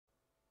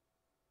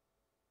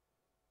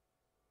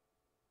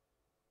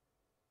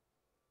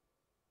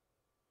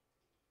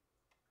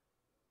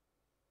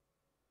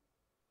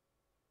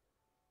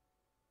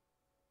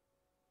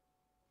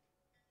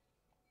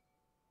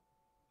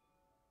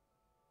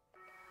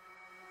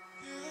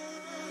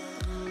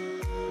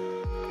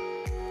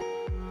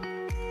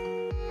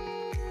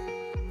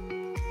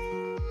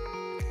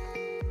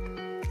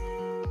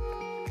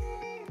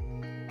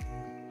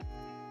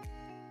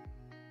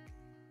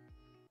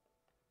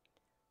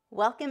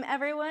Welcome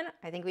everyone.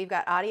 I think we've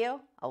got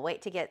audio. I'll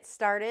wait to get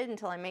started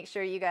until I make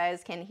sure you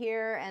guys can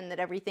hear and that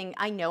everything,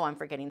 I know I'm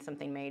forgetting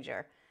something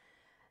major.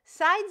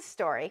 Side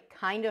story,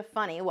 kind of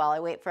funny while I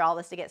wait for all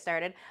this to get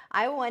started.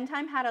 I one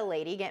time had a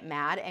lady get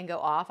mad and go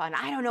off on,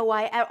 I don't know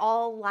why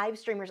all live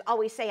streamers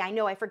always say, I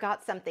know I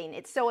forgot something.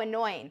 It's so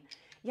annoying.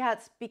 Yeah,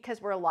 it's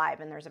because we're live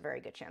and there's a very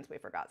good chance we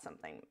forgot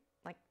something.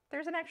 Like,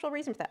 there's an actual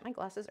reason for that. My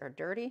glasses are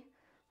dirty.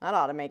 That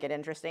ought to make it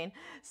interesting.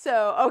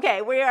 So,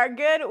 okay, we are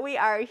good. We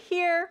are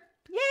here.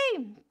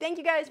 Yay! Thank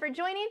you guys for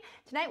joining.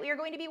 Tonight we are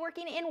going to be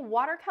working in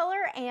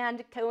watercolor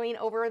and going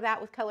over that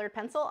with colored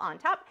pencil on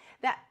top.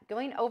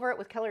 Going over it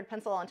with colored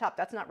pencil on top,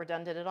 that's not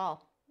redundant at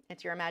all.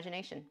 It's your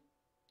imagination.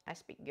 I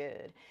speak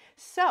good.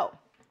 So,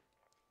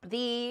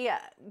 the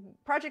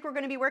project we're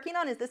going to be working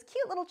on is this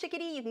cute little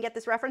chickadee. You can get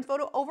this reference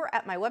photo over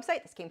at my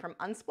website. This came from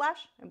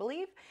Unsplash, I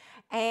believe.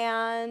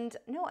 And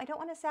no, I don't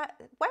want to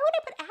why would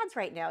I put ads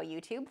right now,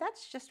 YouTube?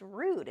 That's just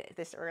rude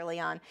this early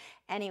on.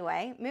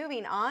 Anyway,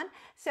 moving on.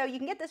 So you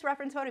can get this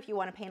reference photo if you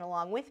want to paint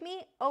along with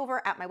me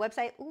over at my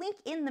website. Link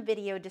in the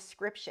video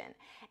description.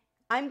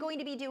 I'm going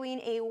to be doing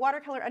a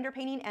watercolor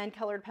underpainting and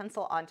colored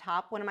pencil on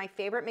top. One of my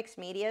favorite mixed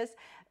medias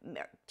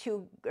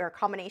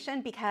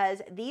combination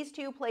because these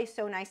two play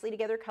so nicely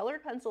together.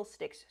 Colored pencil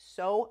sticks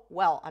so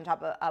well on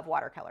top of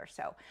watercolor.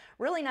 So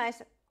really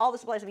nice. All the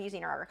supplies I'm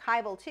using are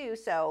archival too,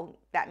 so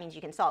that means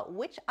you can sell it,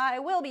 which I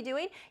will be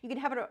doing. You can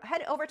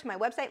head over to my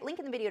website, link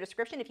in the video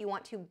description if you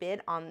want to bid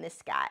on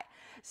this guy.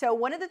 So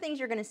one of the things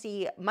you're gonna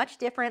see much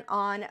different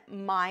on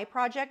my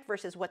project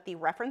versus what the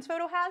reference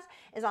photo has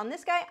is on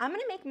this guy, I'm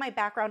gonna make my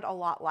background a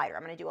lot lighter.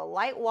 I'm gonna do a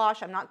light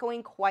wash. I'm not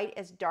going quite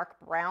as dark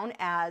brown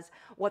as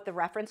what the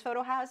reference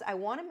photo has. I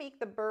wanna make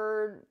the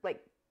bird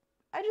like,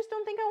 I just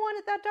don't think I want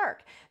it that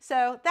dark.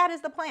 So that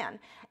is the plan.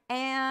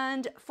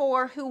 And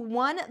for who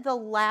won the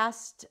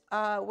last,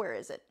 where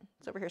is it?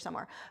 It's over here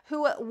somewhere.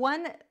 Who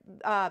won,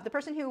 the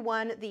person who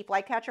won the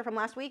fly catcher from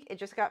last week, it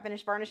just got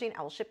finished varnishing.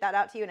 I will ship that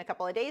out to you in a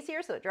couple of days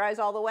here so it dries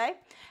all the way.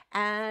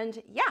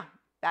 And yeah,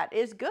 that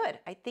is good.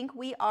 I think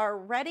we are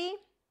ready.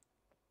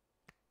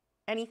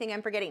 Anything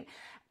I'm forgetting?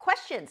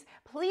 Questions,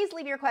 please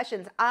leave your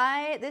questions.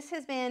 This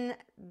has been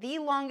the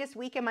longest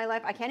week in my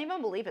life. I can't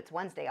even believe it's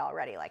Wednesday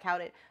already. Like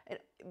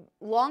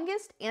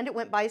longest and it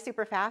went by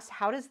super fast.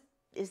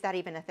 Is that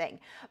even a thing?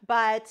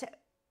 But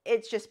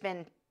it's just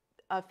been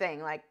a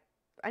thing. Like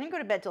I didn't go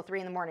to bed till 3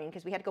 in the morning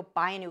because we had to go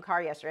buy a new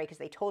car yesterday because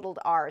they totaled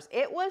ours.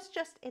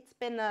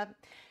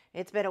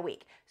 It's been a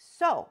week.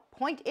 So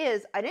point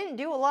is, I didn't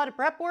do a lot of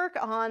prep work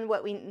on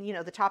what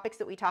the topics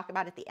that we talk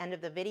about at the end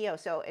of the video.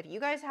 So if you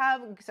guys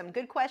have some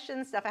good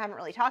questions, stuff I haven't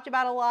really talked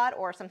about a lot,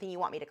 or something you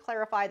want me to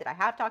clarify that I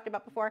have talked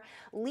about before,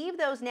 leave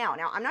those now.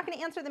 Now, I'm not going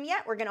to answer them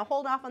yet. We're going to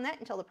hold off on that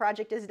until the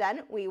project is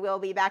done. We will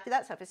be back to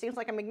that. So if it seems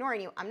like I'm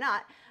ignoring you, I'm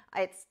not.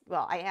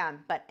 Well, I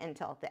am, but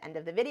until the end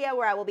of the video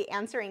where I will be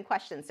answering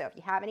questions. So if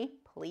you have any,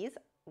 please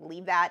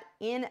leave that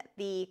in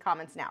the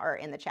comments now or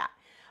in the chat.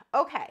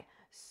 Okay,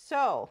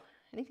 so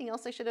anything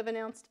else I should have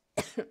announced?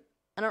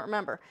 I don't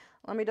remember.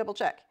 Let me double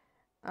check.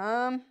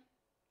 Auction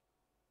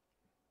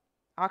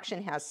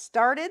has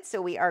started,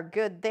 so we are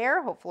good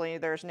there. Hopefully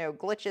there's no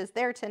glitches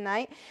there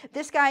tonight.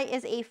 This guy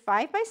is a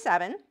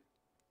 5x7,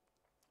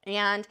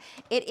 and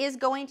it is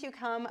going to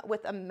come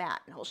with a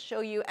mat. I'll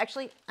show you.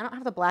 Actually, I don't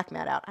have the black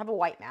mat out. I have a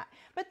white mat,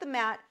 but the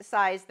mat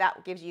size,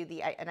 that gives you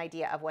an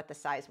idea of what the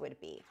size would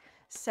be.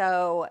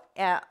 So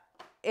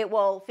it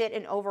will fit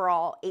an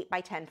overall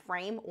 8x10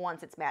 frame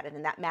once it's matted,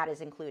 and that mat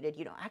is included.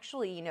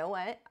 Actually, you know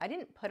what? I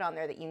didn't put on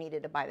there that you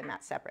needed to buy the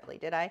mat separately,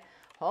 did I?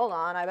 Hold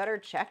on, I better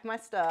check my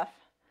stuff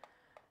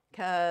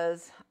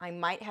because I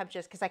might have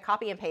because I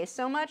copy and paste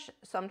so much,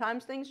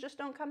 sometimes things just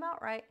don't come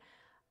out right.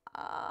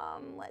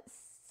 Let's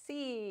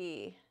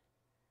see.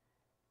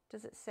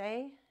 Does it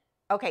say?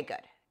 Okay,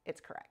 good.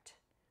 It's correct.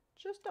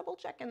 Just double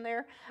checking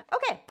there.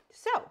 Okay,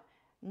 so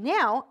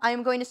now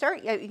I'm going to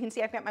start. You can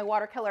see I've got my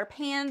watercolor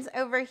pans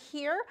over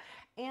here,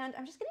 and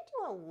I'm just going to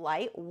do a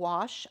light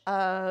wash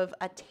of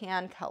a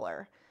tan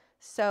color.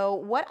 So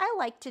what I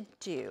like to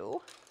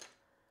do,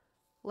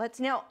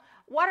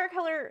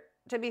 watercolor,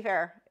 to be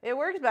fair, it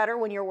works better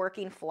when you're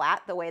working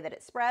flat, the way that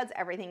it spreads.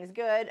 Everything's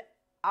good.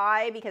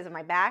 Because of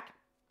my back,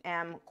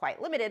 am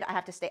quite limited. I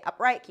have to stay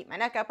upright, keep my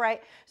neck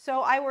upright.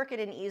 So I work at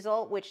an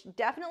easel, which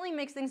definitely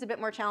makes things a bit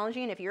more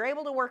challenging. If you're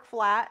able to work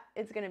flat,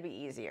 it's going to be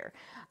easier.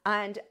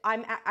 And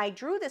I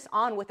drew this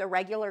on with a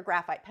regular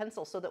graphite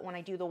pencil so that when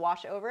I do the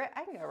wash over it,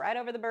 I can go right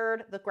over the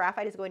bird. The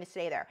graphite is going to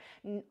stay there.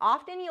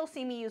 Often you'll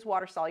see me use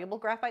water-soluble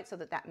graphite so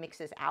that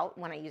mixes out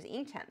when I use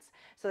Inktense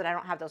so that I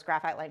don't have those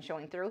graphite lines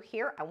showing through.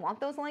 Here, I want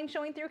those lines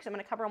showing through because I'm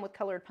going to cover them with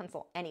colored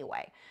pencil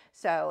anyway.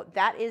 So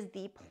that is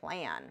the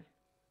plan.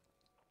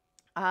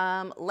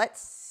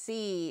 Let's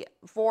see,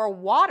 for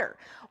water,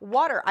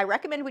 I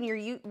recommend when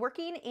you're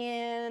working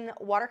in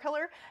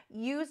watercolor,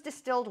 use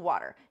distilled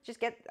water. Just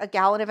get a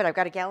gallon of it. I've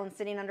got a gallon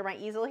sitting under my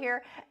easel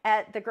here.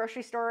 At the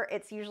grocery store,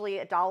 it's usually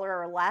 $1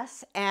 or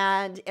less,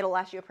 and it'll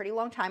last you a pretty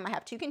long time. I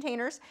have 2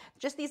 containers,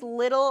 just these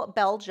little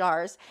bell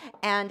jars,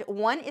 and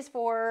one is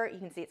for, you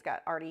can see it's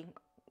got already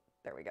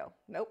There we go.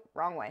 Nope,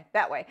 wrong way,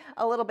 that way.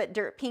 A little bit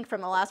dirt pink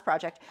from the last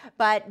project,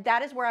 but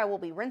that is where I will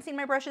be rinsing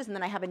my brushes. And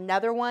then I have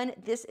another one.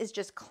 This is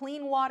just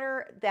clean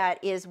water. That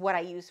is what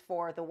I use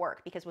for the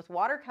work, because with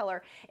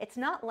watercolor, it's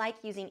not like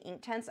using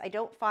Inktense. I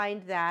don't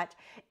find that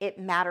it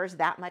matters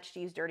that much to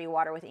use dirty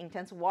water with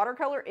Inktense.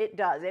 Watercolor, it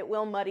does. It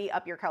will muddy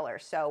up your color.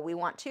 So we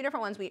want two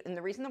different ones. And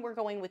the reason that we're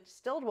going with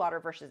distilled water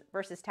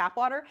versus tap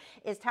water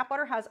is tap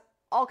water has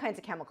all kinds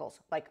of chemicals,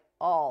 like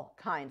all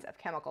kinds of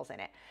chemicals in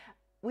it.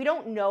 We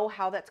don't know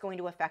how that's going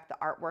to affect the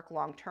artwork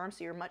long term,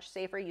 so you're much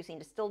safer using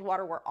distilled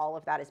water where all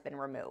of that has been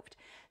removed.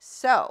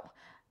 So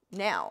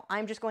now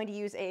I'm just going to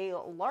use a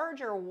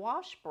larger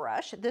wash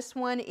brush. This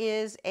one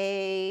is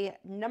a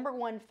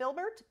 #1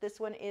 Filbert. This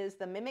one is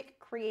the Mimic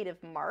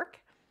Creative Mark.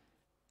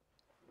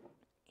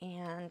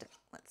 And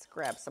let's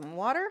grab some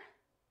water.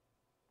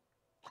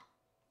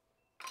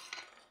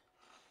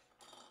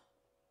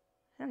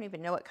 I don't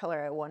even know what color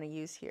I want to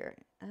use here.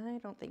 I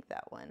don't think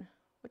that one.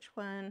 Which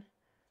one?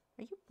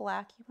 Are you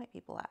black? You might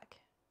be black.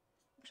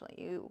 Actually,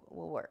 you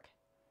will work.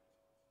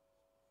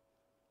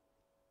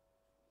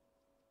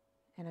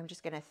 And I'm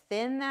just going to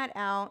thin that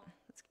out.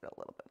 Let's get a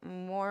little bit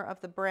more of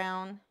the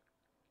brown.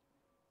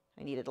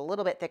 I need it a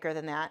little bit thicker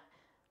than that.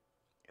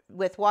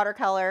 With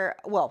watercolor,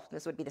 well,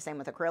 this would be the same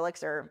with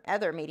acrylics or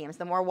other mediums.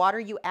 The more water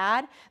you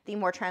add, the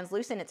more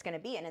translucent it's going to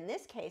be. And in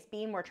this case,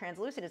 being more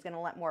translucent is going to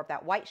let more of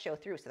that white show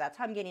through. So that's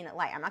how I'm getting it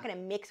light. I'm not going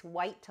to mix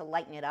white to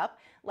lighten it up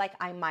like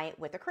I might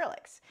with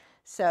acrylics.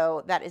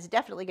 So that is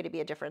definitely going to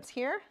be a difference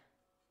here.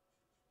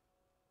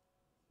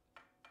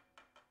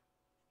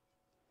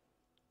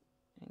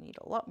 I need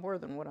a lot more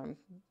than what I'm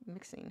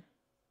mixing.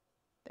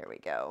 There we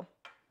go.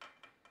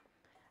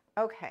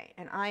 Okay,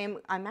 and I'm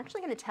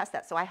actually going to test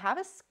that. So I have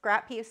a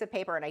scrap piece of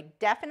paper, and I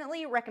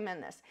definitely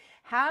recommend this.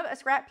 Have a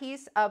scrap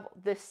piece of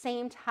the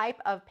same type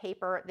of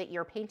paper that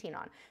you're painting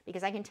on,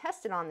 because I can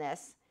test it on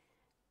this.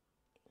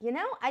 You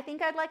know, I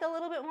think I'd like a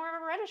little bit more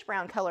of a reddish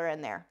brown color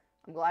in there.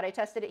 I'm glad I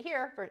tested it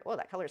here. Oh,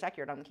 that color is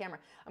accurate on the camera.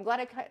 I'm glad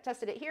I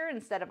tested it here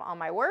instead of on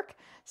my work.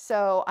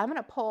 So I'm going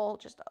to pull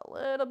just a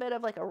little bit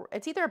of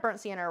it's either a burnt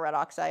sienna or a red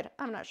oxide.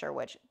 I'm not sure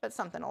which, but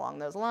something along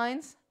those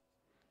lines.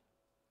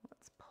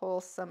 Let's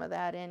pull some of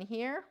that in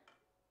here.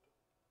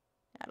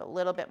 Add a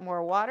little bit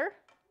more water.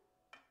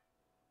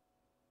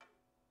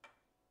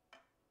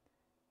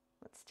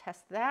 Let's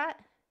test that.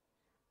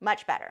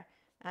 Much better.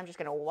 I'm just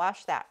going to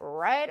wash that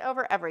right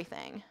over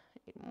everything.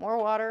 Need more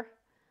water.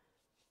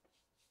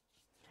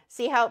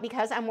 See how,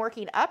 because I'm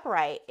working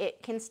upright,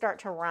 it can start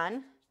to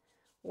run,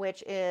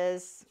 which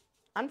is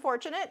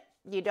unfortunate.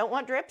 You don't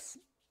want drips.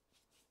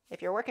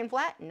 If you're working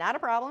flat, not a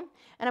problem.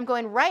 And I'm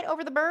going right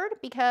over the bird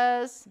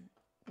because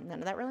none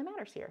of that really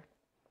matters here.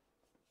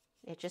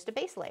 It's just a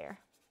base layer.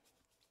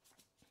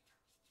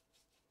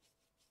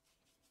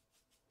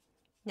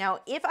 Now,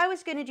 if I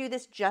was going to do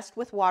this just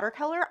with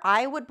watercolor,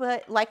 I would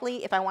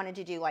likely, if I wanted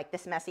to do like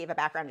this messy of a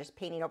background, just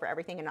painting over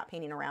everything and not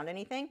painting around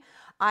anything,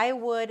 I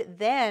would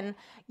then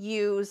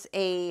use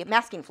a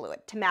masking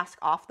fluid to mask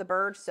off the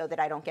bird so that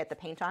I don't get the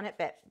paint on it.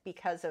 But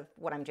because of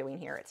what I'm doing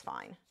here, it's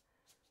fine.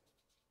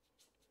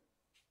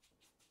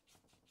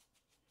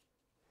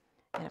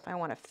 And if I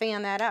want to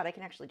fan that out, I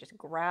can actually just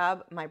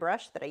grab my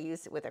brush that I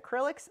use with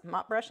acrylics,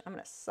 mop brush. I'm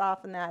going to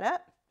soften that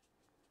up.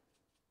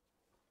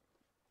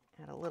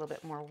 Add a little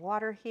bit more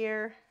water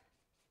here.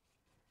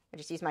 I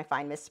just use my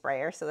fine mist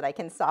sprayer so that I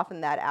can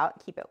soften that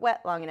out, keep it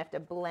wet long enough to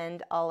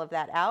blend all of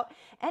that out.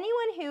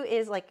 Anyone who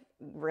is like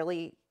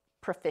really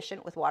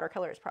proficient with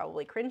watercolor is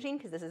probably cringing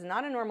because this is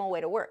not a normal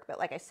way to work. But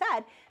like I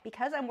said,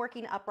 because I'm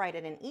working upright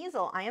at an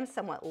easel, I am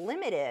somewhat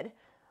limited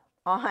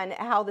on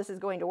how this is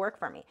going to work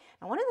for me.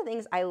 And one of the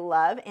things I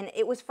love, and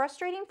it was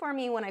frustrating for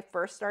me when I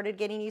first started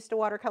getting used to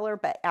watercolor,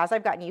 but as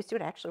I've gotten used to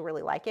it, I actually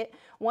really like it.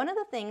 One of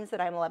the things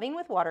that I'm loving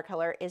with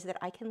watercolor is that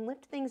I can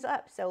lift things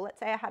up. So let's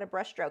say I had a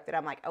brush stroke that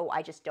I'm like, oh,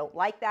 I just don't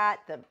like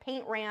that. The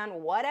paint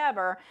ran,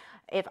 whatever.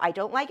 If I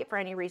don't like it for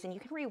any reason, you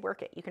can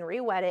rework it. You can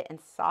re-wet it and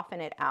soften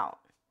it out.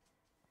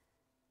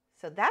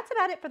 So that's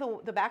about it for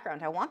the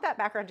background. I want that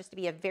background just to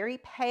be a very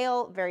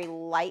pale, very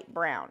light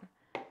brown.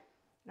 And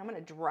I'm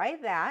going to dry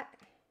that.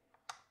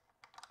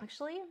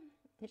 Actually,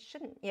 it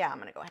shouldn't. Yeah, I'm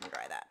going to go ahead and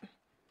dry that.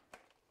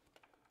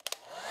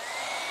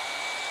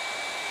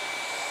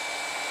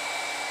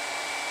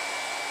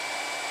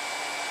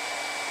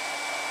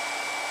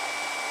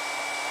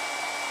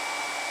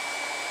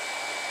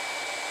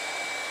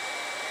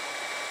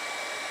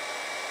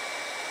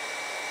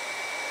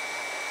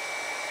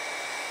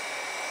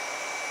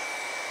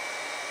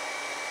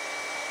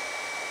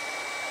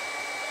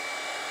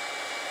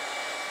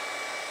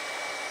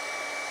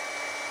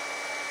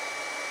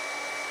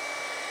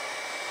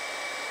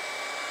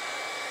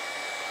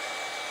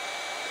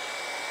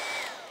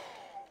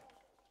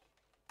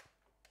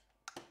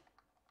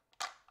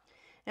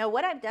 Now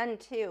what I've done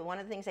too, one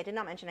of the things I did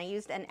not mention, I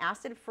used an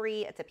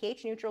acid-free, it's a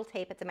pH neutral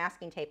tape, it's a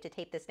masking tape to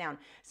tape this down.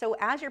 So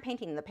as you're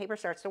painting and the paper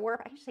starts to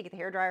warp, I can just take the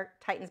hairdryer,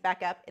 tightens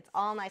back up, it's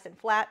all nice and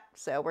flat,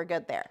 so we're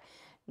good there.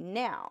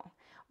 Now,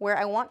 where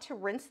I want to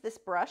rinse this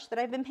brush that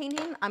I've been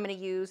painting, I'm going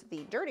to use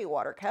the dirty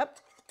water cup.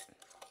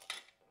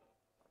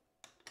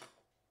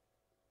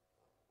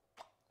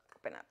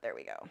 open up. There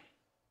we go.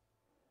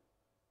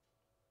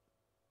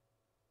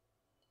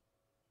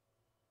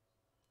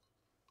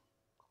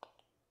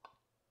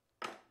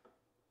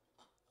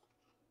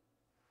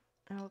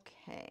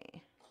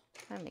 Okay,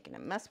 I'm making a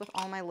mess with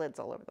all my lids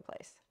all over the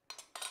place.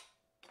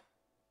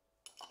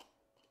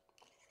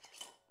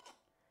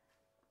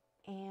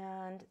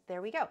 And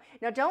there we go.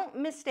 Now don't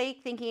mistake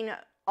thinking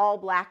all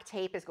black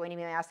tape is going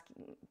to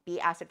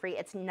be acid free.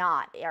 It's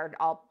not, or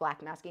all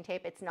black masking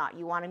tape. It's not.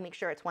 You want to make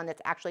sure it's one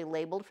that's actually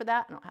labeled for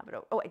that. I don't have it.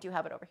 Oh, I do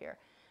have it over here.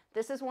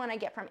 This is one I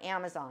get from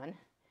Amazon,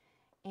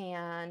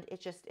 and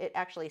it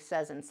actually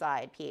says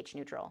inside pH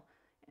neutral.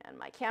 And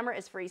my camera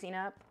is freezing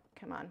up.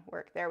 Come on,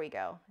 work. There we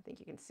go. I think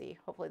you can see.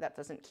 Hopefully that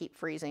doesn't keep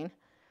freezing.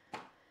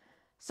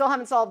 Still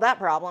haven't solved that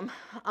problem.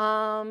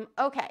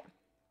 Okay.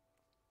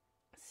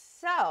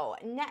 So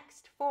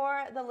next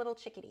for the little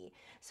chickadee.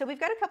 So we've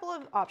got a couple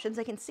of options.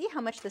 I can see how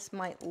much this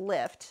might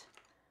lift.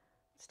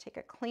 Let's take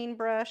a clean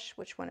brush.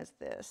 Which one is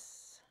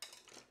this?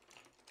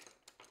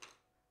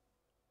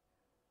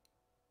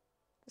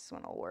 This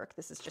one will work.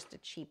 This is just a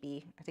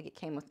cheapie. I think it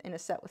came in a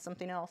set with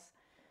something else.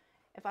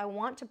 If I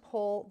want to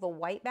pull the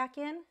white back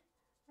in,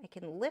 I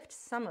can lift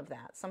some of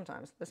that.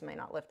 Sometimes this may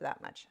not lift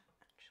that much.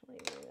 Actually,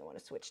 I want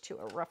to switch to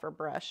a rougher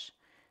brush.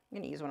 I'm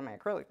going to use one of my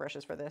acrylic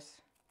brushes for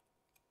this.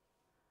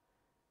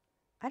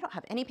 I don't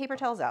have any paper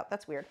towels out.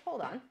 That's weird.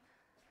 Hold on.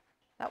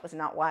 That was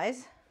not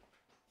wise.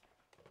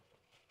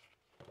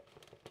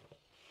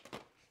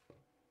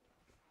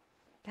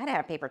 Gotta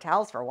have paper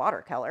towels for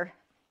watercolor.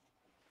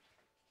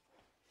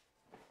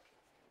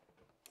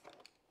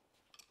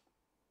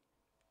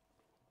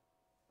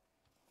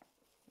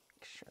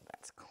 Make sure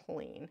that's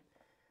clean.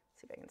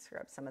 See if I can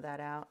scrub some of that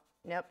out.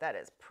 Nope, that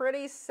is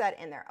pretty set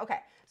in there. Okay,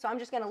 so I'm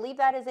just going to leave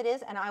that as it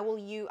is, and I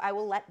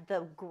will let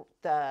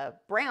the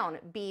brown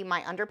be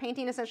my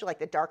underpainting, essentially like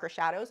the darker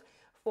shadows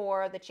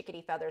for the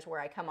chickadee feathers, where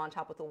I come on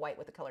top with the white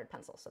with the colored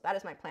pencil. So that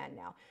is my plan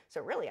now.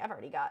 So really, I've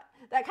already got,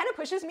 that kind of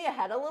pushes me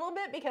ahead a little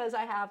bit because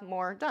I have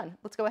more done.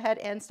 Let's go ahead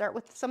and start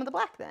with some of the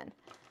black then.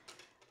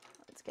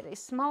 Let's get a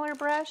smaller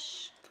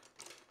brush.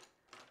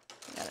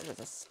 Yeah, there's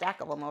a stack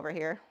of them over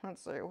here.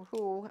 Let's see,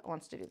 who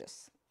wants to do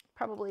this?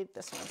 Probably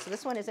this one. So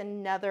this one is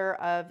another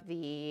of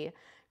the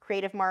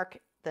Creative Mark,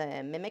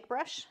 the Mimic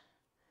brush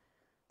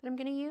that I'm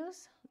going to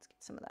use. Let's get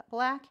some of that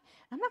black.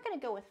 I'm not going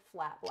to go with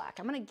flat black.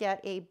 I'm going to get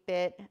a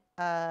bit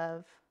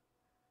of,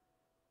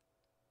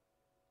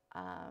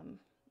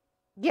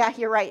 yeah,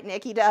 you're right,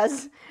 Nick, he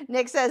does.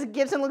 Nick says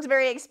Gibson looks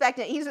very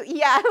expectant. Yeah,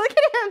 look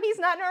at him. He's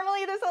not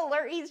normally this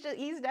alert.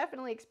 He's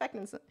definitely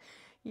expecting some,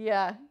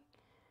 yeah.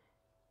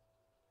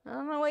 I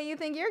don't know what you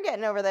think you're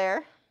getting over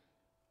there.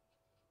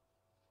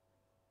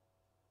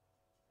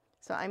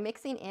 So I'm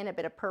mixing in a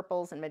bit of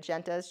purples and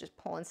magentas, just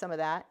pulling some of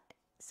that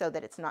so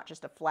that it's not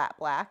just a flat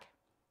black.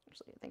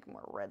 Actually, I think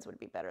more reds would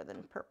be better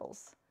than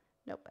purples.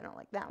 Nope, I don't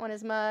like that one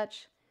as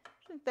much.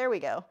 There we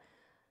go.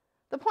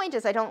 The point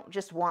is I don't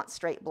just want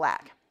straight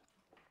black.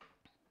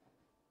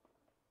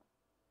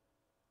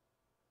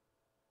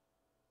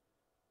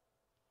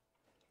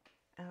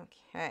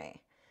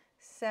 Okay,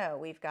 so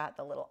we've got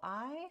the little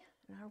eye.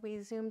 Are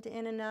we zoomed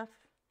in enough?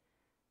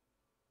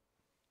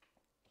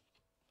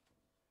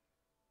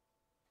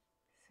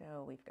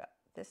 So we've got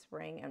this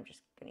ring. I'm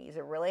just going to use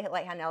a really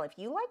light hand. Now, if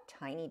you like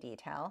tiny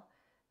detail,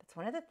 that's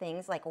one of the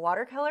things, like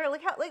watercolor.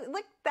 Look how,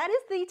 look, that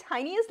is the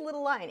tiniest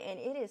little line, and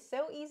it is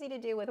so easy to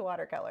do with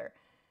watercolor.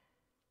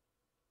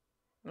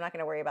 I'm not going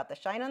to worry about the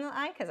shine on the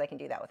eye because I can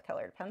do that with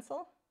colored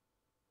pencil.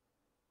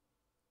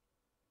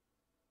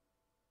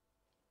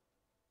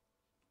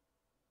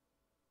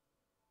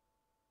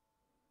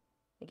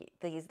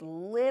 These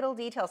little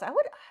details. I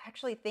would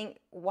actually think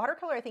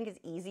watercolor, I think, is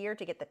easier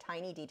to get the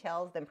tiny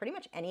details than pretty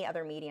much any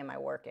other medium I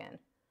work in.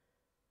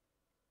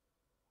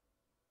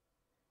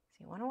 So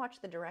you want to watch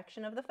the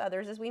direction of the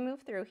feathers as we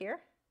move through here.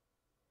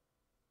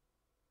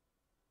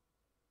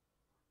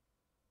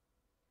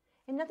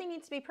 And nothing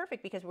needs to be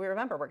perfect because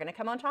remember, we're going to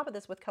come on top of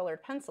this with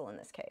colored pencil in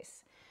this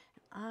case.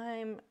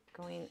 I'll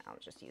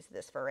just use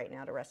this for right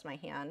now to rest my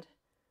hand,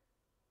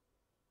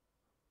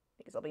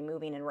 because I'll be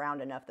moving it around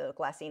enough the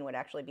glassine would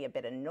actually be a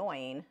bit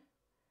annoying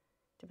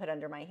to put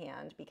under my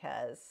hand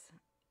because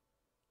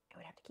I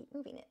would have to keep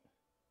moving it.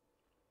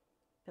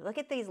 But look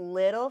at these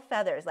little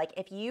feathers. Like,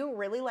 if you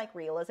really like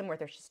realism where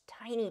there's just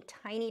tiny,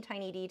 tiny,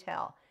 tiny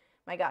detail,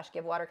 my gosh,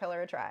 give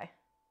watercolor a try.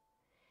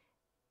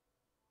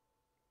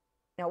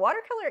 Now,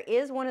 watercolor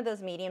is one of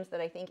those mediums that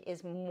I think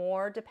is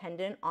more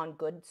dependent on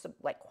good,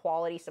 like,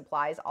 quality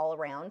supplies all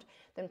around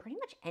than pretty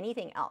much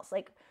anything else.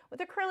 Like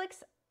with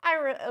acrylics,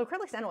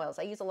 acrylics and oils,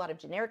 I use a lot of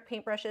generic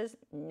paintbrushes,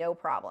 no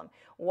problem.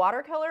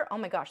 Watercolor, oh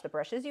my gosh, the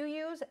brushes you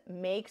use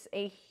makes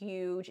a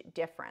huge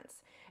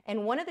difference.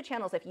 And one of the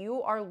channels, if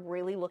you are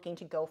really looking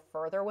to go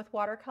further with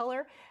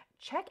watercolor,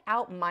 check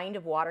out Mind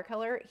of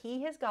Watercolor.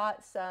 He has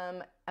got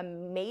some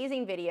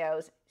amazing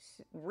videos,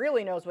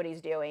 really knows what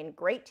he's doing,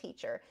 great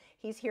teacher.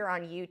 He's here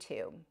on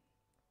YouTube.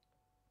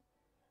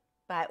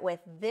 But with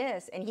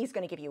this, and he's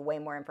going to give you way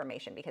more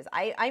information, because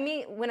I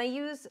mean, when I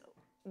use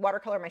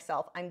watercolor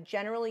myself. I'm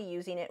generally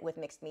using it with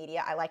mixed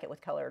media. I like it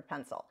with colored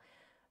pencil.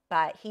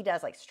 But he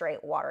does like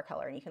straight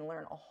watercolor, and you can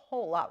learn a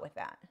whole lot with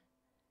that.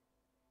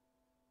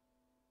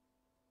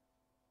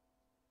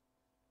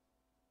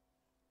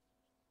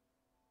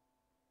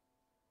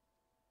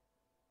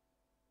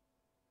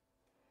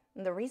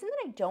 And the reason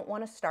that I don't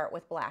want to start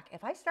with black,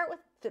 if I start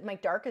with my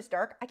darkest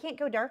dark, I can't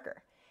go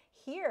darker.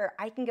 Here,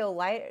 I can go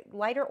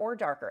lighter or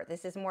darker.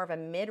 This is more of a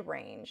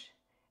mid-range.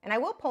 And I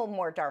will pull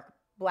more dark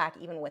black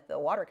even with the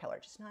watercolor,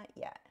 just not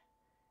yet.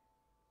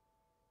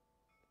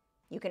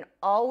 You can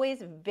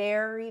always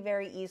very,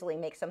 very easily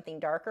make something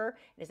darker.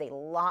 It is a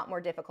lot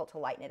more difficult to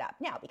lighten it up.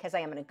 Now, because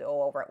I am going to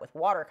go over it with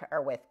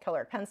with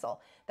colored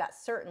pencil, that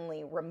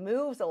certainly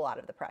removes a lot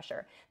of the pressure.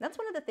 And that's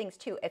one of the things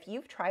too. If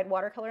you've tried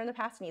watercolor in the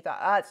past and you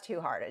thought, oh, it's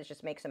too hard, it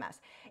just makes a mess.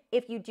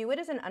 If you do it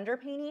as an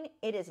underpainting,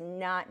 it is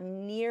not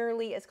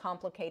nearly as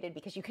complicated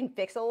because you can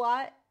fix a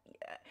lot.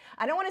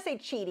 I don't want to say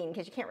cheating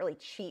because you can't really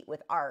cheat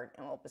with art,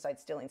 well,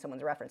 besides stealing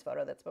someone's reference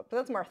photo.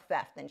 That's more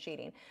theft than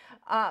cheating.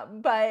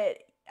 But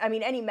I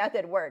mean, any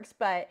method works,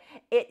 but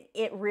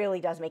it really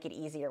does make it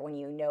easier when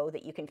you know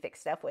that you can fix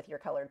stuff with your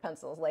colored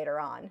pencils later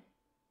on.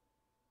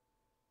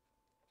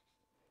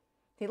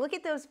 See, look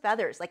at those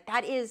feathers. Like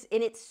that is,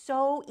 and it's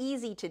so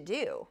easy to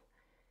do.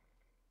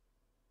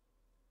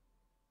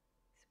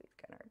 So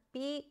we've got our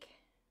beak.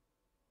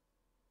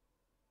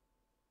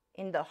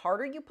 And the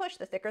harder you push,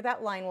 the thicker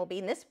that line will be.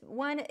 And this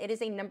one, it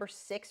is a number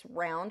 6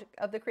 round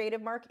of the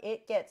Creative Mark.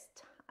 It gets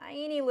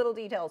tiny little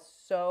details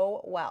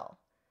so well.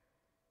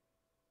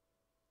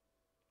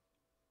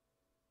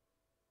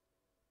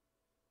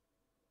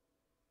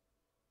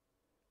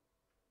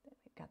 Then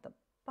we've got the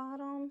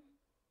bottom.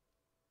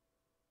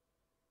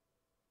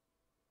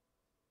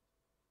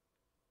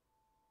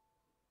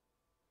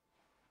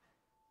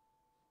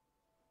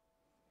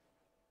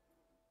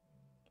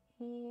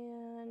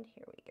 And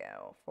here we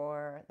go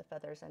for the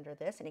feathers under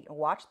this. And you can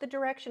watch the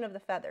direction of the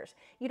feathers.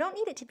 You don't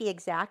need it to be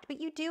exact, but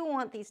you do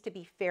want these to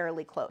be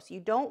fairly close. You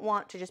don't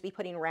want to just be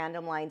putting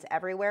random lines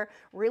everywhere.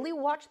 Really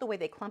watch the way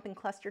they clump and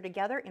cluster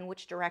together and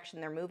which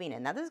direction they're moving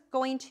in. That is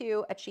going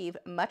to achieve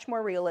much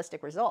more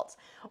realistic results.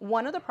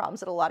 One of the problems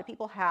that a lot of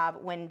people have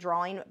when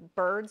drawing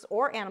birds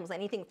or animals,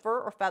 anything fur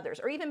or feathers,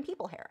 or even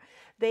people hair,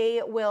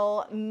 they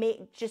will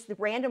make just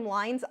random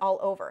lines all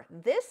over.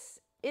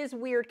 This is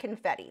weird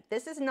confetti.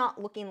 This is not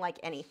looking like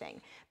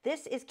anything.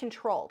 This is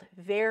controlled,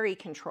 very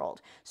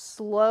controlled.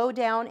 Slow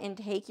down and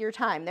take your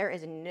time. There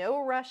is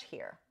no rush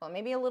here. Well,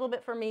 maybe a little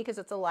bit for me because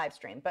it's a live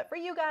stream, but for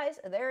you guys,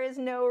 there is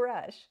no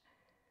rush.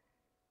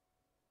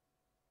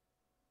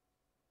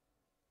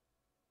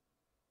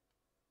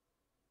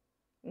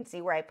 You can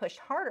see where I pushed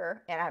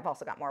harder, and I've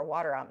also got more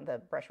water on. The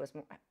brush was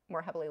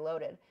more heavily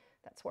loaded.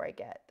 That's where I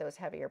get those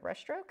heavier brush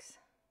strokes.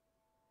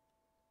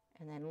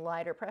 And then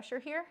lighter pressure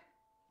here.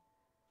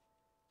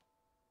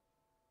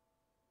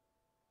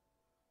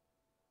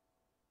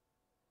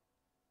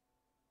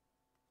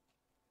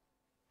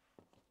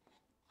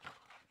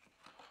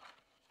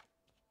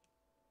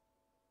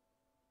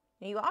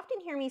 Now, you often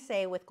hear me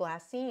say with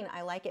glassine,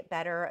 I like it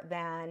better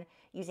than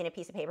using a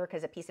piece of paper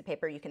because a piece of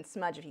paper you can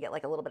smudge if you get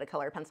like a little bit of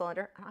colored pencil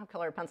under. I don't have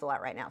colored pencil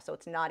out right now, so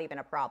it's not even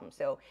a problem.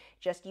 So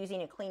just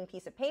using a clean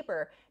piece of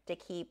paper to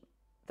keep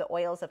the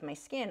oils of my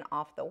skin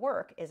off the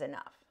work is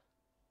enough.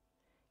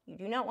 You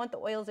do not want the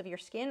oils of your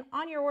skin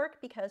on your work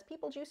because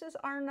people juices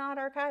are not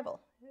archival,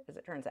 as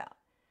it turns out.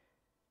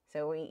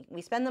 So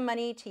we spend the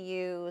money to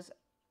use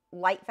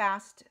light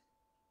fast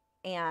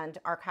and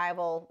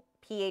archival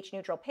pH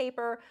neutral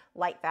paper,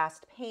 light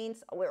fast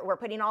paints. We're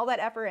putting all that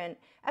effort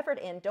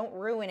in. Don't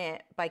ruin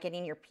it by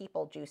getting your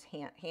people juice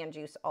hand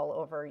juice all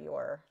over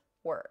your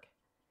work.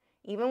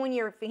 Even when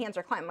your hands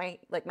are clean, my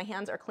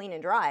hands are clean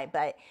and dry,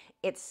 but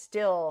it's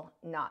still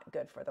not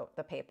good for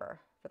the paper,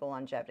 for the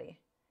longevity.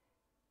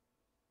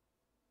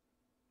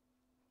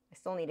 I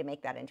still need to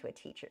make that into a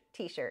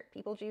t-shirt.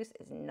 People juice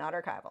is not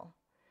archival,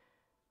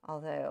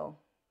 although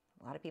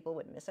a lot of people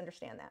would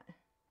misunderstand that.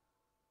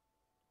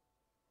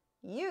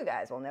 You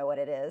guys will know what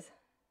it is.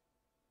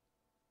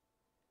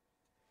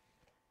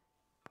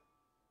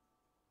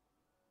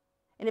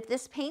 And if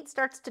this paint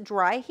starts to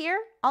dry here,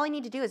 all I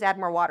need to do is add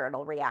more water.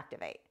 It'll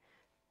reactivate.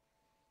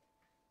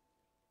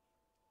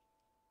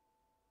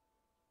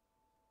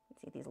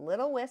 See these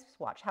little wisps,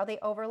 watch how they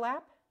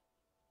overlap.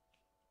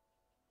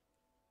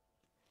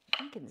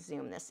 I can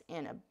zoom this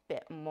in a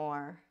bit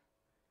more.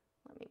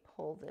 Let me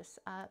pull this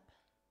up.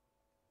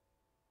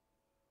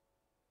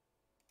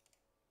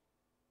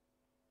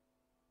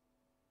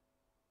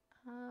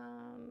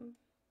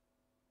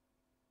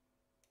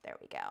 There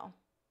we go.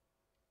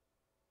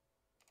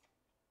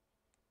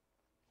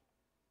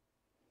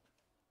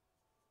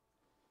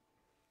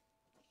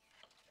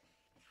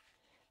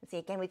 See,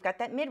 again, we've got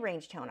that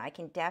mid-range tone. I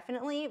can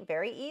definitely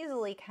very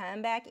easily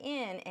come back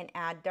in and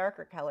add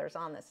darker colors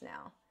on this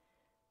now.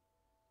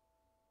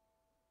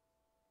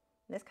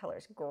 This color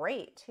is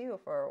great too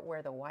for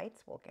where the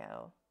whites will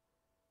go.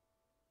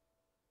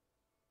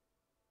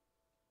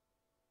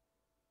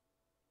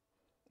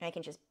 And I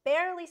can just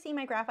barely see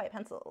my graphite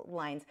pencil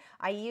lines.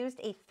 I used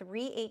a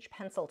 3H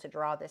pencil to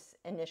draw this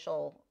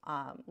initial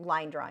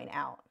line drawing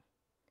out.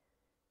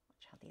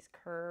 Watch how these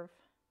curve.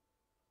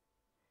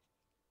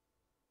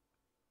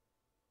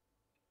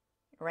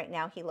 Right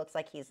now he looks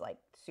like he's like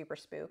super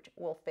spooked.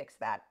 We'll fix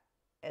that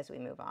as we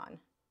move on.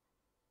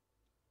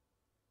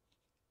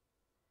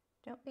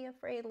 Don't be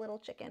afraid, little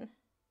chicken.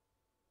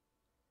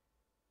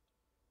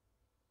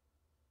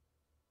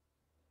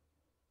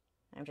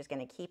 I'm just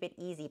going to keep it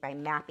easy by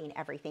mapping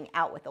everything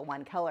out with the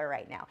one color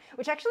right now,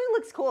 which actually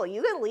looks cool.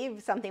 You could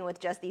leave something with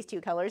just these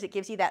two colors. It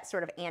gives you that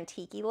sort of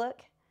antique-y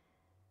look.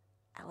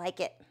 I like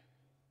it.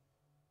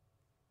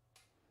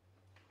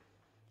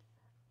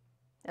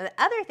 Now, the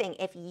other thing,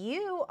 if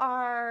you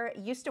are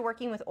used to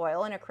working with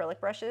oil and acrylic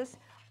brushes,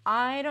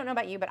 I don't know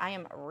about you, but I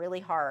am really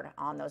hard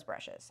on those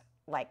brushes.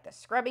 Like the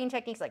scrubbing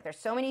techniques, like there's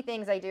so many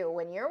things I do.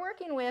 When you're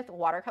working with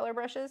watercolor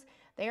brushes,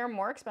 they are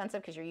more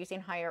expensive because you're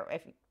using higher,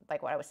 if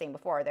like what I was saying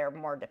before, they're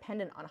more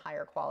dependent on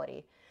higher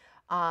quality.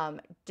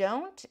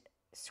 Don't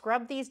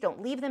scrub these,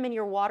 don't leave them in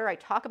your water. I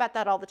talk about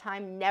that all the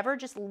time. Never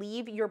just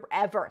leave your,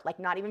 ever, like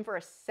not even for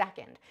a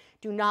second,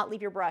 do not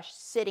leave your brush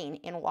sitting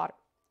in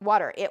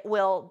water. It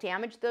will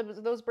damage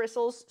those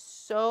bristles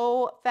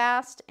so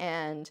fast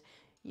and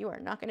you are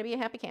not going to be a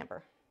happy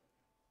camper.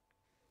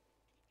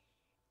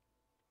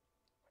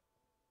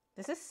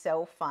 This is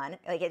so fun.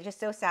 Like, it's just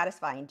so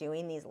satisfying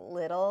doing these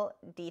little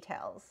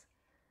details.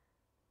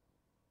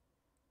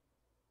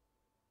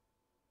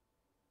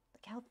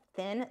 Look how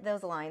thin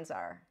those lines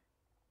are.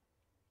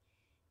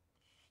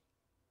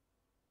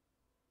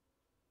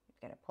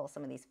 We've got to pull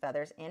some of these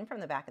feathers in from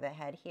the back of the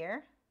head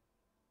here.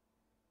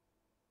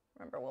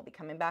 Remember, we'll be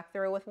coming back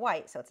through with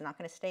white, so it's not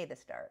going to stay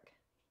this dark.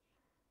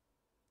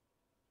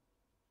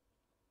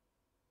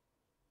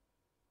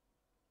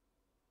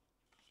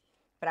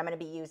 But I'm going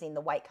to be using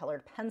the white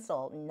colored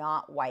pencil,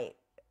 not white,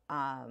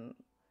 the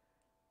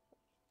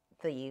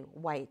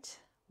white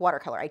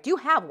watercolor. I do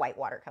have white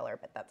watercolor,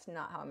 but that's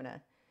not how I'm going to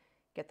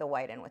get the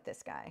white in with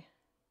this guy.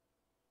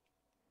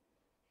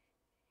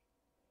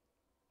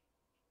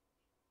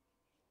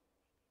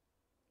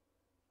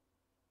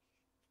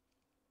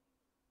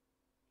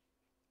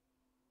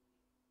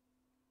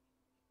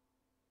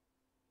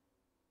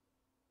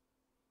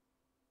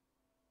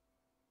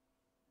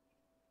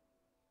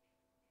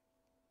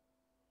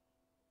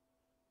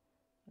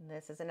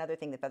 This is another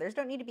thing. The feathers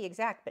don't need to be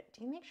exact, but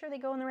do make sure they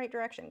go in the right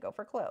direction. Go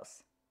for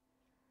close.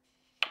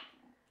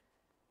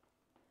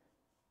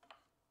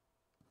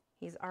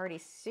 He's already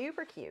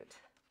super cute.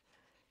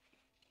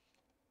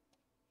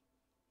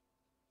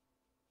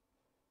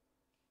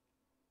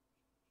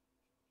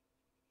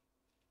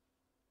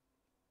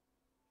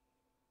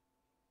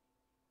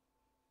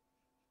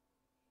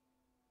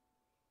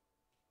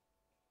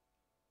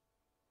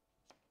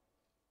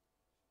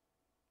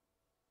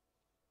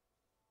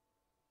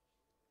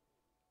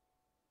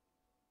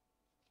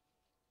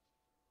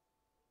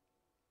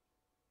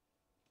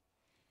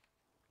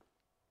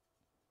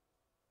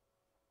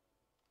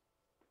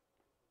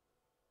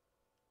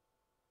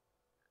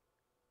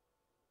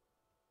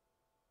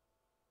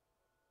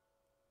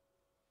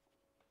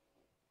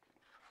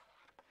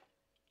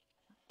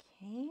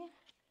 Okay,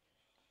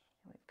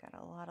 we've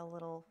got a lot of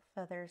little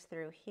feathers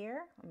through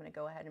here. I'm going to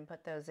go ahead and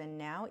put those in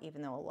now,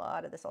 even though a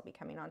lot of this will be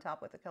coming on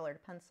top with the colored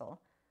pencil.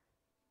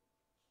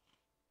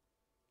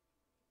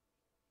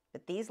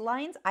 But these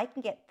lines, I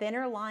can get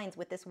thinner lines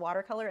with this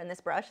watercolor and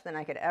this brush than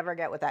I could ever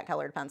get with that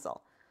colored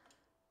pencil.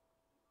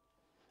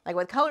 Like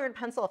with colored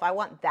pencil, if I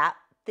want that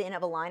thin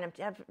of a line,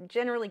 I'm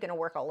generally going to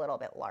work a little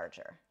bit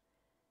larger.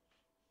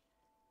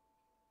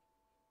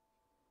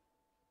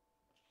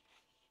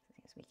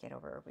 As we get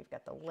over, we've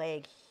got the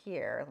leg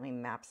here. Let me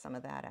map some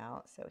of that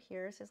out. So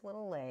here's his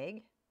little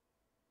leg.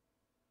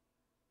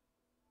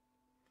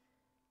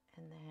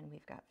 And then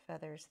we've got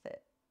feathers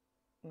that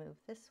move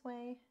this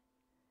way.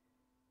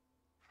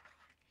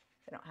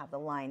 They don't have the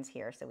lines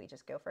here, so we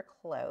just go for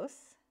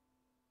close.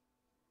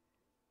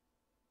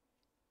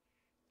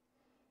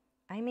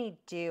 I may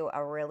do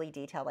a really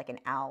detailed, like an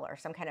owl or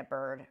some kind of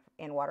bird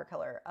in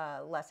watercolor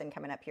lesson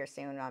coming up here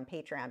soon on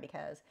Patreon,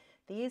 because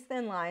these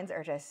thin lines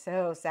are just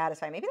so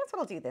satisfying. Maybe that's what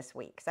I'll do this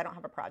week, because I don't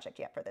have a project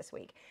yet for this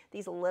week.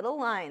 These little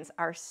lines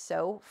are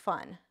so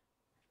fun.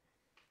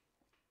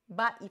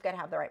 But you've got to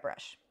have the right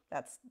brush.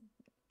 That's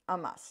a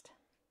must.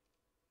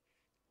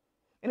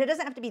 And it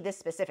doesn't have to be this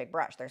specific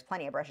brush. There's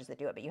plenty of brushes that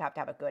do it, but you have to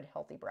have a good,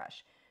 healthy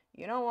brush.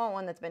 You don't want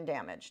one that's been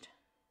damaged.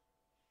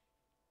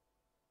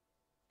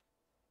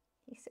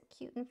 He's so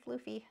cute and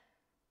floofy.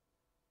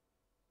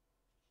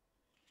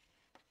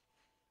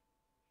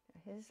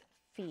 His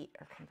feet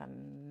are kind of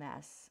a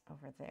mess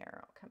over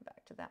there. I'll come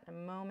back to that in a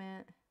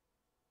moment.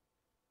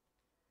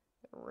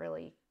 They're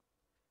really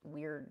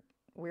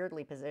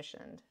weirdly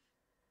positioned.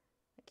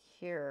 Like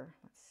here,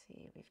 let's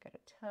see, we've got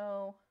a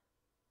toe.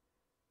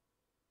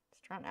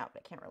 It's drawn out,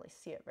 but I can't really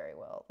see it very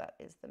well. That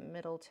is the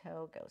middle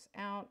toe, goes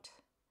out.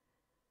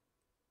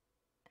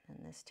 And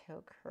then this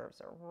toe curves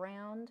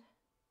around.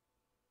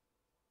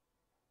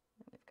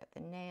 We've got the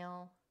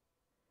nail.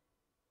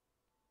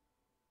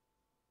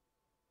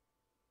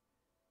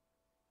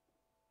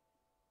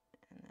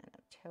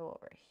 toe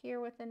over here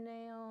with a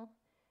nail,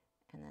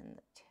 and then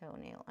the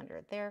toenail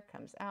under there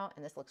comes out,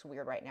 and this looks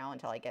weird right now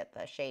until I get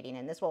the shading,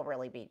 and this will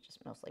really be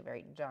just mostly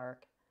very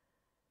dark.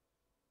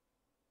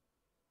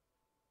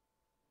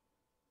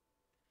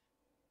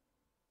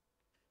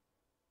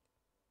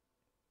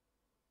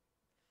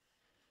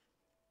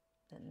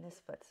 Then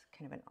this foot's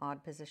kind of an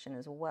odd position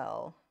as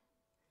well.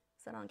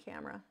 Is that on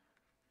camera?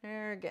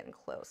 They're getting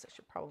close. I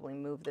should probably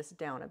move this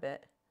down a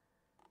bit.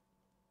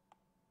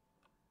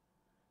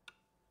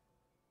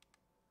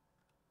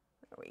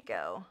 There we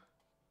go.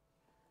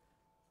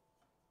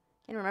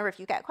 And remember, if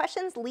you've got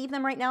questions, leave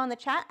them right now in the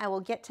chat. I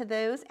will get to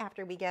those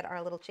after we get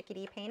our little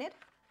chickadee painted.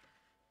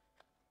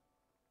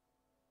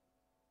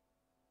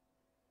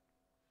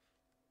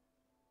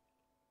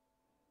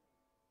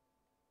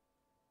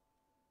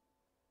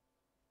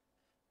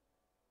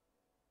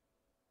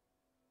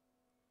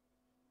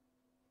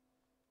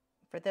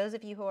 For those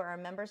of you who are our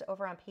members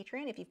over on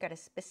Patreon, if you've got a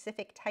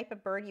specific type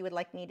of bird you would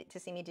like me to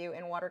see me do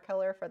in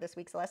watercolor for this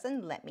week's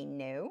lesson, let me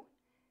know.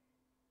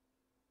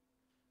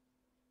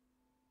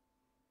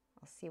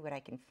 I'll see what I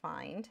can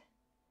find.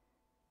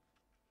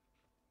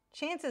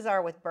 Chances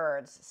are with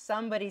birds,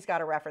 somebody's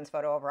got a reference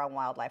photo over on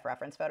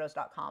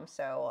wildlifereferencephotos.com,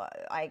 so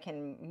I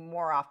can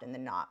more often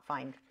than not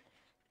find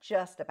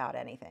just about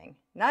anything.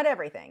 Not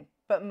everything,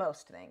 but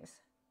most things.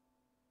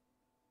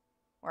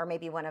 Or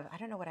maybe one of, I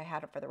don't know what I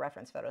had for the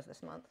reference photos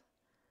this month.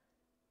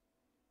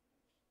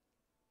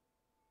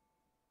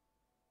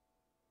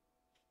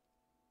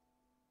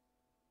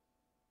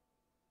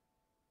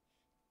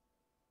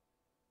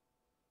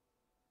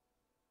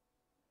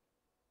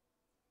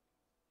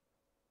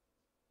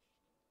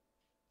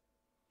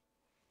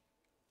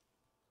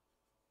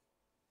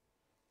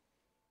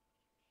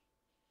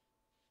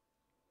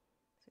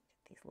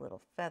 These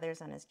little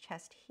feathers on his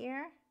chest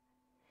here.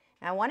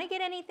 Now I want to get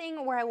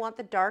anything where I want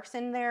the darks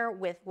in there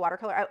with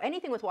watercolor,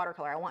 anything with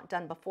watercolor I want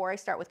done before I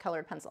start with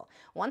colored pencil.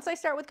 Once I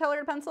start with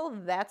colored pencil,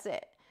 that's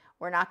it.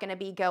 We're not going to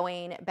be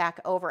going back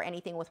over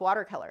anything with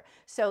watercolor.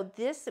 So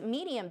this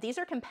medium, these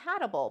are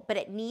compatible, but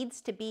it needs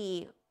to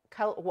be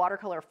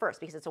watercolor first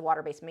because it's a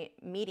water-based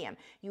medium.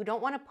 You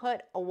don't want to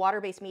put a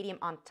water-based medium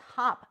on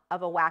top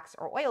of a wax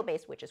or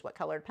oil-based, which is what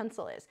colored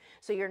pencil is.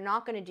 So you're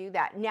not going to do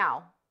that.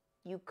 Now,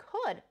 you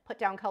could put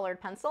down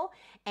colored pencil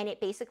and it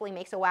basically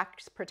makes a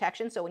wax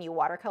protection. So when you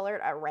watercolor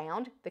it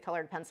around the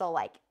colored pencil,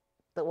 like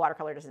the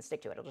watercolor doesn't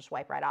stick to it, it'll just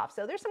wipe right off.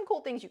 So there's some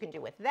cool things you can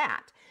do with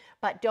that,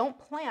 but don't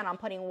plan on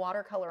putting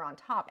watercolor on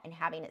top and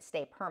having it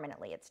stay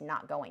permanently. It's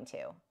not going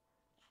to.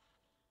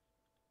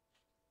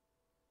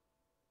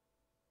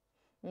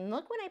 And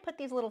look when I put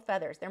these little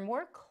feathers, they're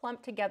more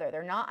clumped together.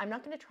 They're not, I'm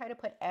not going to try to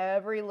put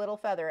every little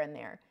feather in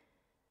there.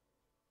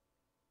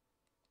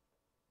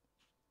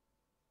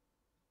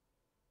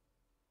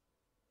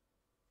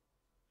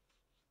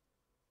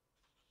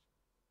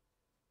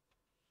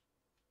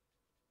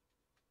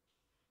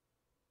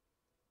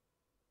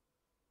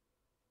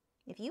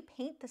 If you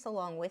paint this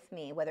along with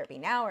me, whether it be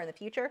now or in the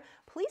future,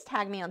 please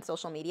tag me on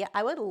social media.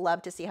 I would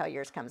love to see how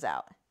yours comes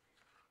out.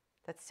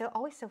 That's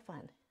always so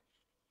fun.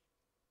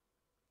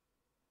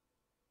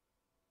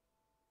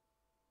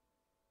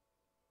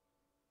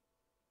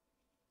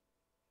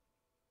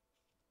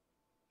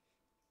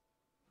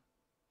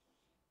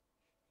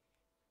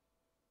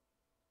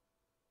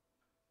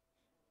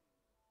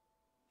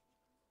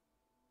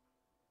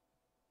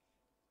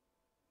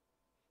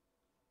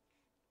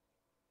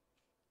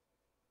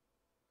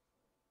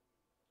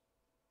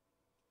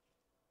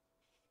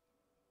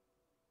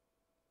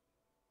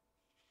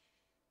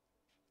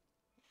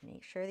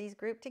 Make sure these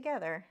group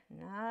together,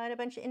 not a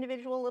bunch of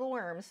individual little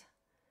worms.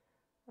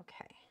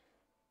 Okay,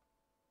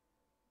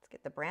 let's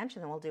get the branch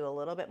and then we'll do a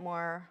little bit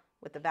more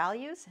with the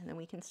values and then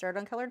we can start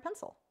on colored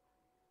pencil.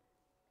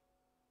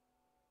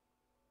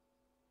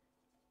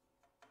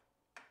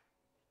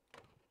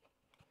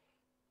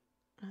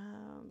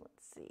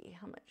 Let's see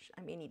how much,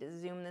 I may need to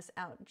zoom this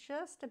out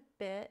just a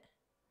bit.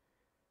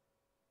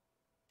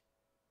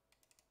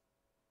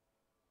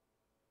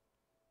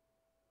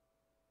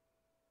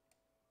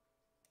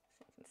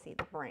 See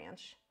the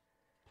branch.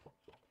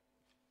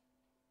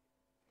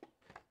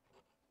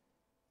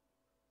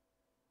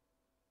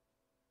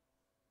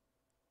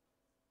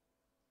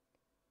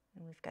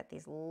 And we've got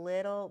these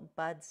little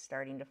buds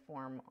starting to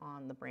form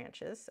on the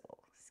branches, so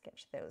we'll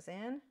sketch those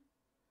in.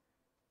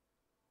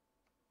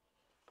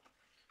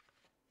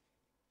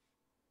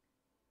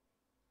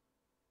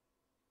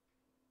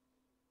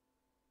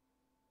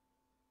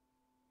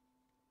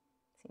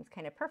 Seems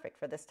kind of perfect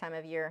for this time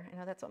of year. I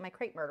know that's what my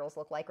crepe myrtles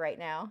look like right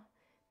now.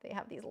 They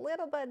have these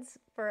little buds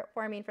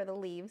forming for the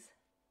leaves.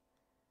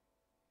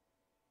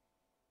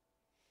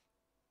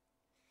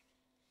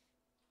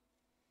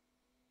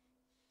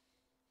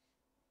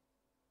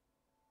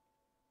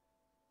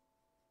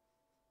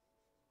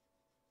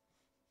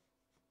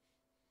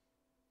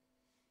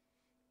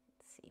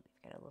 Let's see,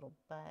 we've got a little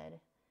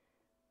bud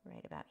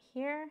right about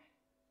here.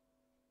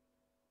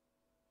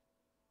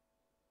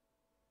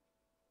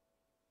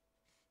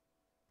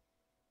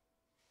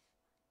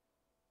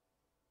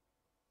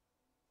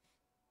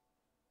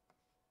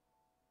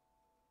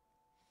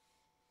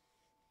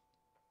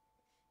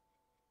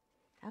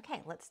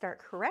 Okay, let's start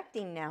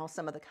correcting now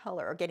some of the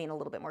color, or getting a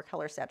little bit more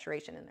color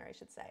saturation in there, I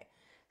should say.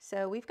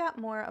 So we've got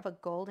more of a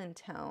golden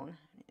tone.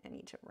 I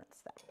need to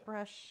rinse that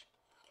brush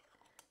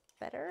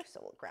better.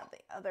 So we'll grab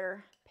the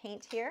other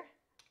paint here.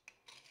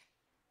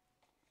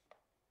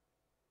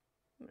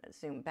 I'm going to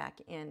zoom back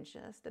in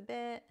just a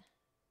bit.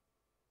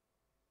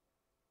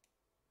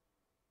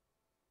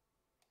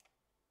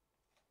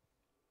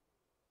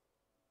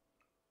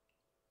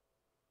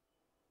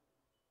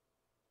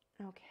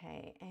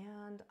 Okay,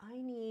 and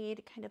I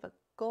need kind of a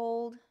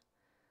gold. So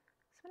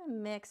I'm going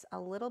to mix a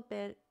little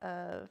bit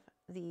of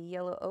the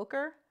yellow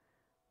ochre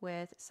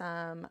with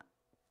some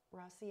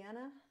raw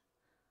sienna.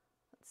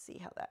 Let's see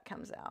how that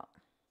comes out.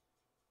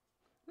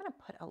 I'm going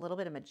to put a little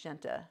bit of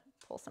magenta,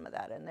 pull some of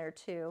that in there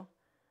too.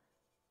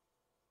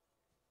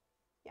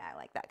 Yeah, I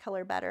like that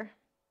color better.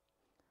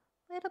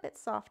 A little bit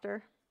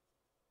softer.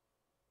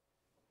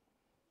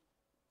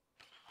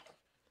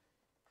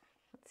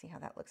 Let's see how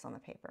that looks on the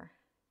paper.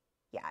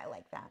 Yeah, I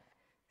like that.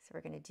 So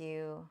we're going to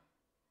do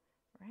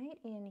right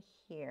in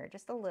here,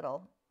 just a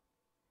little.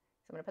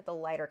 So I'm going to put the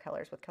lighter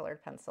colors with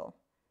colored pencil.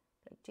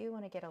 But I do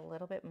want to get a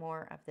little bit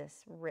more of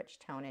this rich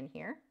tone in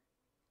here.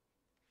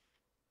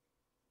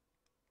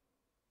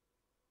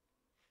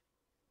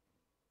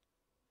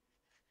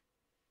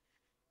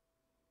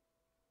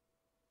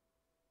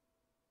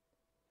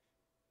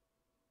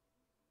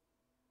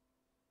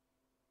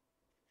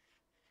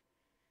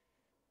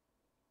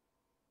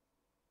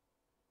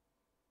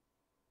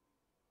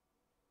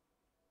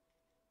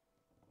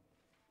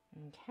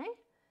 Okay,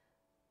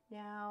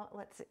 now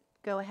let's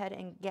go ahead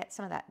and get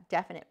some of that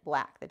definite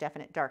black, the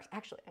definite darks.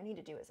 Actually, I need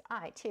to do his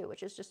eye too,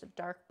 which is just a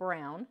dark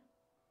brown.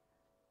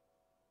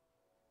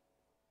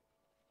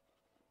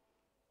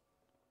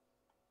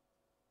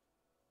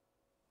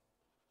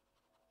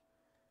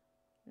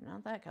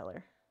 Not that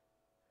color.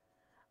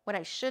 What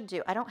I should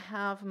do, I don't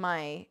have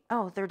my,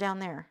 oh, they're down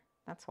there.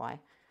 That's why.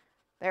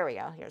 There we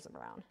go, here's the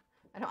brown.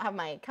 I don't have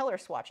my color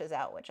swatches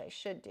out, which I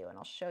should do, and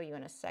I'll show you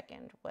in a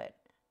second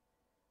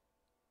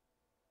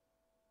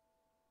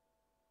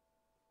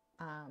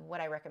what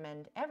I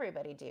recommend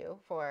everybody do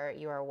for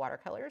your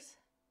watercolors.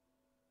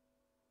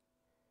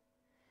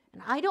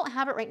 And I don't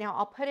have it right now.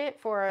 I'll put it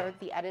for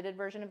the edited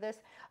version of this,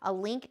 a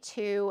link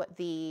to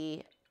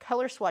the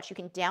color swatch you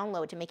can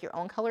download to make your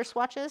own color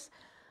swatches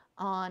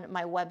on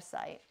my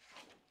website.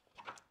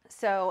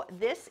 So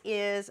this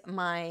is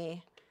my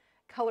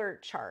color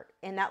chart,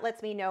 and that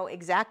lets me know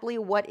exactly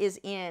what is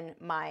in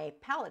my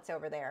palettes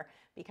over there,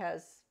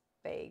 because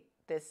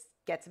this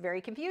gets very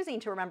confusing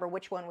to remember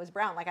which one was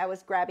brown. Like I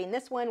was grabbing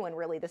this one when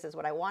really this is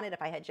what I wanted.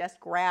 If I had just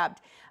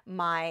grabbed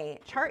my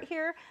chart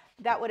here,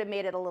 that would have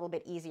made it a little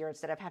bit easier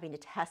instead of having to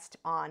test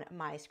on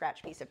my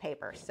scratch piece of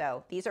paper.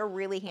 So these are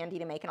really handy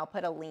to make, and I'll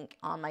put a link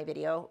on my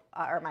video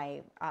or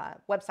my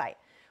website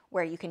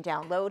where you can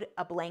download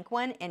a blank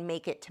one and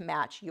make it to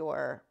match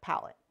your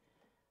palette.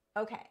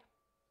 Okay,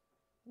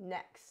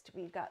 next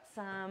we've got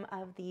some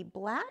of the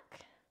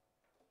black,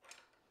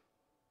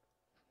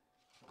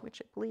 which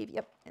I believe,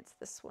 yep, it's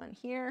this one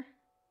here.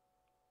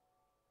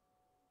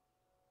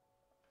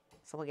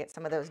 So we'll get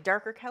some of those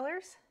darker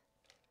colors.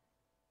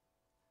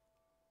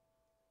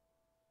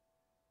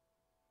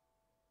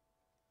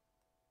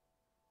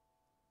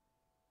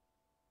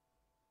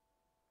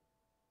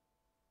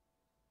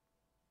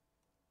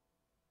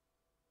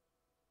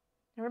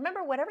 And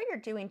remember, whatever you're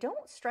doing,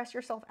 don't stress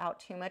yourself out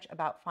too much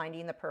about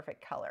finding the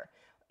perfect color.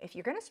 If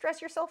you're going to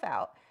stress yourself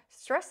out,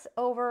 stress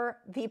over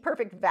the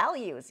perfect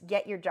values.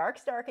 Get your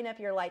darks dark enough,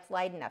 your lights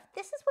light enough.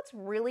 This is what's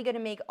really going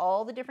to make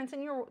all the difference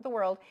in the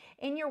world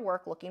in your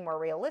work looking more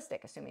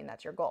realistic, assuming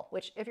that's your goal.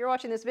 Which, if you're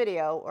watching this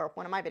video or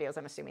one of my videos,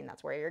 I'm assuming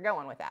that's where you're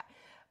going with that.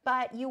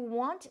 But you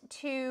want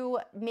to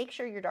make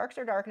sure your darks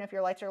are dark enough,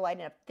 your lights are light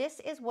enough. This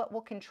is what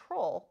will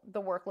control the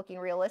work looking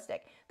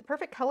realistic. The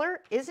perfect color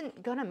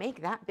isn't gonna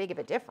make that big of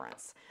a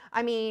difference.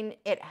 I mean,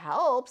 it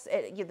helps.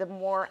 The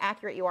more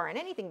accurate you are in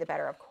anything, the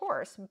better, of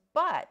course.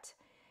 But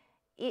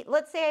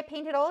let's say I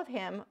painted all of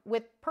him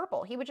with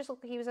purple. He would just look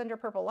like he was under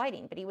purple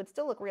lighting, but he would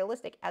still look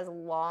realistic as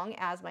long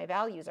as my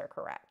values are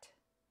correct.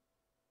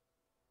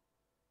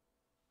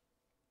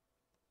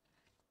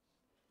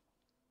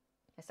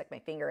 I stuck my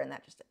finger in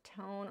that just to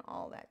tone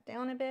all that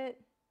down a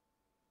bit.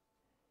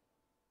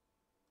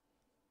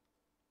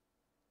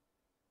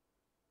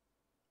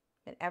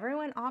 But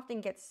everyone often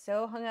gets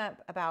so hung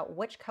up about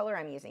which color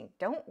I'm using.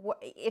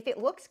 If it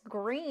looks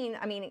green,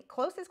 I mean,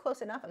 close is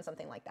close enough on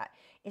something like that.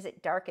 Is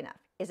it dark enough?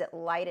 Is it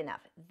light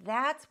enough?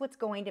 That's what's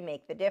going to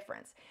make the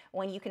difference.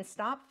 When you can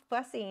stop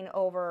fussing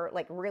over,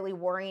 like really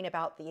worrying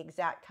about the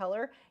exact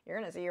color, you're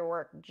gonna see your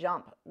work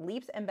jump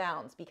leaps and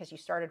bounds because you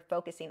started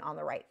focusing on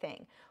the right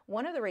thing.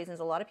 One of the reasons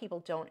a lot of people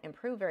don't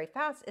improve very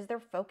fast is they're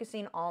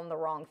focusing on the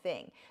wrong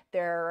thing.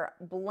 They're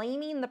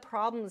blaming the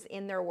problems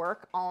in their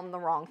work on the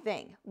wrong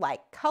thing,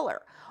 like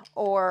color,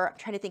 or I'm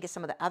trying to think of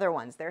some of the other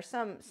ones. There's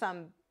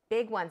some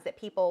big ones that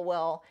people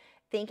will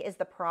think is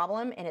the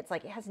problem, and it's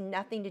like, it has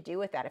nothing to do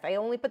with that. If I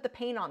only put the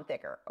paint on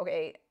thicker,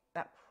 okay,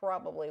 that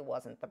probably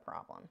wasn't the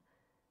problem.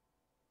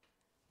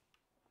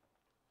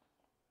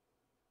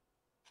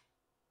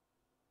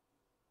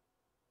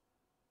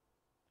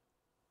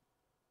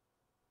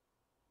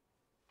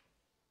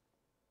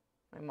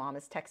 My mom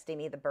is texting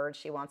me the birds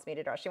she wants me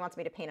to draw. She wants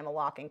me to paint a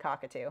Malaccan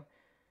cockatoo.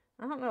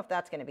 I don't know if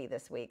that's going to be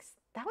this week's.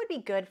 That would be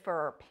good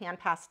for pan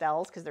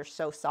pastels because they're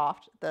so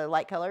soft, the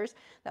light colors.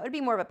 That would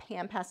be more of a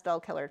pan pastel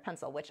colored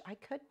pencil, which I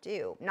could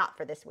do. Not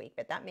for this week,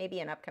 but that may be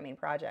an upcoming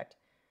project.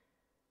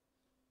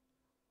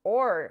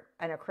 Or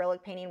an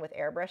acrylic painting with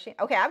airbrushing.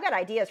 Okay, I've got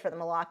ideas for the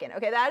Malaccan.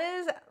 Okay, that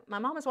is, my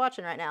mom is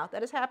watching right now.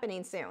 That is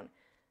happening soon.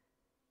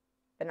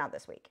 But not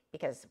this week,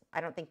 because I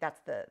don't think that's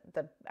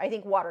I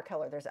think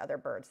watercolor, there's other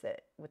birds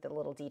that, with the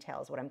little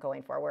details, what I'm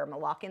going for, where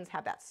Malaccans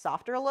have that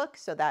softer look,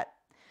 so that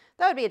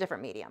would be a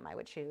different medium I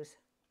would choose.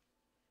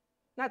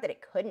 Not that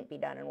it couldn't be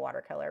done in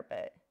watercolor,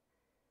 but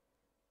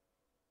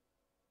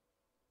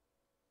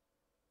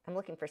I'm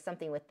looking for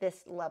something with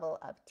this level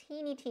of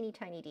teeny, teeny,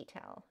 tiny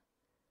detail.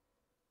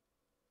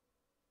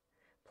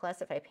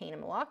 Plus, if I paint a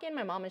Malaccan,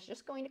 my mom is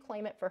just going to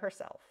claim it for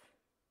herself.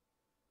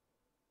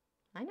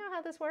 I know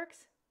how this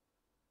works.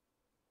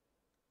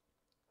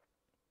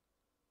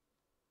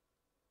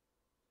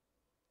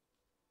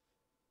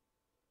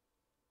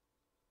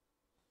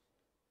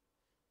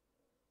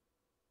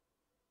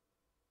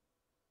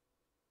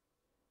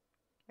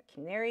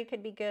 Canary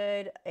could be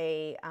good.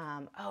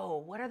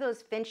 Oh, what are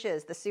those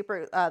finches?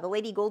 The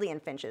Lady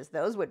Gouldian finches.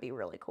 Those would be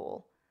really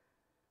cool.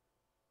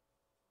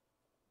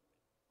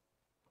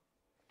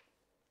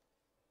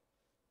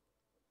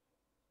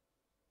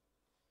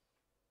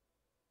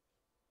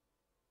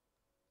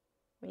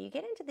 When you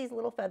get into these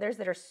little feathers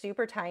that are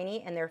super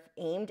tiny and they're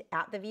aimed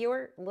at the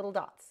viewer, little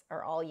dots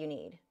are all you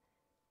need.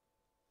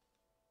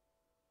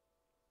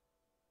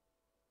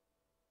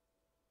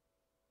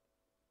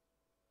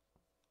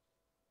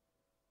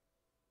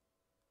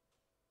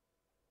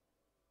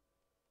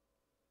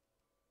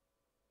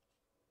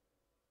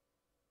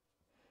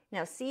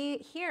 Now see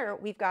here,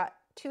 we've got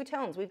two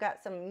tones. We've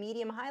got some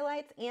medium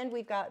highlights and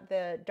we've got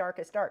the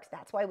darkest darks.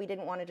 That's why we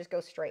didn't want to just go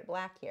straight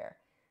black here.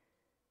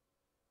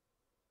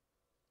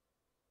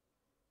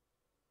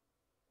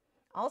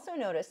 Also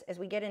notice as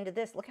we get into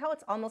this, look how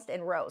it's almost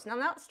in rows. Now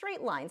not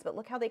straight lines, but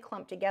look how they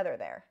clump together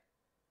there.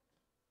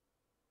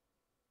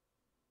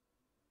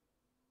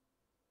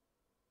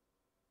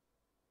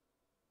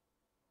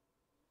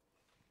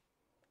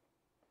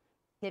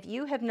 If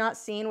you have not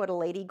seen what a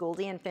Lady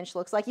Gouldian finch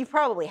looks like, you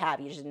probably have,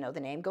 you just didn't know the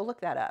name, go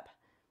look that up.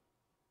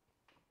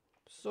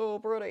 So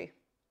pretty.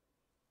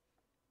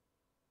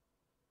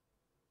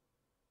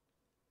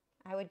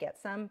 I would get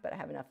some, but I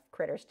have enough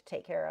critters to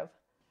take care of.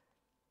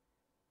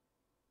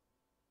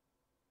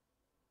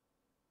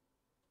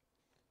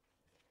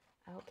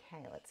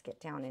 Okay, let's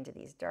get down into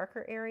these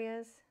darker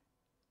areas.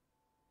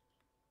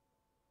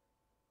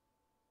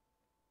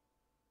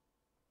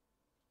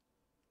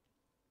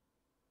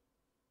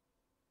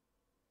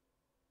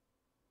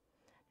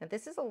 Now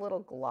this is a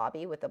little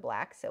globby with the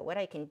black, so what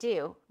I can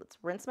do, let's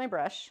rinse my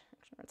brush,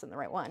 make sure it's in the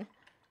right one.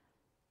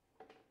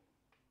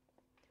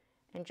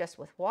 And just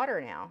with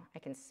water now, I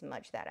can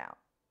smudge that out.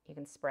 You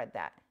can spread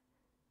that.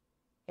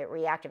 It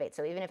reactivates,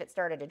 so even if it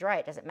started to dry,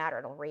 it doesn't matter,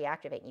 it'll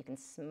reactivate, and you can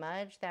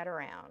smudge that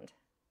around.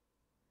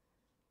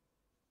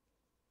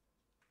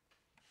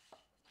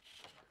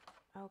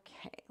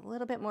 Okay, a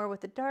little bit more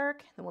with the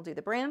dark, then we'll do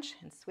the branch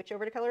and switch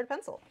over to colored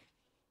pencil.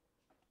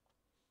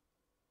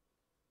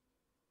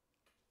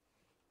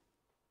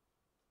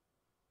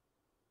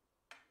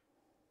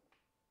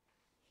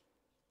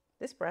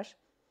 This brush,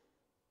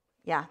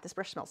 yeah, this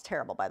brush smells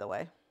terrible, by the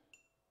way.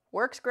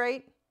 Works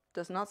great,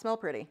 does not smell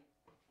pretty.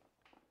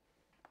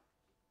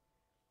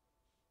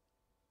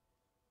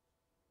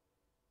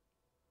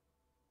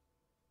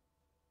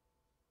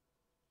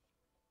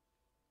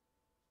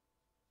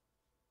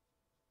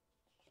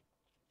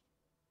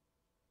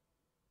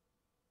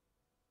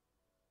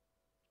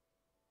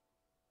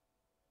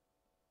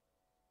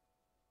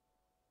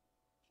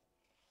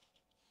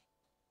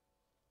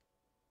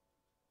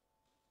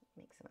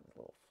 Make some of the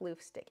little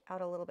floof stick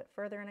out a little bit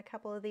further in a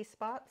couple of these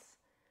spots.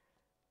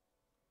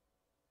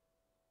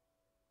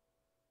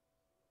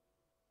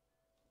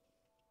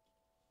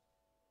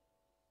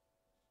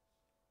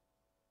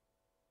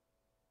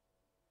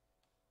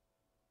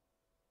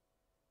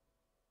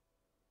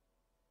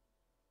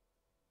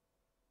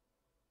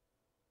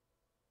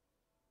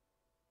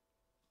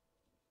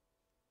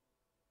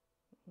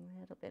 A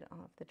little bit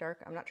off the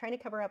dark. I'm not trying to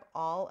cover up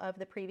all of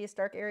the previous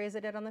dark areas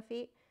I did on the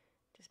feet,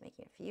 just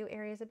making a few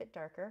areas a bit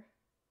darker.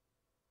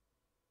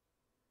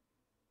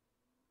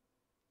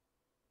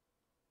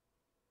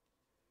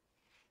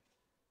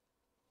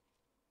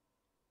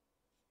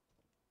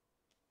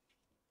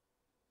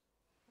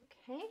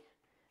 Okay,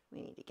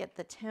 we need to get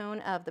the tone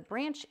of the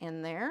branch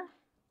in there.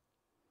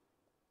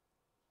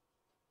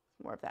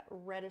 More of that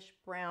reddish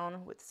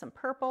brown with some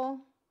purple.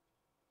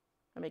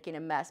 I'm making a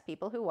mess.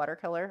 People who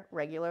watercolor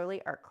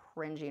regularly are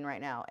cringing right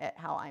now at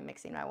how I'm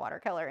mixing my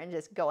watercolor and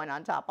just going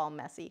on top all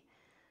messy.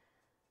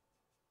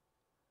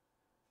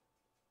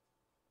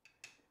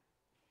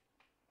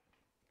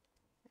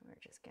 And we're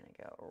just going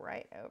to go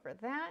right over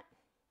that.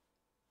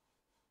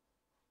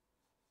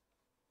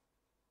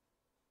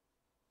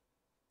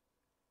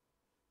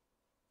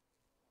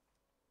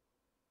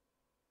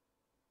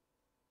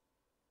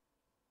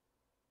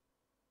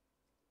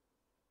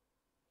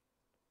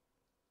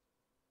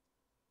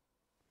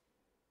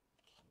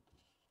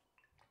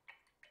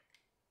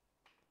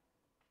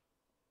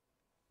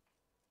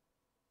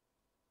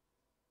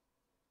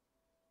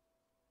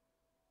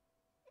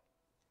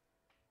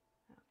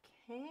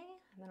 Okay,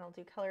 and then I'll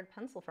do colored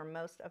pencil for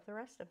most of the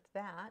rest of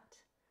that.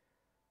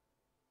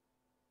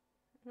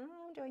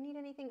 Oh, do I need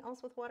anything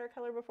else with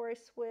watercolor before I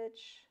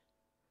switch?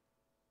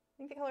 I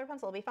think the colored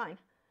pencil will be fine.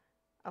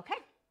 Okay.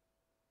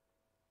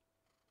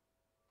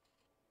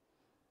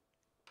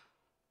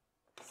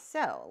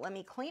 So let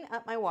me clean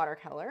up my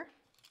watercolor.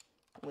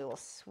 We will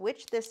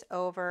switch this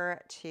over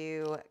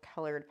to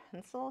colored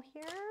pencil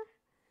here.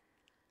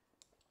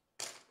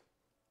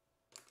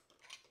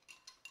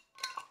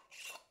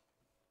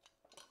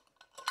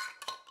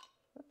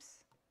 Oops.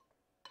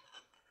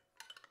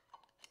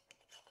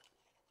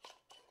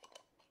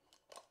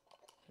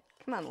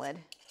 Come on, lid.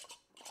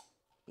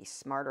 Be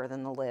smarter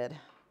than the lid.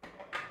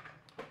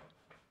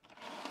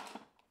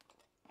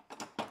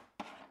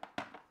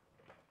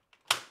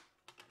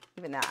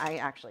 Even that, I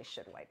actually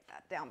should wipe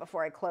that down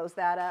before I close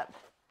that up.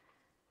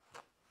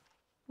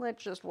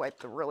 Let's just wipe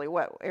the really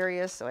wet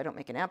areas so I don't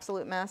make an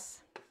absolute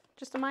mess.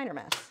 Just a minor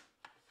mess.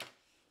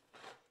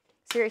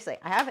 Seriously,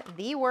 I have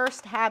the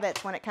worst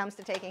habits when it comes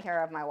to taking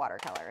care of my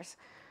watercolors.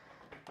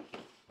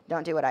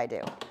 Don't do what I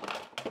do.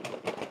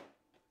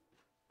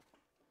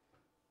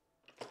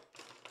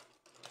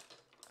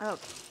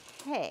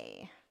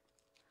 Okay.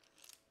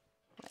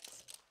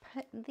 Let's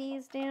put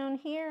these down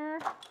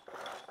here.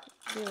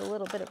 Do a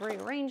little bit of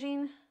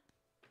rearranging.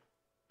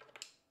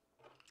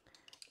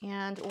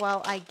 And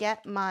while I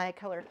get my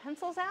colored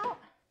pencils out,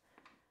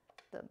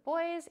 the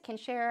boys can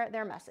share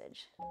their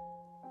message.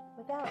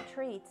 Without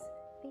treats,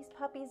 these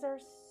puppies are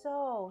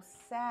so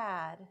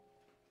sad.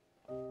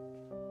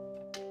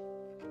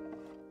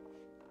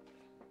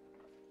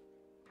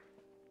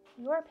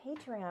 Your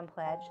Patreon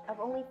pledge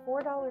of only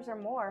 $4 or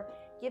more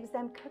gives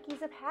them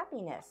cookies of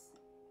happiness.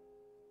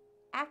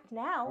 Act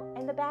now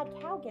and the bad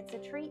cow gets a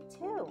treat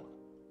too.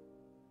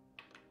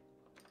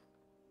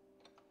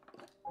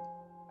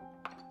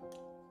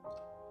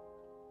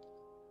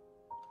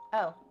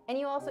 Oh, and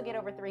you also get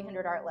over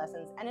 300 art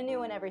lessons and a new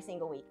one every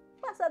single week,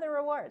 plus other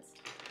rewards.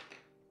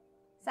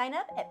 Sign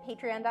up at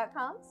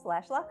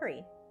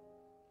patreon.com/Lachri.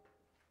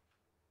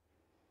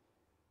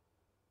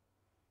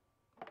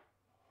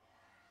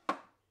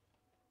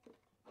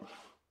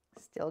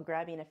 Still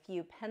grabbing a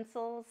few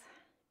pencils.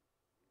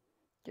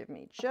 Give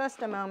me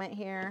just a moment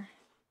here.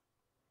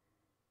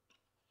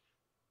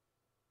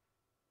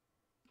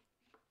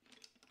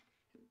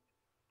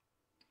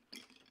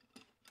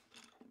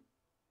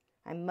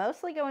 I'm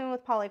mostly going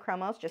with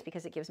polychromos just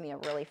because it gives me a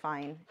really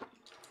fine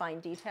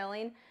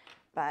detailing,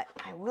 but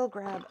I will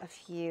grab a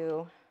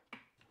few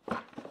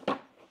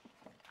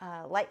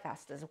light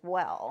fast as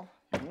well.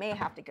 I may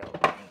have to go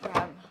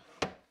grab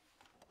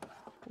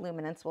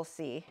luminance, we'll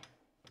see.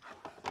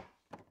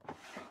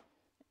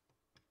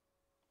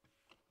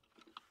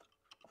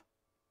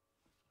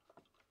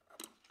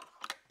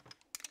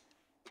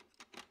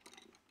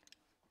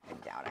 I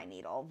doubt I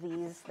need all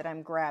these that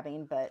I'm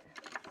grabbing, but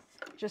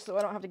just so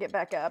I don't have to get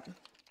back up.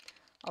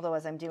 Although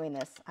as I'm doing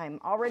this, I'm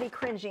already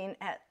cringing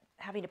at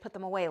having to put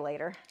them away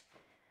later.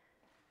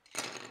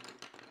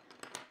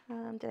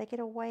 Did I get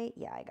a white?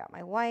 Yeah, I got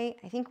my white.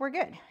 I think we're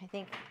good. I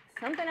think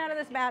something out of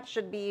this batch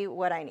should be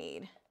what I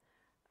need.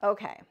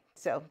 Okay,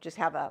 so just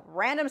have a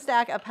random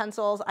stack of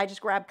pencils. I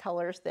just grabbed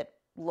colors that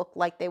look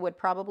like they would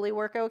probably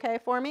work okay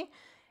for me.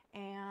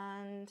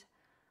 And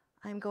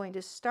I'm going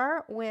to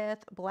start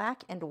with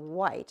black and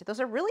white. Those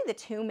are really the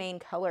two main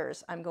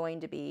colors I'm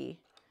going to be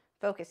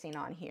focusing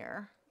on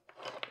here.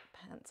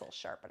 Pencil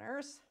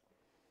sharpeners.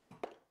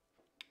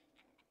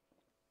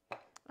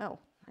 Oh,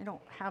 I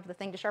don't have the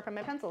thing to sharpen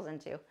my pencils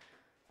into.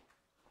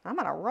 I'm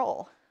on a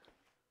roll.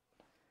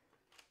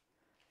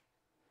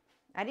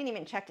 I didn't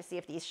even check to see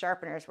if these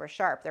sharpeners were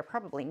sharp. They're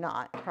probably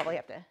not. I'll probably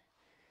have to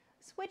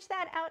switch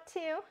that out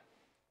too.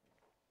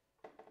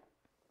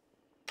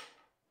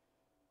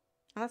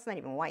 Oh, that's not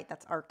even white,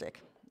 that's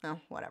Arctic. Oh,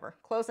 whatever,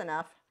 close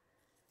enough.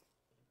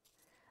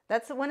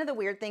 That's one of the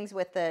weird things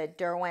with the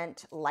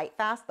Derwent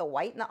Lightfast, the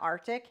white and the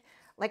Arctic.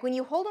 Like when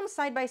you hold them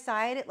side by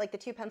side, like the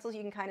two pencils,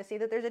 you can kind of see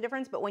that there's a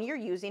difference, but when you're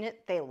using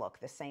it, they look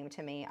the same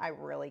to me. I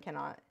really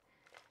cannot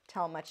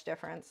tell much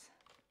difference.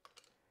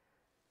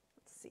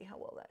 Let's see how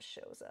well that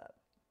shows up.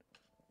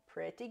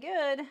 Pretty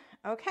good.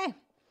 Okay.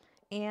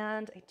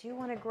 And I do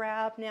want to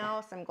grab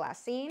now some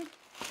glassine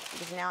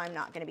because now I'm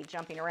not going to be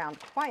jumping around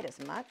quite as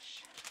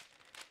much.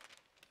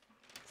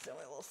 So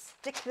I will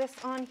stick this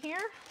on here.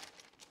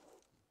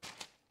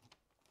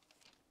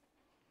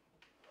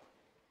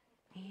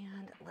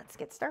 And let's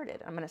get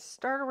started. I'm going to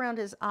start around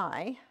his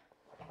eye.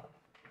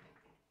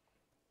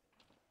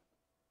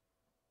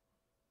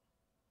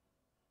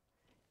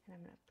 And I'm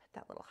going to put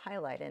that little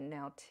highlight in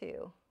now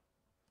too.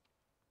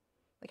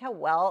 Look how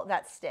well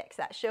that sticks.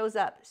 That shows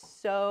up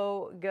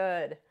so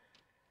good.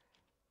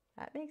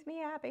 That makes me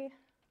happy.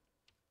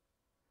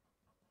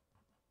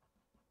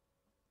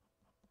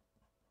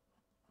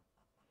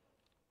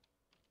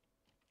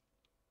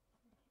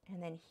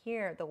 And then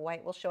here, the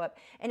white will show up.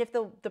 And if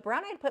the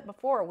brown I'd put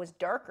before was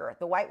darker,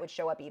 the white would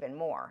show up even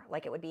more.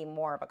 Like it would be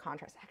more of a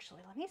contrast.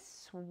 Actually, let me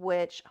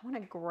switch. I want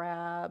to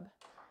grab,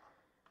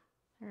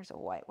 there's a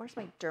white. Where's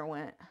my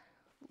Derwent?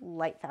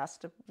 light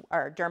fast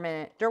or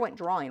Derwent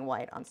drawing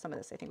white on some of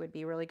this I think would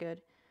be really good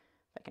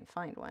if I can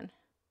find one.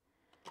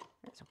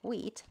 There's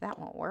wheat, that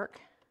won't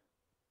work.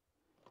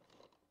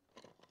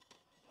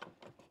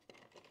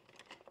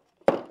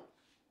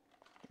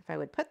 If I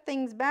would put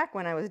things back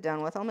when I was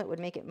done with them, it would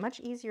make it much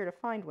easier to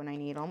find when I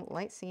need them.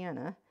 Light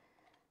sienna,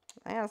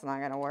 that's not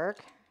gonna work.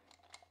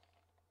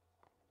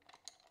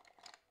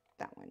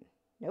 That one,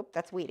 nope,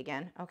 that's wheat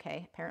again.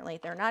 Okay, apparently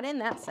they're not in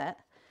that set.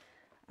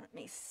 Let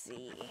me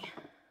see.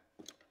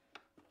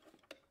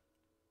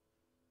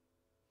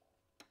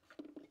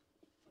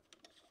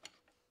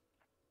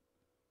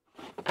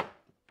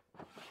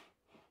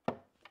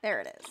 There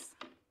it is.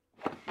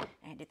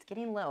 And it's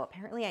getting low.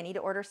 Apparently I need to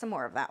order some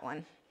more of that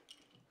one.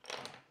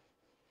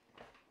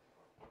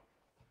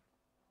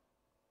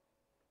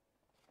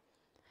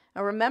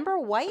 Now remember,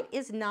 white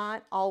is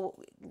not all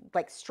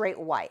like straight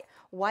white.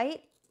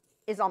 White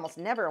is almost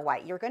never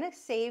white. You're gonna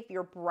save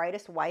your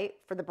brightest white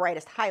for the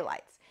brightest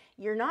highlights.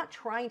 You're not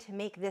trying to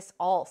make this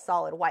all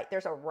solid white.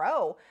 There's a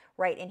row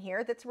right in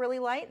here that's really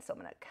light. So I'm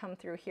gonna come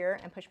through here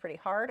and push pretty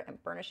hard. I'm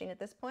burnishing at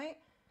this point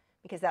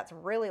because that's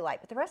really light,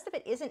 but the rest of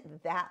it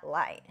isn't that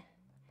light.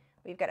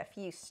 We've got a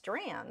few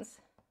strands.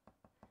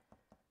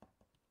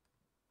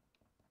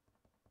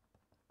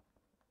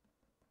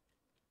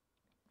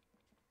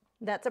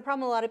 That's a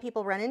problem a lot of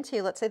people run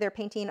into. Let's say they're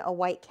painting a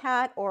white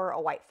cat or a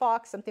white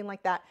fox, something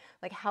like that.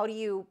 Like, how do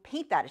you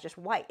paint that? It's just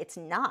white. It's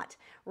not.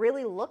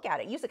 Really look at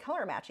it. Use a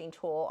color matching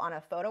tool on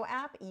a photo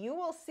app. You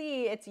will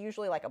see it's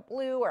usually like a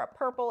blue or a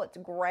purple. It's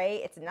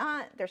gray. It's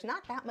not, there's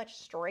not that much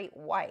straight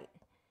white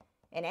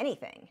in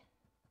anything.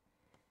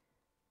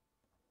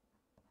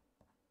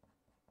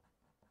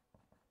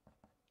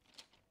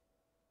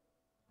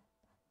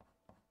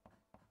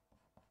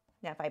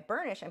 Now, if I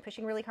burnish, I'm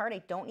pushing really hard.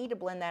 I don't need to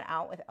blend that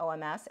out with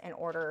OMS in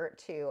order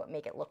to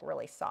make it look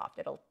really soft.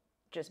 It'll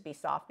just be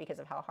soft because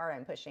of how hard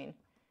I'm pushing.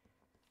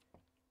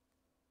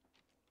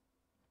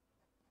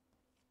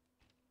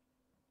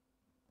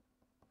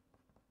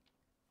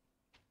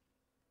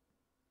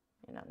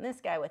 And on this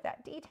guy with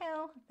that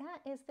detail, that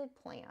is the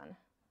plan.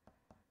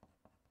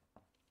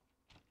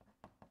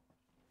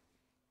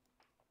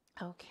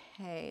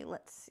 Okay,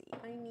 let's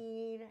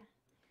see.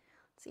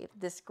 See if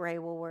this gray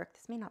will work.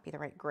 This may not be the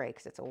right gray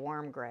because it's a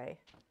warm gray.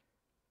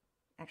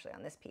 Actually,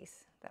 on this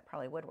piece, that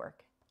probably would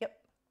work. Yep.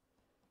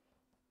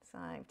 So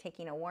I'm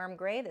taking a warm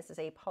gray. This is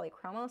a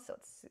polychromo, so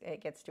it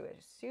gets to a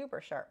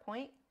super sharp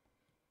point.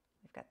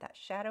 We've got that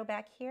shadow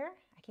back here.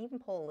 I can even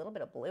pull a little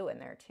bit of blue in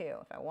there too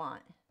if I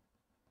want.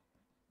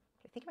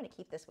 I think I'm going to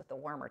keep this with the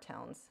warmer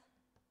tones.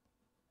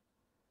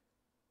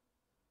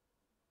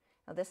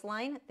 Now this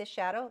line, this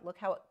shadow, look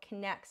how it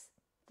connects.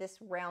 This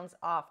rounds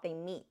off. They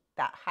meet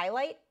that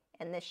highlight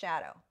and this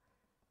shadow.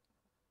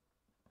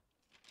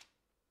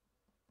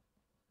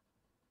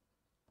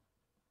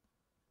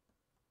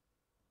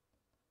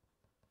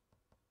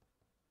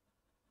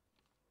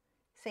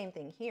 Same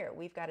thing here.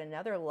 We've got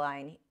another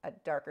line, a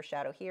darker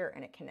shadow here,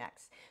 and it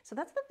connects. So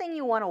that's the thing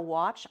you want to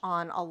watch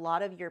on a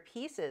lot of your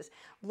pieces.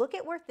 Look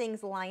at where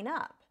things line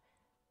up.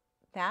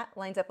 That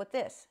lines up with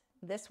this.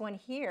 This one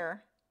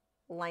here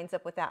lines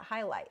up with that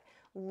highlight.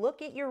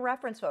 Look at your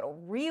reference photo.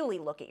 Really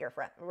look at your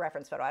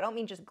reference photo. I don't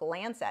mean just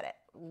glance at it.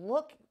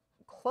 Look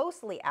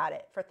closely at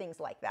it for things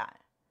like that.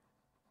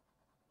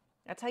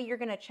 That's how you're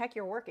going to check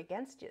your work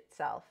against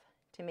itself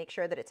to make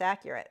sure that it's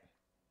accurate.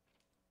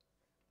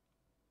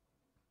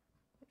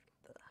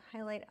 The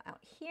highlight out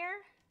here.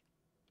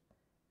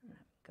 I'm going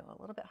to go a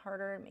little bit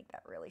harder and make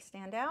that really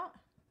stand out.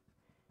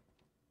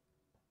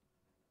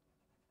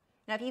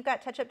 Now, if you've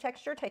got touch-up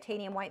texture,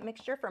 titanium white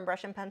mixture from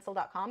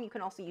brushandpencil.com, you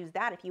can also use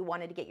that if you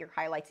wanted to get your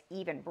highlights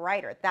even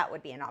brighter. That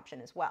would be an option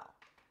as well.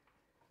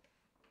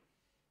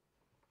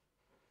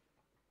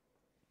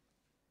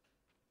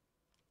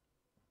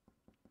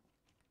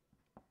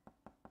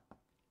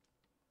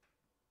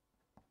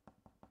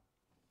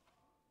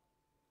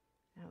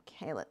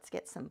 Okay, let's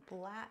get some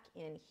black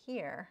in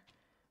here.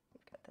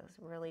 We've got those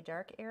really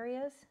dark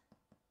areas.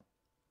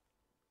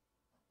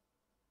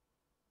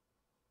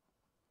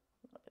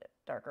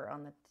 Darker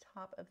on the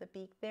top of the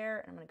beak there.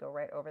 And I'm going to go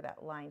right over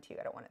that line too.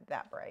 I don't want it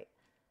that bright.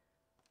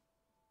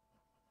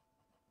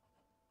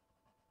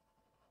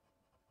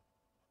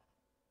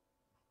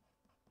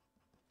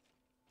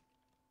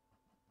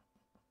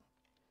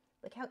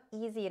 Look how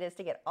easy it is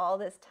to get all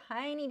this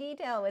tiny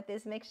detail with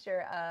this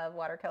mixture of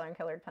watercolor and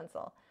colored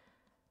pencil.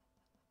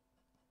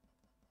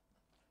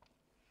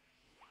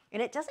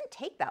 And it doesn't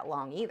take that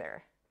long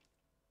either.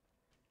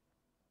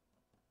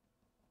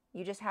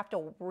 You just have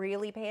to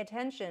really pay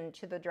attention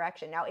to the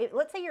direction. Now,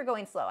 let's say you're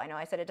going slow. I know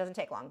I said it doesn't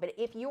take long, but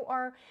if you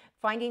are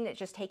finding it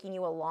just taking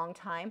you a long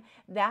time,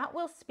 that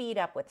will speed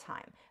up with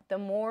time. The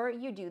more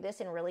you do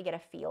this and really get a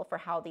feel for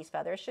how these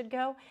feathers should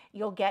go,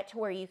 you'll get to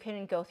where you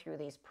can go through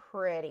these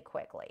pretty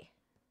quickly.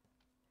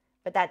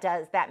 But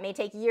that may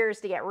take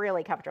years to get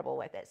really comfortable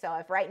with it. So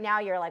if right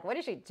now you're like, what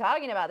is she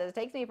talking about? This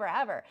takes me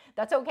forever.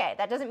 That's okay.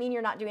 That doesn't mean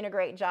you're not doing a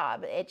great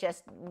job. It's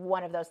just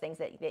one of those things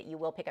that you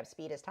will pick up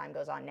speed as time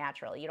goes on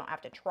naturally. You don't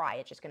have to try.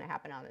 It's just going to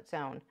happen on its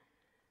own.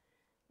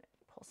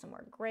 pull some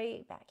more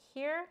gray back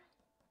here.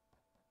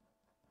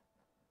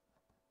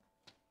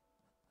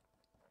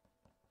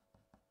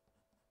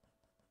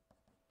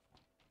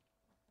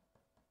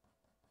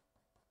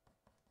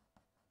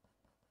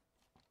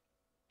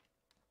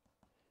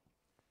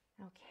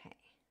 Okay,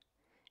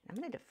 I'm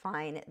going to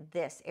define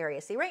this area.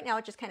 See, right now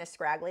it's just kind of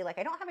scraggly. Like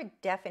I don't have a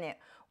definite,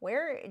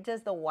 where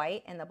does the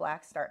white and the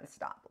black start and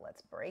stop?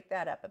 Let's break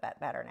that up a bit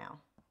better now.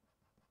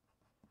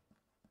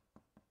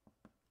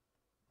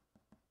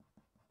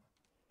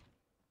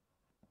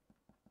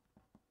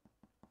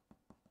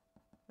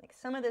 Like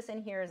some of this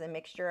in here is a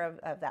mixture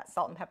of that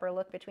salt and pepper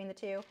look between the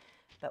two,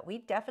 but we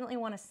definitely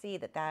want to see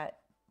that that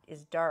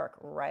is dark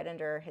right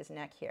under his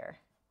neck here.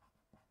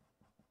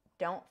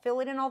 Don't fill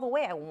it in all the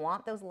way. I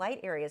want those light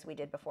areas we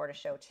did before to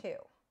show too.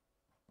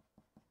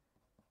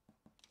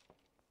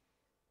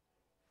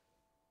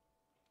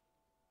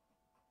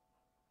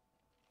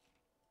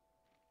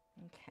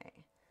 Okay,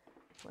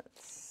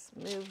 let's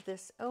move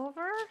this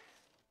over.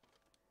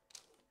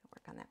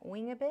 Work on that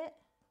wing a bit.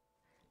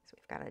 So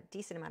we've got a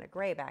decent amount of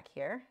gray back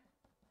here.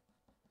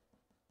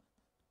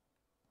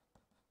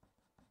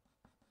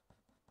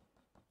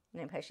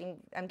 And I'm pushing,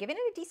 I'm giving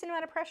it a decent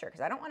amount of pressure because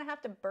I don't want to have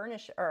to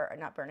burnish, or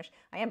not burnish,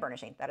 I am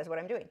burnishing, that is what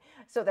I'm doing,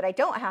 so that I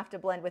don't have to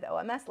blend with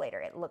OMS later.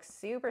 It looks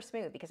super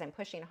smooth because I'm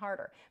pushing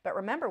harder. But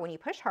remember, when you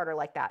push harder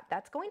like that,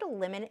 that's going to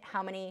limit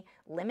how many,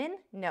 limit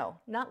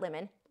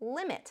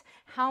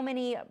how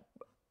many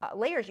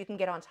layers you can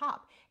get on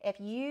top. If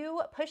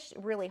you push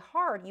really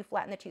hard, you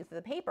flatten the tooth of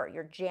the paper.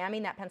 You're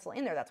jamming that pencil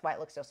in there. That's why it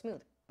looks so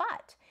smooth.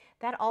 But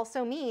that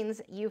also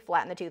means you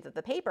flatten the tooth of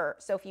the paper,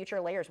 so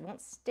future layers won't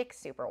stick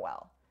super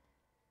well.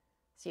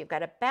 So you've got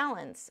to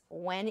balance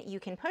when you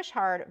can push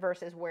hard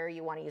versus where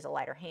you want to use a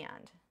lighter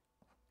hand.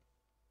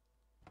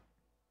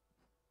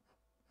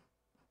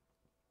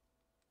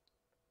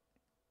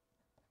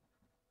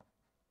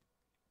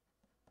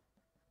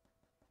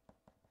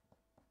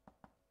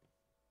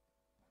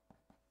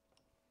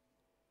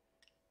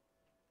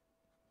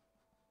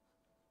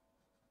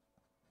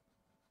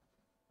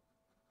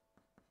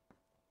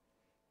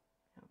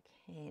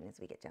 Okay, and as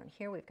we get down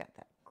here, we've got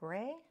that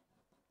gray.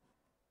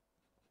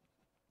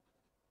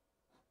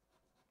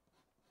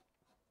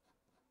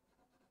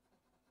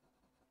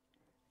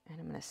 And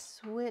I'm going to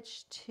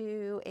switch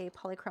to a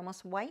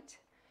polychromos white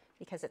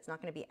because it's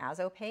not going to be as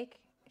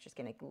opaque. It's just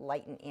going to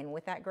lighten in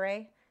with that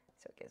gray.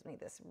 So it gives me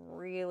this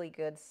really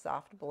good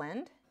soft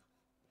blend.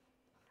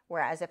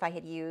 Whereas if I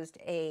had used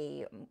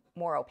a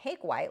more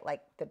opaque white,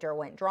 like the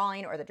Derwent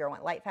Drawing or the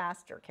Derwent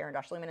Lightfast or Caran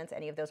d'Ache Luminance,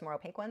 any of those more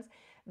opaque ones,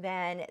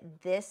 then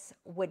this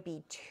would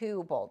be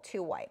too bold,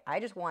 too white. I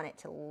just want it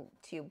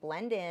to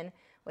blend in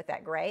with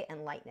that gray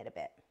and lighten it a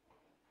bit.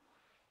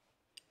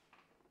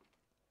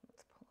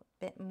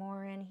 Bit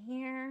more in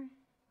here. I'm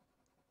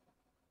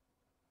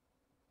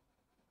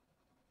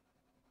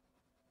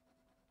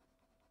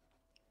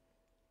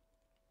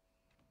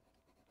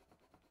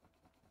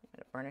going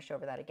to burnish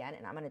over that again,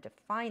 and I'm going to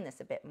define this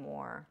a bit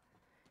more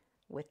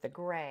with the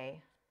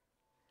gray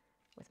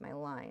with my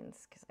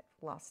lines because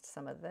I've lost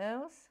some of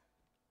those.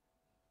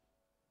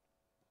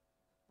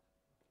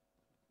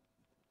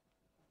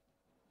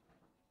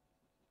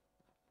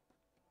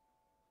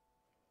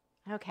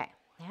 Okay.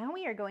 Now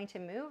we are going to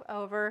move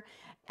over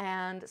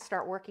and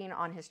start working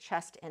on his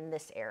chest in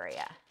this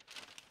area.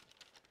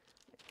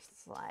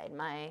 Slide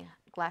my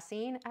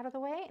glassine out of the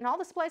way. And all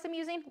the supplies I'm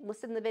using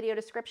listed in the video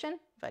description,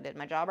 if I did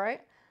my job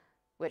right,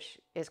 which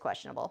is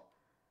questionable.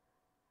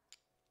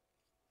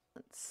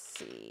 Let's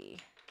see.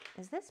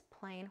 Is this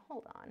plain?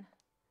 Hold on.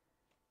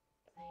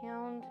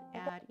 Hound,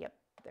 add, yep,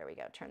 there we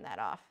go. Turn that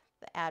off.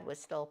 The add was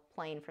still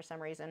plain for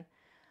some reason.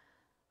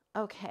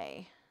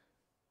 Okay.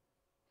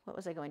 What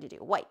was I going to do?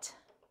 White.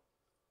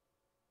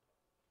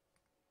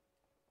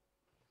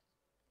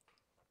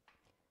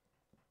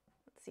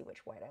 See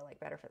which white I like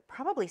better for.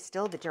 Probably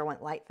still the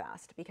Derwent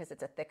Lightfast because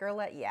it's a thicker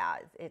light. Yeah,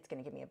 it's going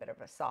to give me a bit of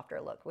a softer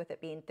look with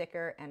it being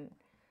thicker and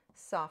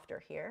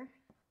softer here.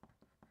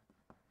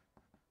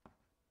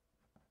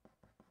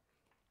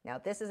 Now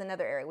this is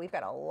another area. We've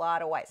got a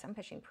lot of white, so I'm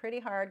pushing pretty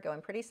hard,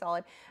 going pretty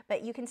solid,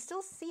 but you can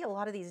still see a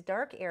lot of these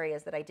dark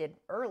areas that I did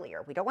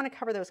earlier. We don't want to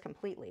cover those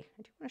completely.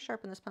 I do want to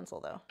sharpen this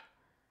pencil though.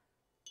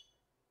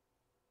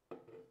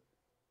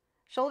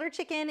 Shoulder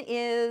Chicken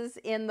is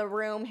in the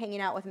room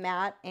hanging out with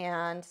Matt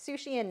and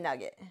Sushi and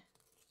Nugget.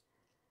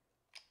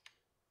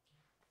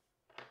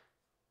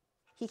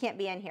 He can't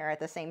be in here at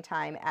the same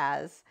time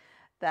as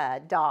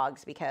the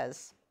dogs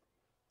because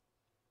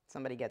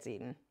somebody gets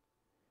eaten.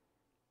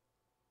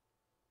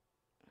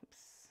 Oops.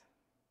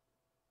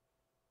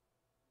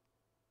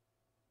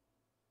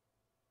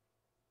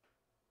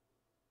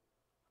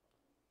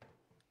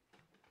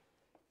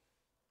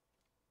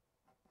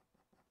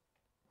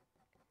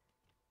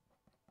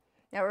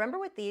 Now remember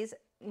with these,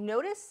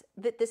 notice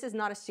that this is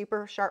not a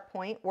super sharp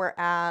point,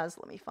 whereas,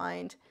 let me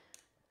find,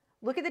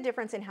 look at the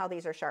difference in how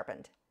these are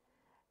sharpened.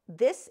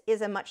 This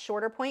is a much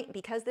shorter point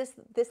because this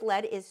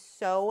lead is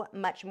so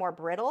much more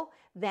brittle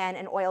than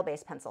an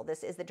oil-based pencil.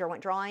 This is the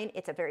Derwent Drawing.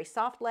 It's a very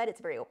soft lead. It's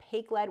a very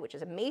opaque lead, which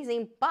is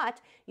amazing, but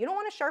you don't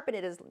want to sharpen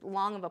it as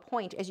long of a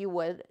point as you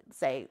would,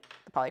 say,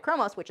 the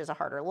polychromos, which is a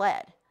harder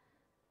lead.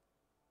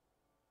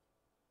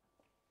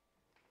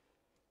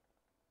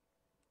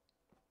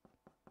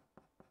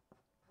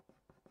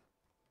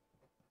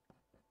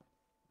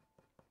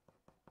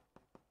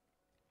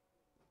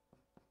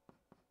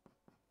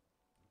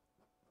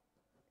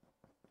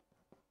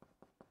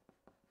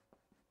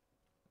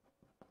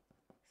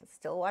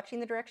 Still watching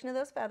the direction of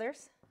those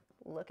feathers.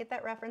 Look at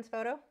that reference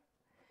photo.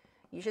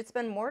 You should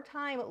spend more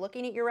time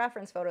looking at your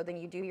reference photo than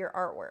you do your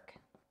artwork.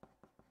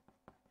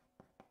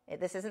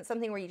 This isn't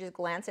something where you just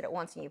glance at it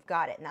once and you've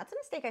got it. And that's a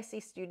mistake I see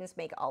students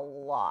make a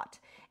lot,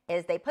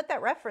 is they put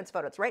that reference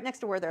photo, it's right next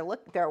to where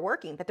they're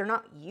working, but they're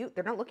not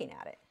looking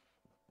at it.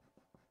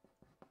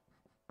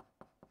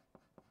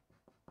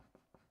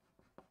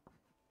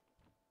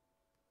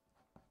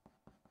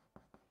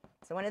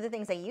 So one of the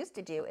things I used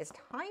to do is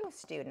time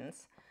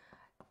students.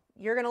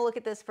 You're going to look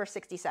at this for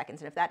 60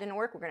 seconds, and if that didn't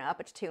work, we're going to up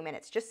it to 2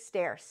 minutes. Just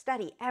stare,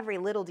 study every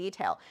little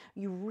detail.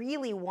 You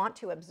really want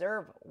to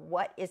observe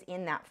what is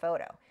in that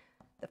photo.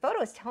 The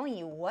photo is telling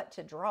you what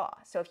to draw.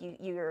 So if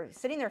you're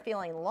sitting there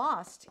feeling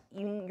lost,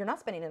 you're not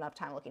spending enough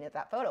time looking at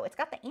that photo. It's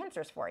got the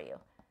answers for you.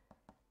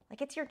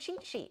 Like, it's your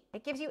cheat sheet.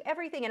 It gives you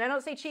everything. And I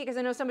don't say cheat because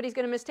I know somebody's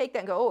going to mistake that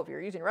and go, oh, if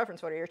you're using a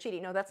reference photo, you're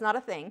cheating. No, that's not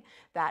a thing.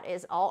 That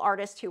is all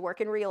artists who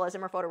work in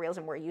realism or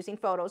photorealism. We're using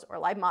photos or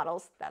live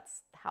models.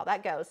 That's how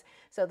that goes.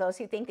 So those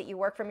who think that you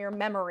work from your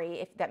memory,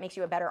 if that makes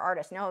you a better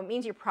artist, no, it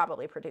means you're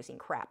probably producing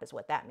crap is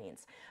what that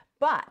means.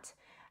 But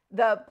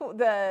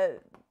the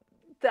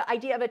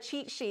idea of a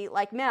cheat sheet,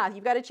 like math,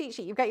 you've got a cheat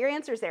sheet, you've got your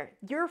answers there.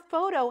 Your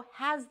photo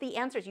has the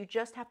answers. You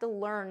just have to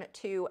learn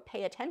to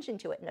pay attention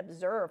to it and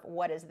observe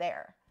what is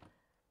there.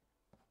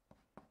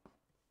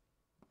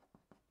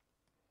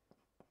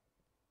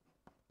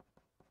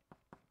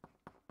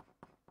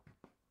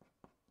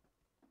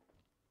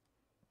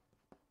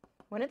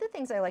 One of the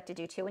things I like to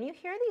do too, when you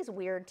hear these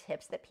weird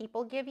tips that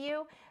people give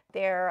you,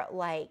 they're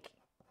like,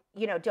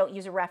 you know, don't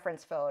use a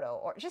reference photo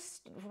or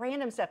just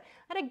random stuff.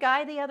 I had a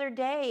guy the other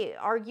day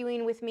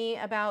arguing with me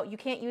about you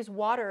can't use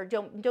water,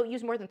 don't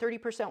use more than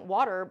 30%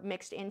 water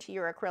mixed into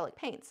your acrylic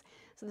paints.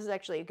 So this is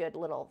actually a good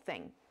little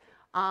thing.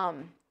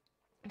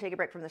 Take a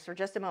break from this for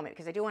just a moment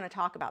because I do want to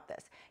talk about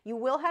this. You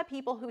will have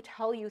people who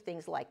tell you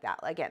things like that.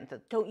 Again,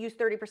 don't use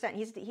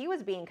 30%. He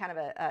was being kind of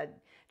a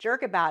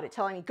jerk about it,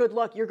 telling me, good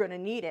luck, you're going to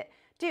need it.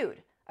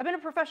 Dude, I've been a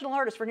professional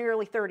artist for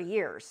nearly 30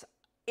 years.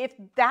 If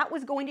that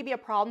was going to be a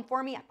problem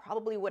for me, I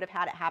probably would have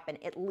had it happen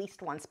at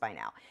least once by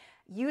now.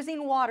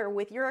 Using water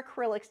with your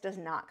acrylics does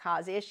not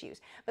cause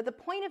issues. But the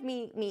point of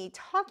me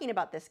talking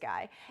about this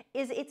guy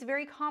is it's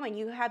very common.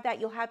 You'll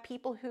have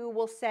people who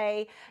will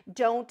say,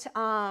 don't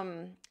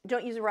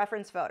use a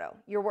reference photo.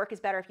 Your work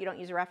is better if you don't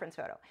use a reference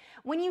photo.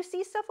 When you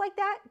see stuff like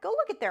that, go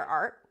look at their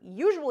art.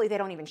 Usually they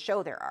don't even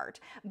show their art.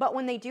 But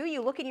when they do,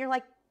 you look and you're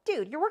like,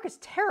 dude, your work is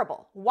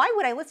terrible. Why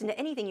would I listen to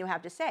anything you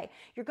have to say?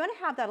 You're going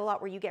to have that a lot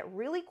where you get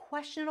really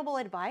questionable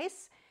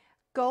advice.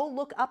 Go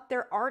look up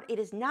their art. It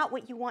is not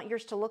what you want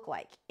yours to look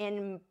like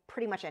in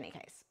pretty much any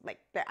case. Like,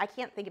 I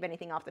can't think of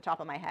anything off the top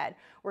of my head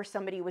where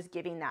somebody was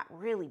giving that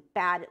really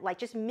bad, like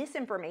just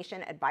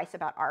misinformation advice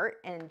about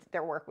art and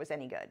their work was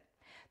any good.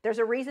 There's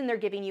a reason they're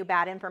giving you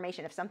bad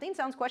information. If something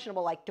sounds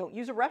questionable, like don't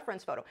use a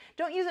reference photo,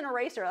 don't use an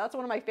eraser. That's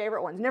one of my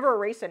favorite ones. Never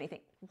erase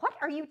anything. What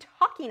are you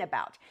talking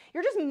about?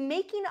 You're just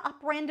making up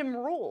random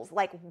rules.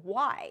 Like,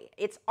 why?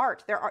 It's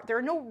art. There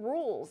are no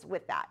rules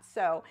with that.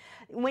 So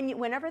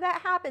whenever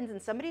that happens and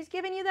somebody's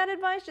giving you that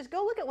advice, just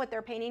go look at what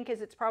they're painting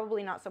because it's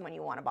probably not someone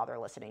you want to bother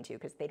listening to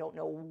because they don't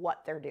know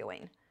what they're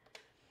doing.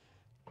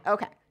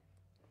 Okay,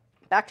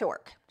 back to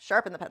work.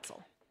 Sharpen the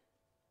pencil.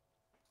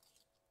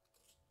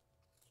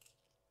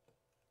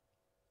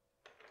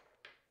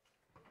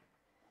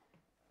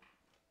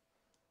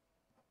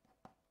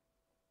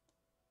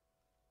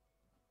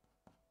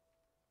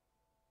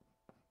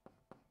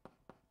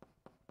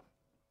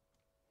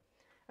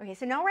 Okay,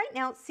 so now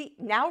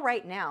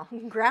right now,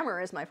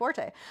 grammar is my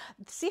forte.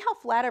 See how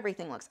flat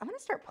everything looks. I'm gonna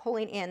start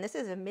pulling in. This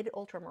is a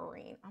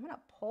mid-ultramarine. I'm gonna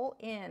pull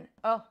in,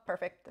 oh,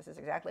 perfect. This is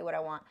exactly what I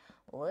want.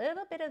 A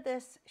little bit of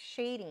this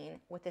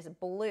shading with this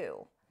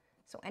blue.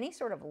 So any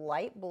sort of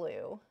light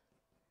blue.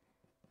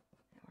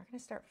 And we're gonna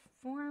start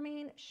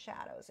forming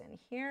shadows in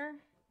here.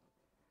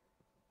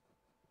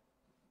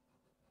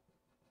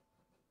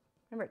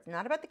 Remember, it's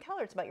not about the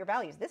color, it's about your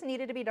values. This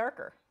needed to be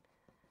darker.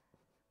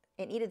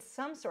 It needed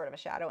some sort of a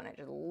shadow, and I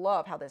just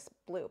love how this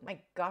blue, my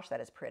gosh,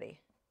 that is pretty.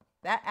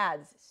 That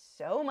adds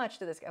so much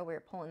to this. Oh, we're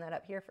pulling that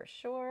up here for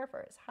sure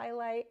for his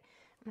highlight.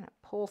 I'm gonna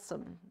pull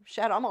some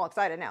shadow. I'm all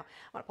excited now.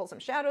 I'm gonna pull some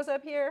shadows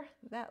up here.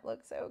 That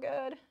looks so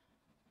good.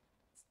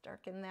 Let's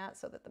darken that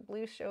so that the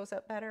blue shows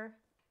up better.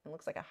 It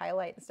looks like a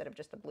highlight instead of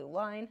just a blue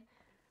line.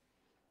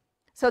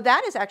 So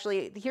that is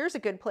actually, here's a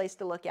good place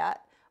to look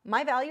at.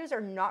 My values are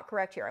not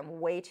correct here.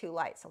 I'm way too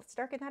light. So let's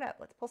darken that up.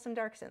 Let's pull some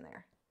darks in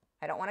there.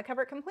 I don't want to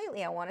cover it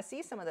completely. I want to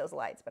see some of those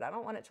lights, but I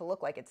don't want it to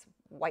look like it's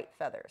white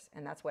feathers.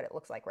 And that's what it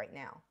looks like right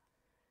now.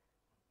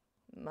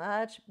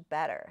 Much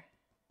better.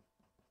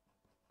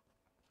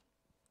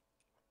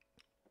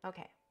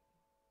 Okay.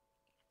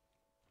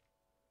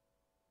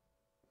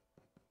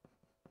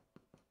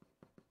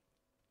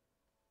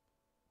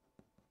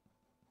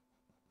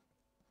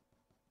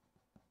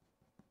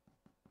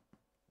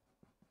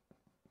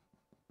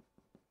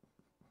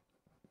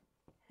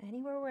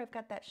 Anywhere where I've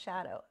got that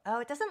shadow. Oh,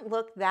 it doesn't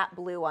look that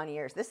blue on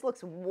yours. This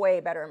looks way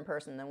better in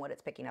person than what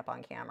it's picking up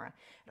on camera.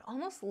 It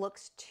almost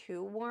looks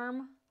too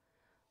warm.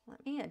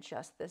 Let me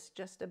adjust this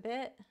just a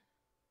bit.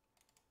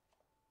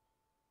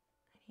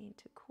 I need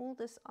to cool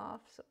this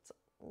off so it's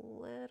a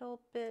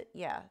little bit,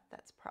 yeah,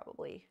 that's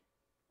probably,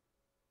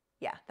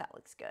 yeah, that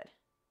looks good.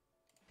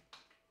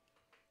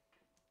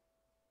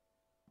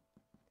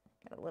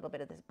 Got a little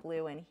bit of this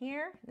blue in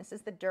here. This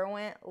is the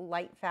Derwent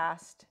Light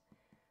Fast,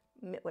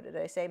 what did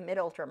I say, mid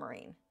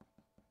ultramarine.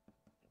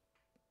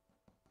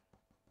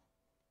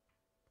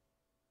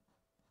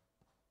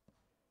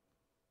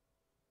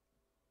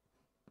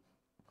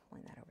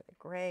 Pulling that over the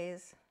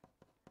grays.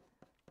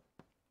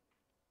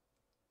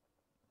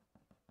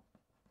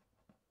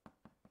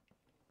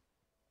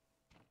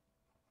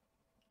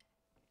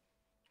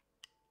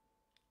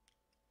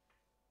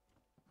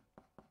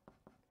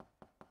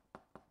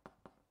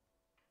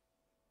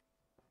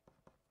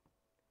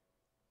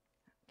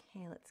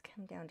 Okay, let's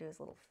come down to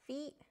his little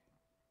feet.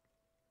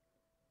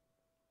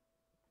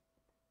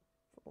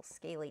 Little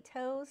scaly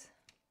toes.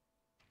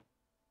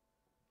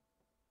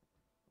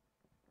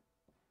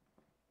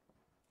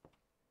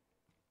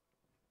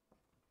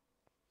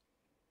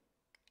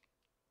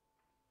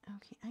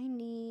 Okay, I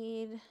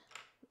need,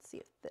 let's see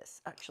if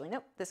this, actually,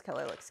 nope, this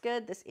color looks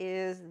good. This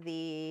is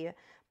the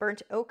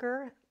Burnt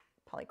Ochre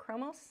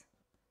Polychromos.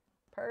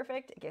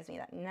 Perfect. It gives me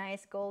that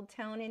nice gold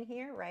tone in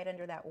here, right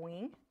under that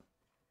wing.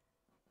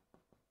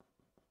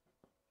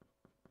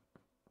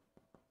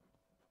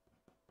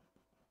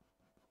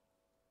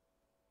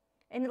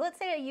 And let's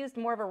say I used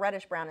more of a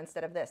reddish brown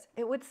instead of this.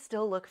 It would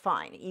still look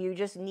fine. You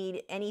just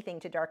need anything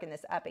to darken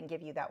this up and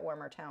give you that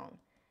warmer tone.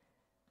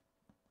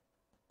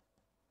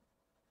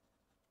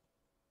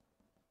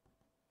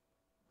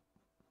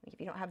 If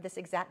you don't have this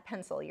exact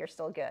pencil, you're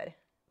still good.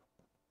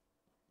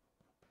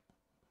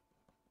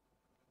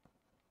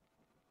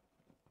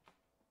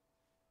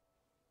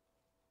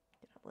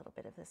 Get a little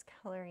bit of this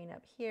coloring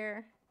up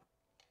here.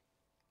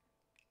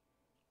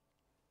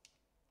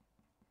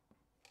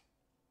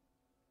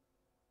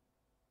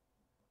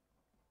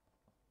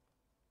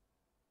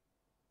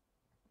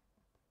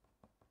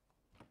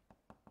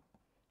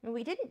 And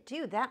we didn't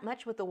do that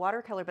much with the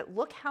watercolor, but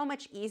look how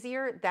much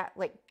easier that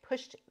like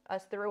pushed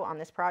us through on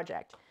this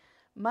project.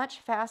 Much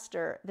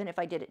faster than if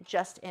I did it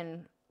just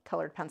in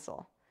colored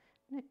pencil.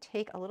 I'm going to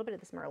take a little bit of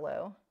this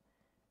Merlot.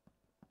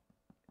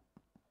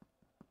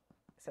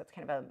 So it's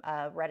kind of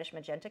a reddish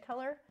magenta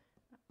color.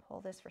 Pull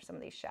this for some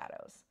of these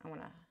shadows. I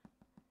want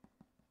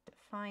to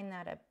define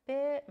that a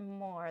bit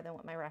more than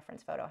what my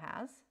reference photo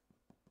has.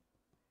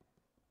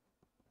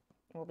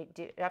 We'll be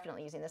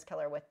definitely using this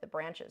color with the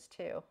branches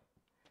too.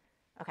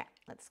 Okay,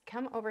 let's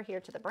come over here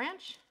to the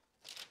branch.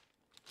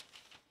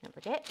 Don't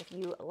forget, if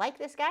you like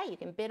this guy, you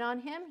can bid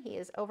on him. He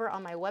is over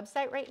on my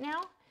website right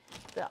now.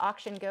 The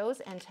auction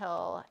goes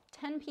until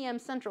 10 p.m.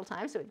 Central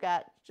Time, so we've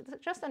got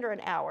just under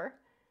an hour.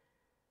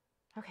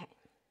 Okay,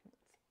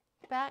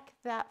 let's back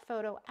that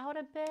photo out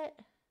a bit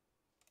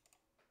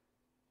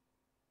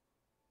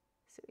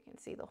so we can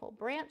see the whole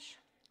branch.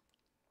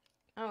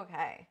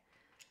 Okay,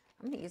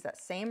 I'm going to use that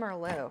same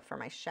Merlot for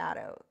my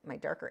shadow, my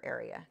darker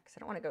area, because I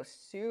don't want to go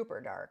super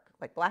dark.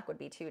 Like black would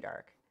be too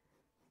dark.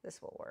 This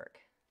will work.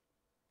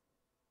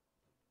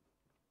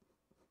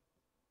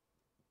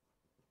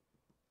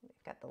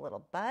 We've got the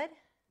little bud.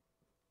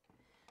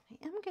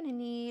 I am going to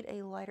need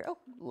a lighter. Oh,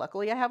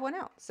 luckily I have one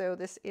out. So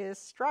this is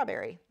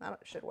strawberry. That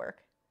should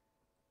work.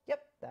 Yep,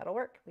 that'll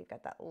work. We've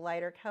got that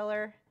lighter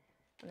color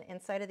on the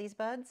inside of these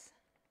buds.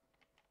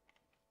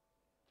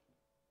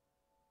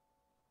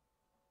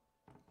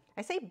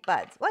 I say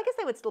buds. Well, I guess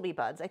they would still be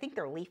buds. I think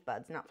they're leaf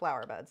buds, not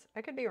flower buds.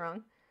 I could be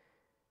wrong.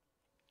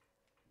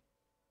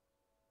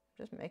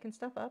 Just making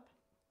stuff up.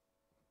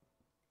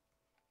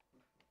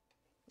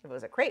 If it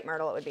was a crepe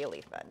myrtle, it would be a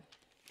leaf bud.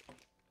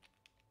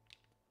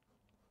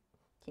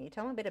 Can you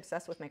tell I'm a bit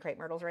obsessed with my crepe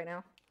myrtles right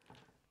now?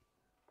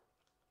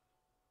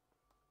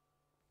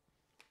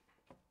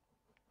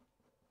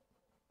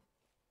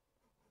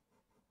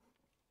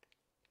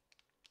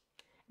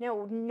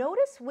 Now,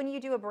 notice when you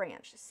do a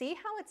branch, see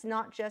how it's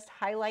not just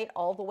highlight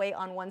all the way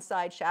on one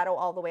side, shadow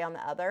all the way on the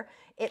other?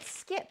 It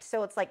skips,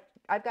 so it's like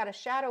I've got a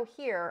shadow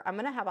here, I'm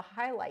gonna have a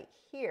highlight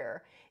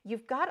here.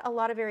 You've got a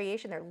lot of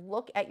variation there.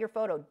 Look at your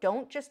photo.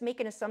 Don't just make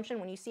an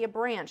assumption when you see a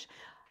branch,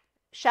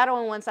 shadow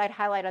on one side,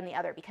 highlight on the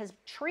other, because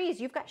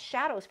trees, you've got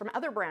shadows from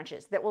other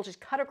branches that will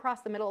just cut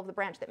across the middle of the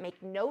branch that make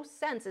no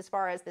sense as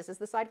far as this is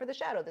the side for the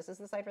shadow, this is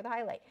the side for the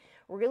highlight.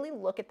 Really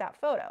look at that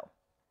photo.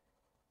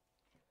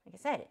 Like I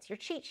said, it's your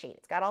cheat sheet.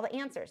 It's got all the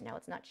answers. No,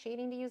 it's not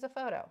cheating to use a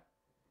photo.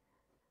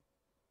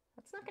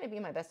 That's not going to be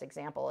my best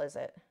example, is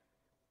it?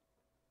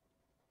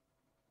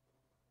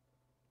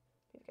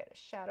 We've got a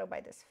shadow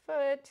by this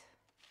foot,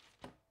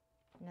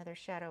 another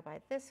shadow by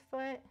this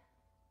foot.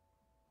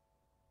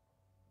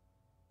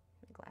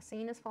 The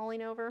glassine is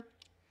falling over.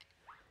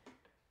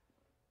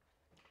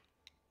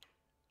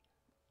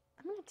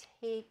 I'm going to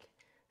take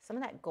some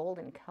of that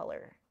golden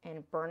color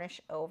and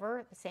burnish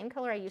over the same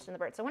color I used in the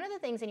bird. So one of the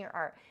things in your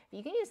art, if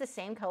you can use the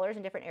same colors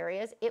in different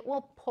areas, it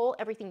will pull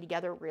everything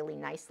together really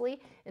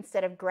nicely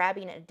instead of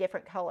grabbing a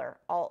different color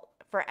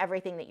for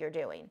everything that you're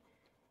doing.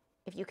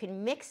 If you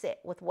can mix it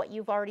with what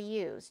you've already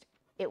used,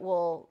 it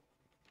will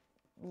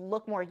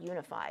look more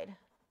unified.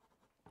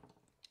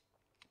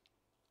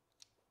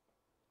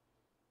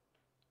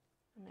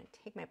 I'm going to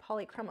take my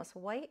polychromos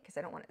white because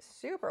I don't want it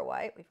super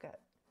white. We've got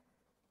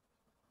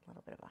a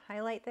little bit of a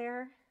highlight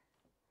there.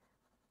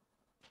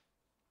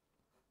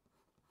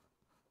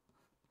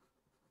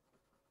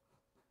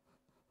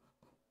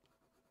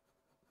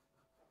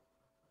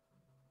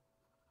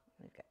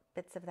 We've got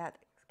bits of that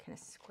kind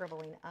of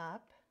scribbling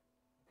up.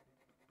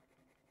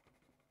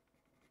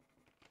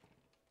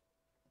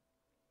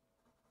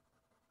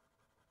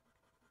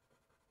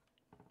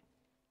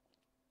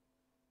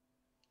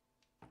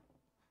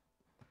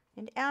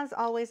 And as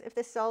always, if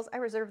this sells, I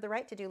reserve the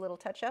right to do little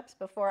touch-ups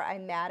before I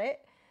mat it,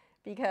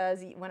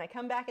 because when I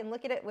come back and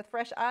look at it with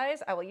fresh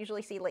eyes, I will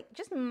usually see like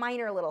just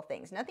minor little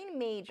things, nothing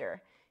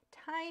major,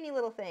 tiny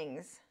little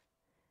things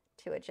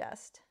to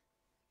adjust.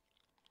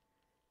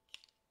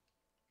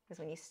 Because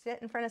when you sit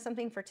in front of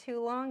something for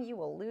too long, you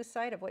will lose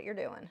sight of what you're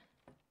doing.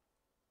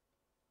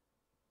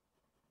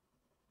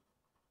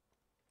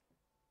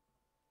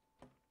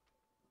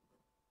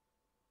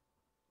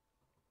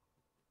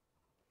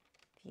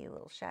 Few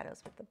little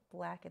shadows with the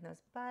black in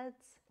those buds.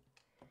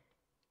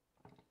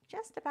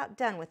 Just about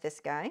done with this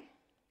guy.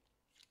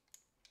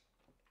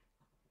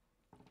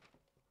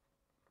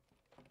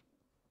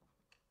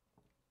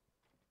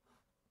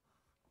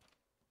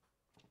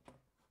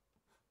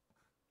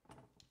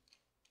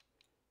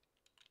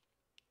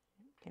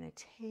 I'm gonna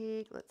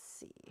take, let's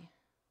see,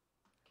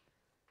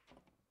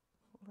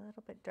 a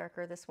little bit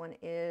darker. This one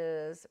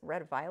is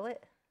red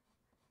violet.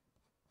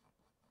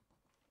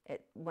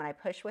 When I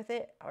push with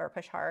it or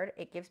push hard,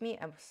 it gives me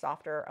a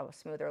softer, a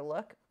smoother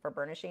look for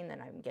burnishing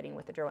than I'm getting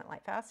with the Derwent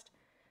Lightfast.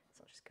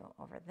 So I'll just go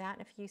over that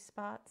in a few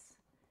spots.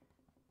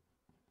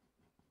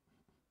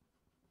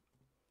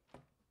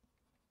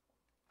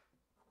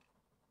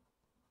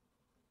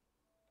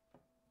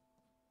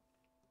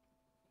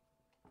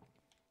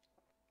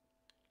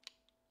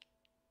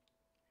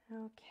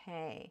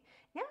 Okay,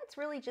 now it's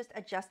really just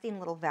adjusting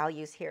little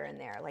values here and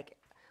there, like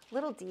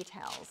little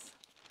details.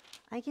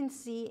 I can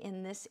see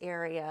in this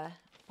area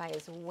by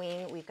his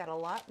wing, we've got a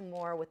lot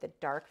more with the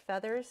dark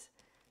feathers.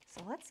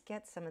 So let's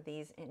get some of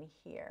these in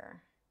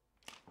here.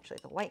 Actually,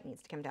 the white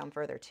needs to come down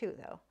further too,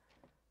 though.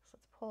 So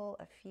let's pull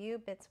a few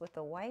bits with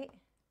the white.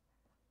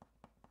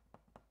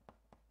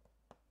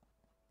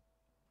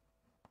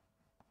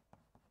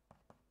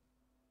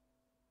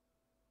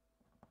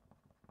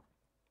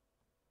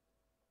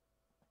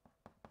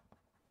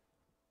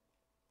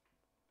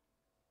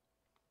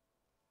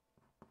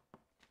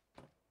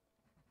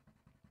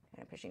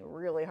 I'm pushing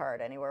really hard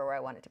anywhere where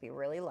I want it to be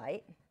really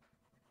light.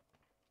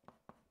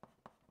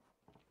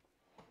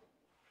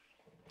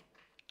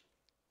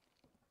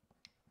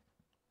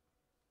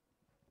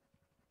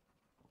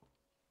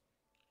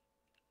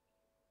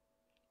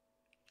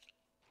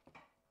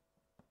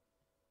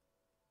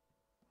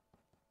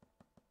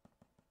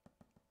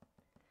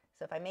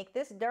 So if I make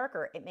this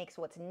darker, it makes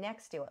what's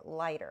next to it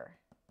lighter.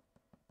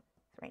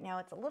 So right now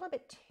it's a little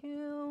bit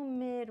too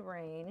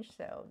mid-range,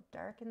 so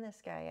darken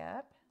this guy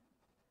up.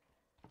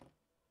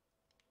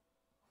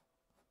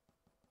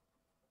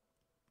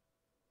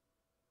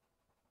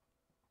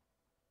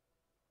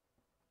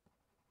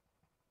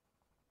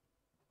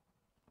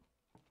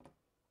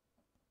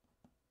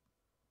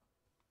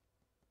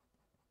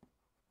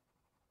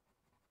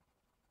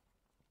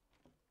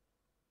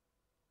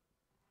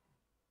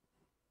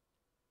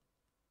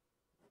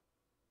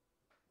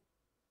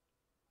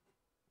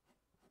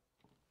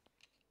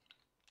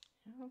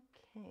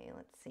 Okay,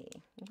 let's see,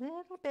 a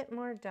little bit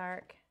more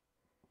dark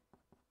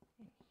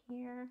in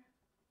here.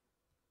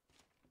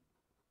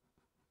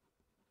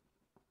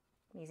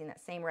 I'm using that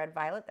same red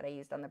violet that I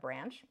used on the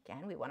branch.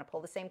 Again, we want to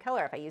pull the same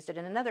color. If I used it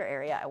in another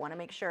area, I want to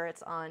make sure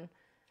it's on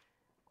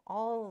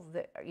all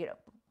the,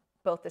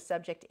 both the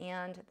subject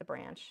and the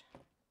branch.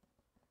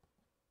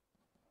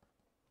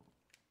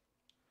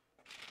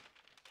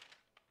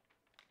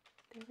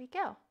 There we go.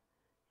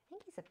 I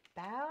think he's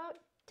about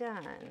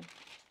done.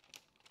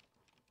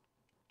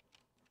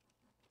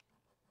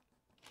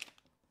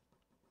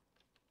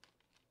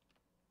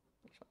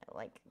 I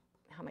like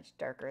how much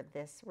darker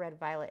this red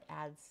violet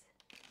adds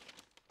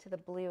to the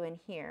blue in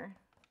here.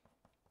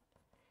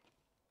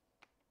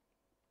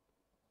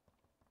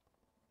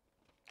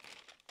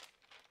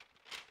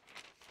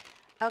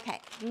 Okay,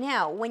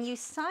 now when you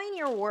sign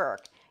your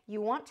work,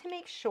 you want to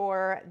make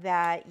sure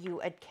that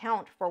you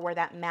account for where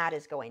that mat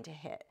is going to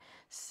hit.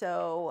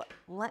 So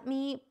let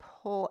me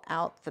pull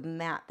out the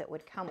mat that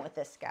would come with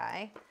this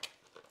guy.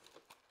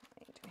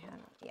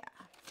 Yeah.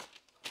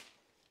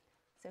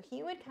 So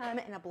he would come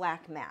in a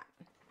black mat.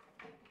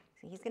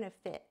 So he's going to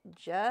fit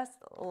just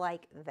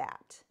like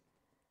that.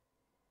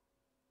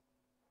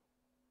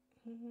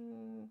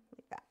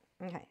 Like that.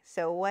 Okay,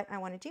 so what I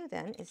want to do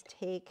then is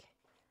take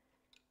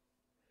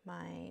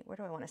my, where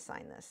do I want to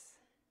sign this?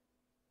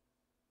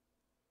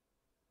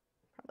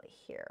 Probably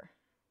here.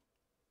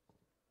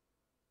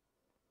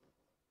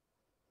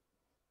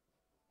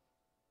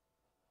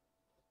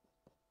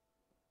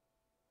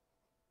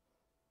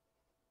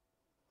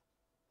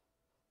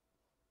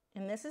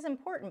 And this is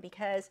important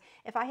because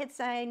if I had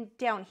signed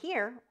down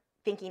here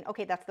thinking,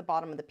 okay, that's the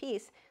bottom of the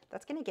piece,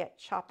 that's going to get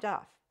chopped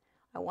off.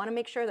 I want to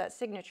make sure that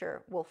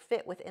signature will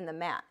fit within the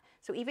mat.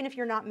 So even if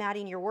you're not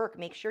matting your work,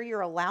 make sure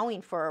you're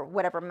allowing for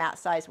whatever mat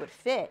size would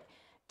fit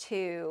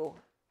to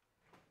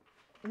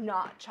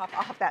not chop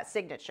off that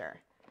signature.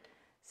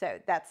 So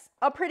that's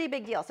a pretty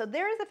big deal. So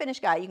there's the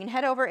finished guy. You can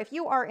head over. If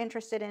you are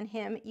interested in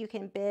him, you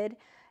can bid.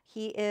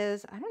 He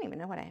is, I don't even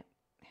know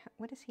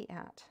what is he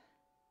at?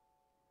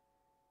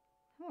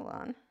 Hold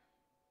on.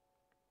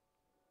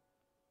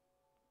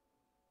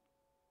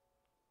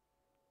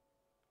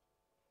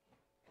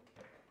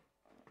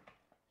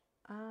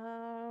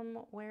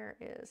 Where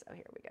is, oh,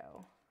 here we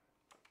go.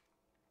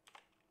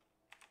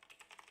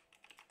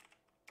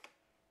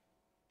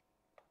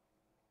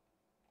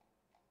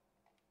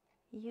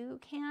 You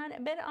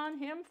can bid on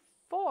him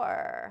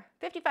for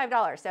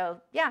 $55.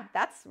 So yeah,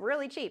 that's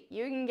really cheap.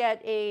 You can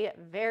get a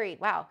very,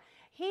 wow.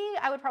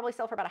 I would probably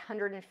sell for about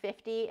 $150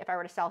 if I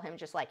were to sell him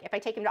just like, if I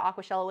take him to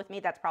Aquashello with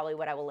me, that's probably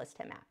what I will list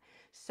him at.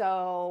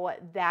 So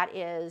that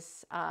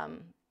is,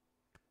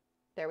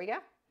 there we go.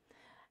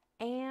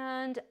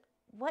 And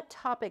what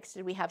topics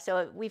did we have?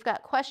 So we've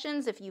got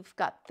questions. If you've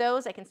got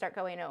those, I can start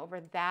going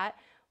over that.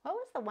 What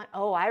was the one?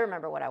 Oh, I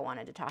remember what I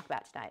wanted to talk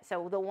about tonight.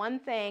 So the one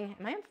thing,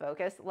 am I in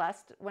focus?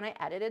 When I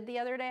edited the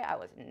other day, I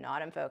was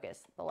not in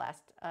focus the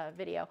last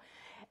video.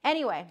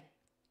 Anyway,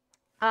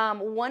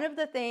 one of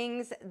the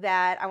things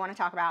that I want to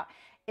talk about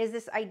is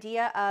this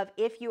idea of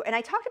and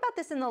I talked about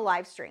this in the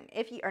live stream,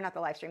 or not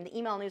the live stream, the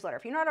email newsletter.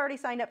 If you're not already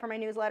signed up for my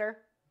newsletter,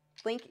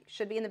 link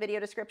should be in the video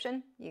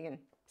description. You can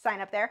sign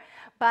up there.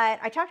 But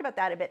I talked about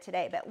that a bit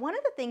today. But one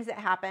of the things that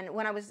happened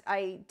when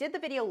I did the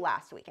video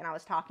last week and I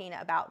was talking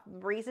about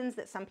reasons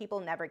that some people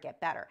never get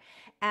better.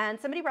 And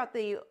somebody brought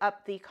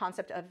up the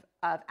concept of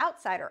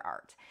outsider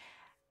art.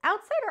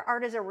 Outsider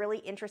art is a really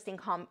interesting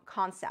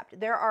concept.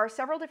 There are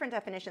several different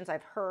definitions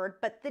I've heard,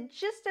 but the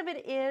gist of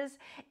it is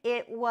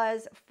it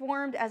was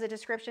formed as a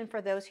description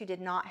for those who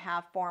did not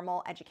have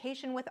formal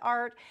education with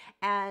art,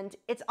 and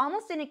it's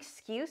almost an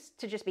excuse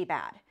to just be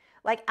bad.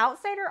 Like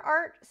outsider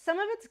art, some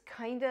of it's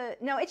kind of,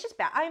 no, it's just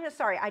bad. I'm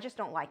sorry, I just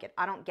don't like it.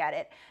 I don't get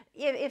it.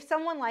 If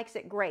someone likes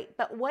it, great.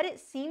 But what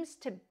it seems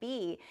to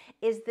be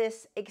is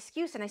this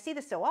excuse, and I see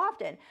this so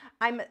often,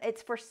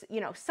 it's for,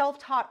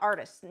 self-taught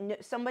artists,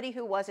 somebody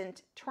who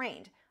wasn't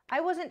trained. I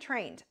wasn't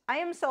trained. I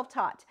am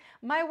self-taught.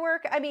 My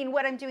work,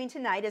 what I'm doing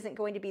tonight isn't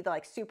going to be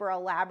like super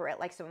elaborate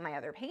like some of my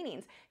other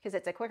paintings because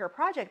it's a quicker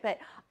project, but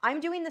I'm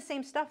doing the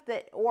same stuff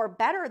or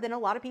better than a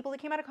lot of people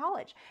that came out of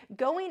college.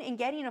 Going and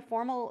getting a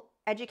formal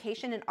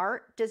education in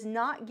art does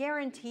not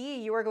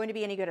guarantee you are going to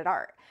be any good at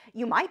art.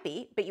 You might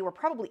be, but you were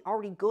probably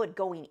already good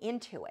going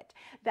into it.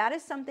 That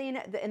is something,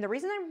 and the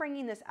reason I'm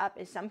bringing this up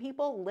is some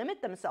people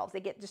limit themselves.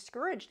 They get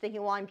discouraged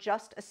thinking, well, I'm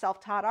just a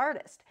self-taught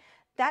artist.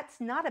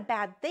 That's not a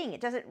bad thing.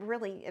 It doesn't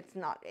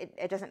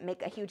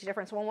make a huge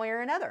difference one way or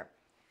another.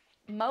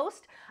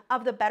 Most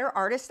of the better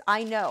artists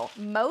I know,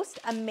 most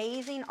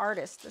amazing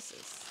artists, this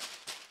is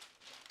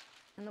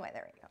in the way,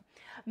 there we go.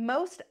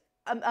 Most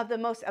of the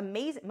most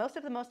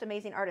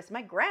amazing artists,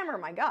 my grammar,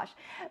 my gosh,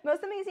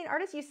 most amazing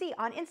artists you see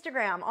on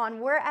Instagram, on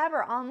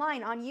wherever,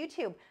 online, on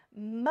YouTube,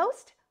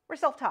 most were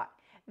self-taught.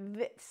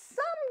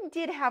 Some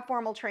did have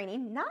formal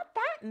training, not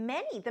that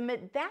many. The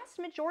vast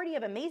majority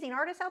of amazing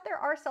artists out there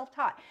are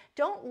self-taught.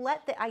 Don't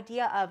let the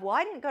idea of, well,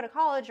 I didn't go to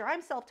college or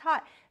I'm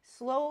self-taught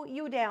slow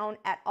you down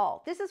at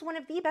all. This is one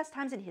of the best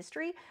times in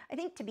history, I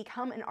think, to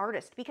become an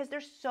artist because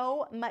there's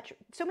so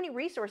many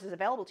resources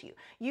available to you.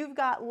 You've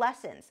got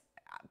lessons,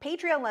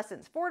 Patreon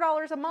lessons,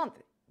 $4 a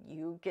month.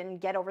 You can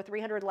get over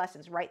 300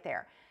 lessons right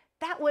there.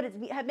 That would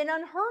have been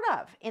unheard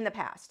of in the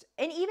past.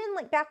 And even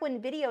like back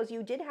when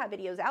you did have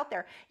videos out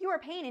there, you were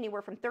paying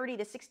anywhere from $30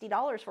 to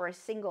 $60 for a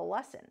single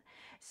lesson.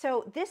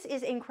 So this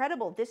is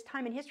incredible, this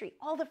time in history.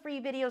 All the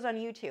free videos on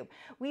YouTube.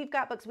 We've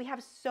got books. We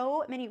have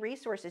so many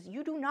resources.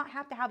 You do not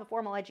have to have a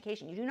formal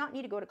education. You do not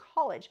need to go to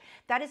college.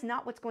 That is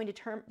not what's going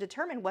to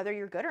determine whether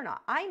you're good or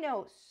not. I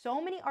know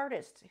so many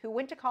artists who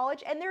went to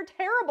college and they're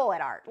terrible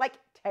at art, like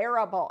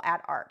terrible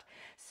at art.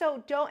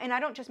 So and I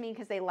don't just mean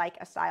because they like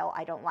a style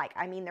I don't like.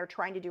 I mean, they're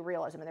trying to do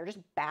realism and they're just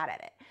bad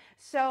at it.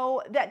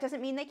 So that doesn't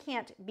mean they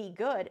can't be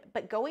good,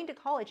 but going to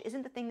college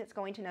isn't the thing that's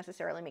going to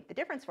necessarily make the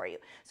difference for you.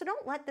 So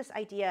don't let this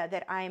idea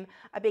that I'm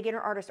a beginner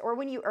artist or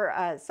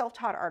a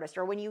self-taught artist,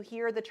 or when you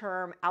hear the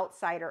term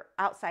outside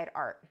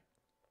art,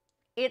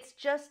 it's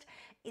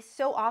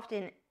so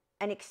often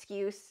an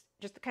excuse,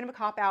 just kind of a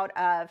cop-out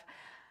of,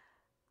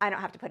 I don't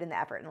have to put in the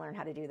effort and learn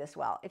how to do this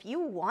well. If you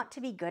want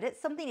to be good at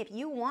something,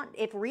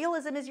 if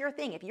realism is your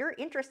thing, if you're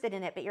interested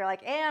in it, but you're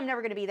like, I'm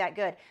never going to be that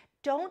good,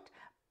 don't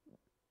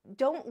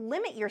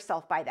limit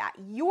yourself by that.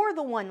 You're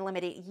the one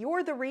limited.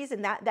 You're the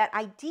reason that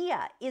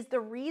idea is the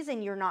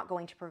reason you're not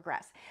going to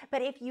progress.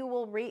 But if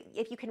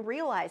you can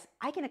realize,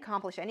 I can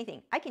accomplish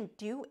anything, I can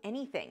do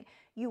anything,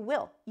 you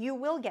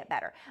will get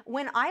better.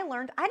 When I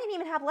learned, I didn't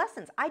even have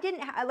lessons. I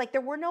didn't like,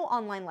 there were no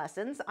online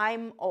lessons.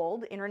 I'm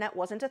old. Internet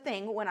wasn't a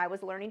thing when I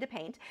was learning to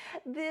paint.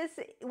 This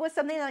was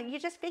something that you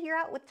just figure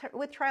out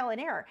with trial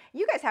and error.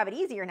 You guys have it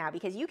easier now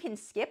because you can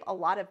skip a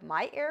lot of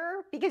my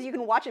error because you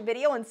can watch a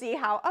video and see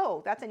how,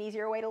 oh, that's an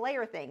easier way to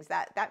layer things.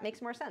 That makes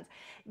more sense.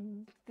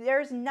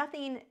 There's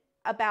nothing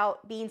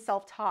about being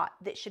self-taught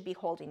that should be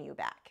holding you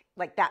back.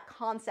 Like, that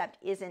concept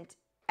isn't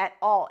at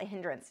all a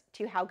hindrance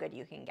to how good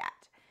you can get.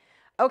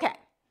 Okay,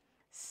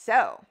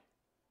 so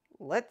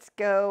let's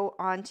go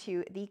on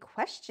to the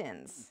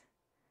questions.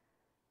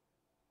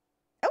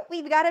 Oh,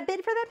 we've got a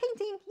bid for that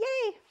painting.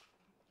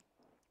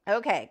 Yay.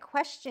 Okay,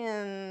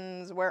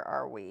 questions. Where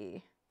are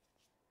we?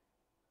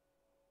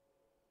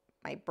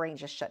 My brain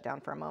just shut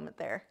down for a moment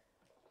there.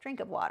 Drink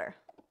of water.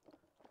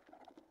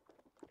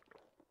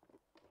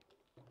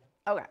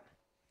 Okay.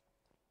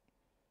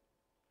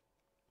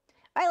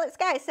 Violet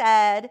Sky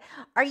said,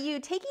 are you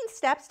taking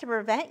steps to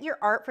prevent your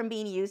art from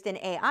being used in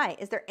AI?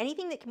 Is there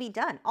anything that can be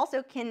done?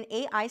 Also, can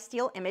AI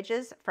steal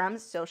images from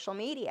social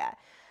media?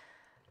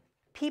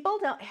 People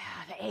don't,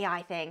 the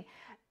AI thing.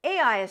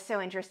 AI is so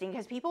interesting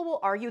because people will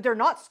argue they're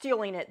not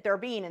stealing it, they're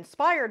being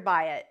inspired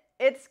by it.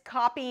 It's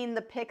copying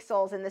the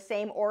pixels in the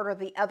same order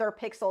the other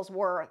pixels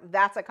were.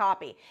 That's a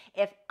copy.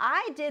 If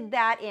I did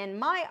that in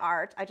my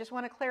art, I just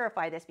want to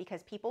clarify this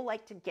because people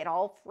like to get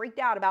all freaked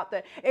out about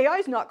the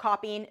AI's not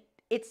copying.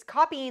 It's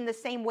copying the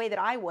same way that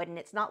I would, and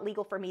it's not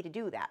legal for me to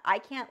do that. I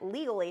can't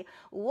legally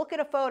look at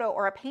a photo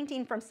or a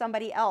painting from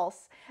somebody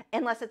else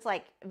unless it's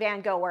like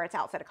Van Gogh where it's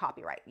outside of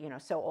copyright, you know,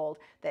 so old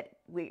that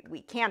we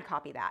can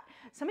copy that.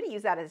 Somebody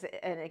used that as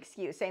an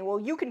excuse saying, well,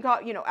 you can,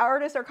 you know,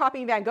 artists are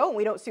copying Van Gogh and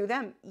we don't sue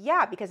them.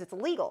 Yeah, because it's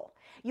legal.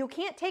 You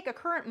can't take a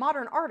current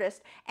modern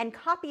artist and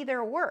copy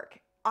their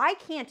work. I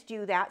can't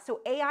do that,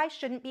 so AI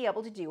shouldn't be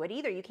able to do it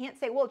either. You can't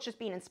say, well, it's just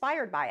being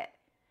inspired by it.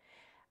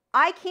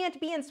 I can't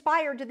be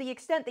inspired to the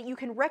extent that you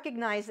can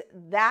recognize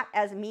that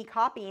as me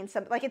copying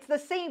something. Like, it's the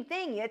same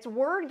thing. It's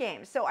word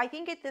games. So I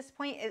think at this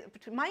point,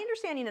 to my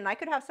understanding, and I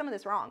could have some of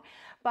this wrong,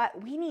 but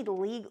we need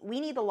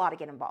the law to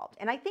get involved.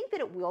 And I think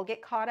that it will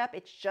get caught up.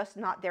 It's just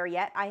not there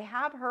yet. I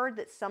have heard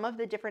that some of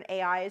the different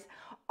AIs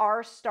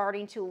are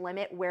starting to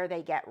limit where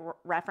they get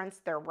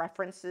their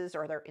references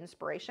or their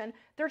inspiration.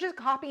 They're just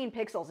copying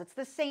pixels. It's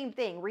the same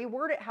thing.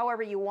 Reword it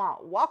however you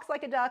want. Walks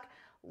like a duck,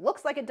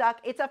 looks like a duck.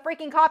 It's a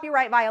freaking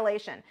copyright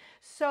violation.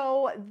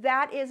 So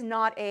that is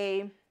not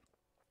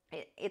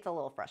it's a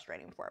little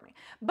frustrating for me.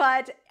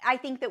 But I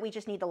think that we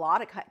just need the law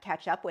to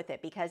catch up with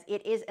it because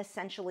it is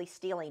essentially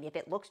stealing. If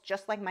it looks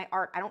just like my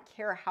art, I don't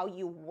care how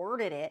you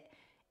worded it,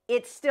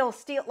 it's still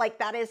like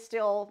that is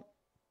still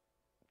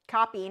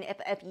copying.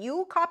 If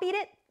you copied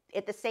it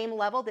at the same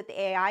level that the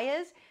AI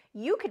is,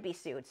 you could be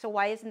sued. So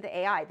why isn't the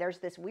AI? There's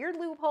this weird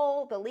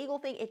loophole, the legal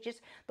thing.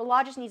 The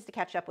law just needs to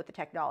catch up with the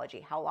technology.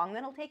 How long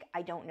that'll take,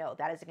 I don't know.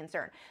 That is a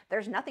concern.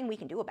 There's nothing we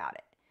can do about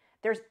it.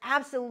 There's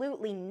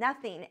absolutely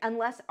nothing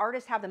unless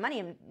artists have the money,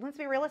 and let's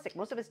be realistic,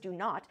 most of us do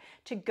not,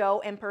 to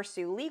go and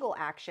pursue legal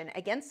action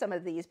against some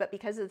of these, but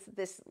because it's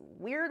this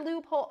weird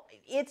loophole,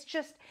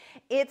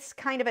 it's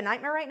kind of a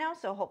nightmare right now,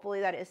 so hopefully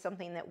that is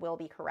something that will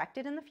be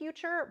corrected in the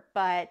future,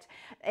 but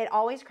it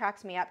always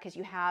cracks me up because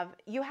AI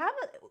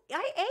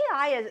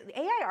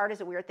art is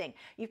a weird thing.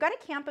 You've got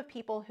a camp of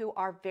people who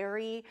are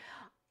very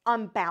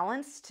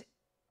unbalanced.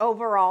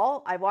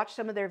 Overall, I've watched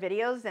some of their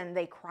videos and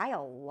they cry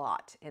a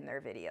lot in their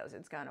videos.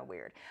 It's kind of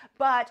weird.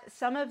 But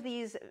some of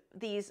these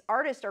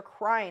artists are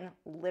crying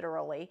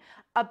literally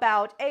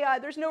about AI.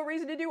 There's no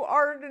reason to do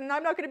art and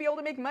I'm not going to be able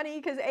to make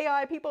money because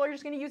AI, people are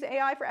just going to use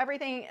AI for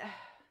everything.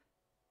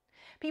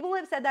 People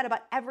have said that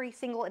about every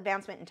single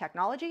advancement in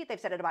technology. They've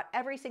said it about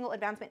every single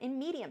advancement in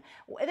medium.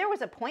 There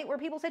was a point where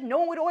people said no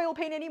one would oil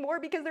paint anymore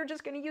because they're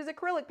just going to use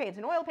acrylic paints,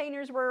 and oil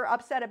painters were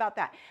upset about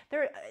that.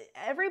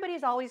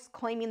 Everybody's always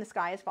claiming the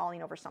sky is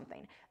falling over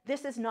something.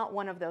 This is not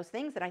one of those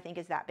things that I think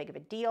is that big of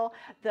a deal.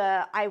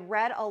 I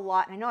read a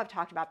lot, and I know I've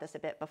talked about this a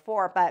bit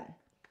before, but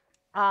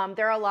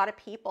there are a lot of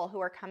people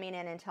who are coming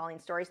in and telling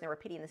stories and they're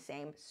repeating the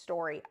same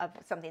story of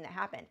something that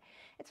happened.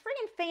 It's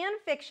freaking fan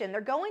fiction. They're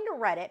going to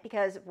Reddit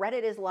because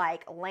Reddit is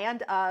like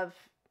land of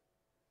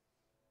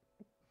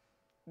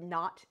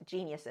not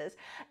geniuses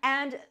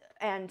and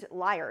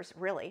liars,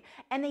 really.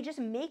 And they just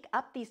make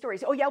up these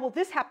stories. Oh yeah, well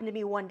this happened to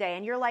me one day.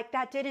 And you're like,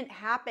 that didn't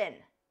happen.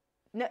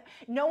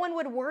 No one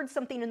would word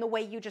something in the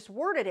way you just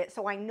worded it.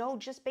 So I know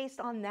just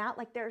based on that,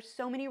 like there's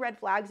so many red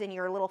flags in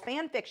your little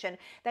fan fiction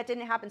that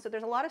didn't happen. So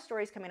there's a lot of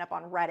stories coming up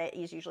on Reddit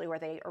is usually where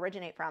they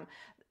originate from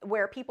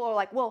where people are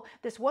like, well,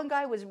 this one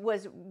guy was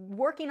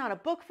working on a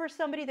book for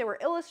somebody, they were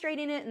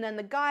illustrating it, and then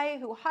the guy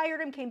who hired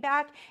him came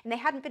back and they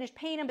hadn't finished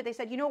paying him, but they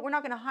said, you know what, we're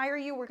not going to hire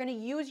you, we're going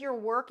to use your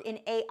work in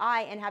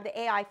AI and have the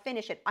AI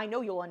finish it. I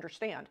know you'll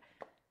understand.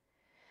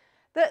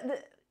 The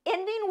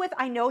ending with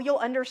I know you'll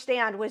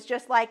understand was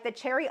just like the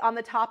cherry on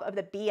the top of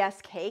the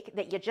BS cake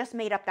that you just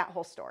made up that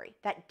whole story.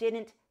 That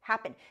didn't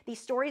happen. These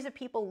stories of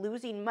people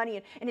losing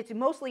money, and it's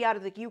mostly out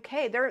of the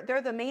UK.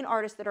 They're the main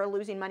artists that are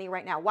losing money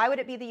right now. Why would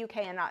it be the UK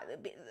and not,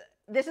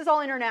 this is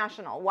all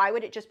international. Why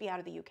would it just be out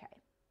of the UK?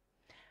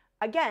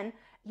 Again,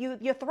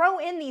 you throw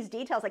in these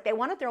details, like they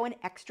want to throw in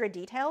extra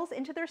details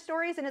into their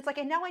stories, and it's like,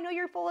 and now I know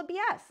you're full of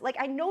BS. Like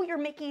I know you're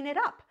making it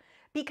up,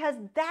 because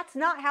that's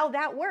not how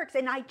that works.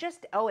 And I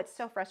just, oh, it's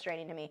so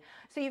frustrating to me.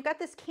 So you've got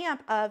this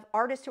camp of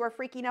artists who are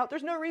freaking out.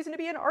 There's no reason to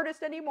be an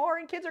artist anymore,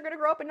 and kids are going to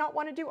grow up and not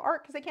want to do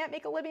art because they can't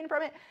make a living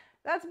from it.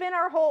 That's been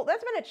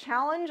a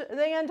challenge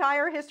the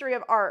entire history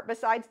of art,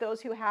 besides those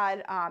who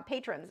had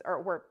patrons,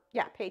 or were,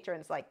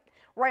 patrons like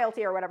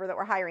royalty or whatever that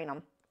were hiring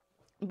them.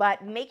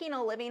 But making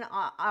a living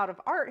out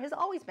of art has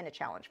always been a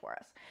challenge for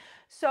us.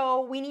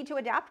 So we need to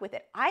adapt with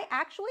it. I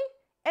actually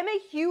am a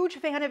huge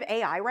fan of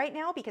AI right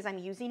now because I'm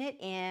using it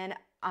in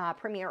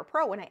Premiere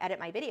Pro when I edit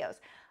my videos.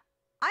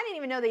 I didn't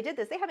even know they did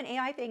this. They have an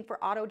AI thing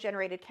for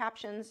auto-generated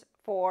captions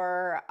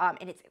for,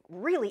 and it's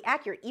really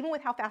accurate, even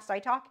with how fast I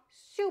talk,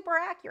 super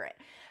accurate.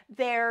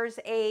 There's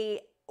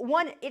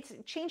it's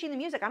changing the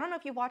music. I don't know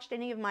if you've watched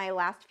any of my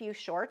last few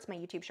shorts, my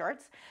YouTube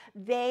shorts.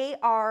 They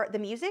are the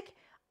music.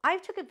 I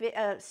took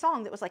a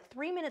song that was like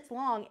 3 minutes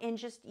long and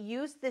just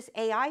used this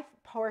AI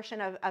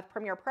portion of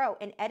Premiere Pro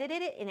and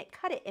edited it, and it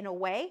cut it in a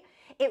way.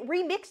 It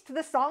remixed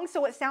the song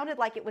so it sounded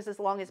like it was as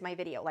long as my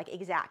video, like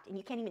exact. And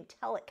you can't even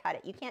tell it cut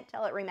it. You can't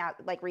tell it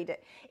read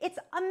it. It's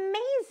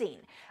amazing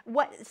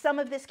what some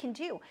of this can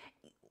do.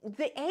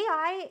 The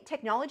AI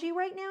technology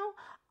right now,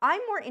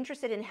 I'm more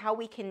interested in how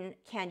we can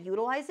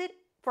utilize it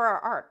for our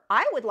art.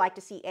 I would like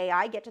to see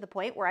AI get to the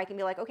point where I can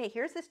be like, okay,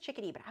 here's this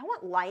chickadee, but I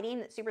want lighting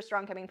that's super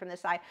strong coming from this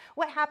side.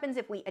 What happens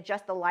if we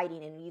adjust the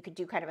lighting and you could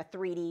do kind of a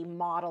 3D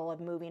model of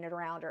moving it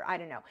around, or I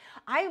don't know.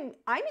 I'm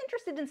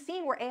interested in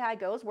seeing where AI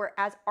goes, where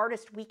as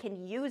artists we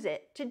can use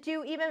it to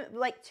do even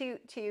like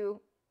to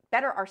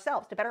better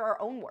ourselves, to better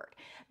our own work.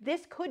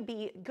 This could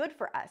be good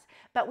for us,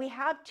 but we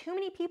have too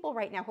many people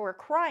right now who are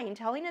crying,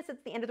 telling us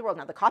it's the end of the world.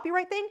 Now the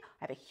copyright thing,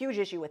 I have a huge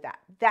issue with that.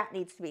 That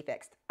needs to be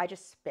fixed. I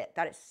just spit.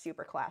 That is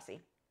super classy.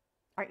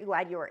 Aren't you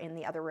glad you are in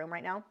the other room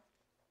right now?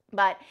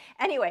 But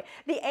anyway,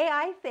 the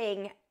AI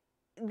thing,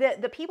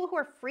 the people who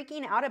are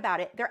freaking out about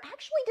it, they're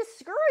actually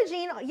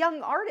discouraging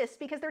young artists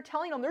because they're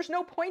telling them there's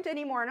no point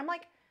anymore. And I'm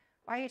like,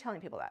 why are you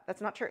telling people that? That's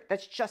not true.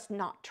 That's just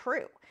not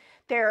true.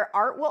 Their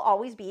art will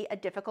always be a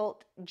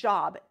difficult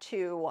job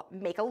to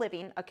make a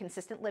living, a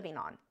consistent living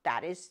on.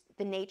 That is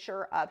the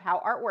nature of how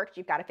art works.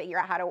 You've got to figure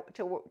out how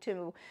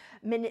to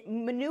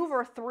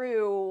maneuver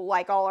through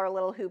like all our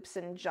little hoops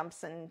and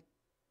jumps and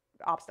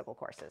obstacle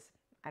courses.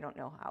 I don't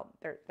know how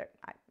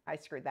I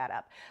screwed that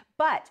up,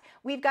 but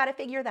we've got to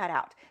figure that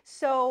out.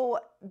 So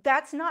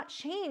that's not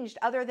changed,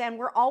 other than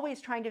we're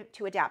always trying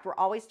to adapt. We're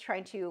always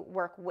trying to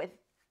work with,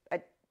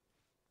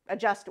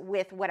 adjust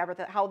with whatever,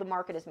 how the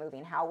market is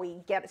moving, how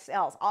we get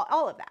sales,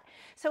 all of that.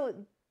 So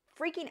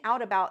freaking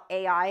out about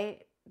AI,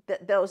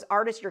 those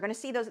artists, you're going to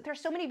see those.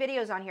 There's so many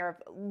videos on here of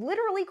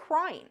literally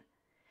crying,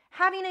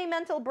 having a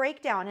mental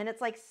breakdown. And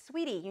it's like,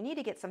 sweetie, you need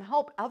to get some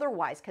help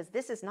otherwise, because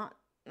this is not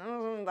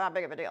that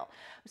big of a deal.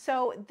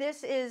 So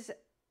this is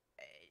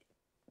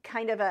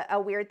kind of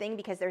a weird thing,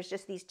 because there's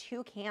just these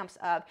two camps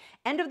of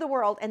end of the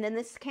world, and then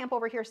this camp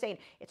over here saying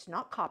it's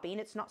not copying,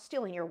 it's not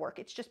stealing your work,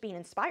 it's just being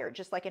inspired,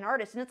 just like an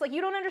artist. And it's like, you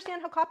don't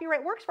understand how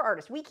copyright works for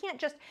artists. We can't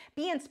just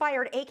be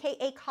inspired,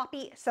 aka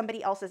copy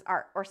somebody else's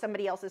art or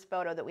somebody else's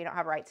photo that we don't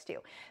have rights to.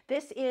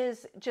 This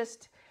is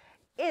just,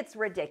 it's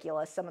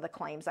ridiculous, some of the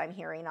claims I'm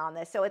hearing on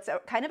this. So it's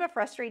kind of a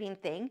frustrating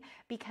thing,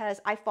 because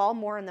I fall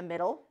more in the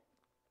middle,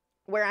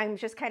 where I'm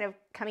just kind of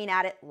coming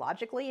at it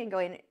logically and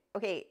going,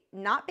 okay,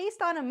 not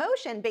based on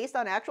emotion, based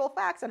on actual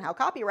facts on how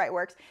copyright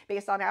works,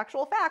 based on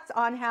actual facts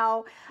on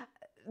how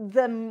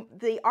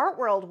the art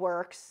world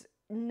works.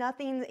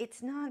 Nothing,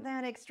 it's not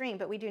that extreme,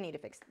 but we do need to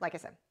fix, like I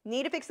said,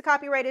 need to fix the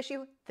copyright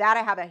issue. That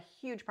I have a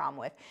huge problem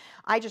with.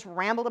 I just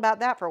rambled about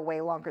that for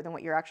way longer than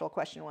what your actual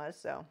question was,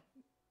 so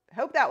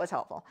hope that was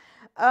helpful.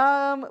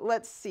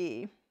 Let's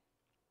see.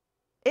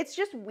 It's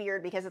just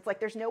weird, because it's like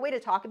there's no way to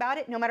talk about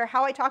it, no matter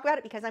how I talk about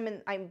it, because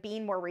I'm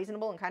being more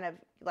reasonable and kind of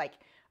like,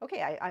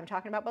 okay, I'm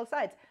talking about both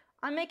sides.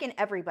 I'm making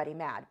everybody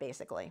mad,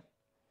 basically.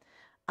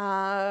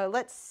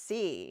 Let's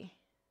see.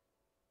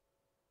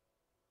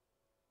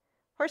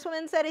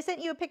 Horsewoman said, I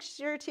sent you a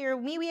picture to your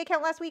MeWe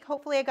account last week.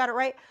 Hopefully I got it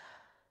right.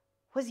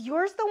 Was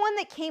yours the one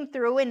that came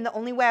through and the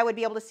only way I would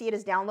be able to see it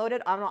is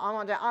downloaded?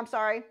 I'm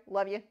sorry.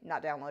 Love you.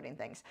 Not downloading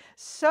things.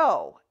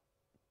 So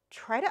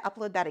try to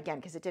upload that again,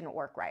 because it didn't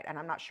work right. And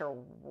I'm not sure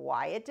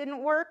why it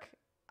didn't work,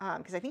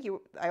 because I think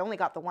I only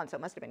got the one, so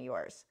it must have been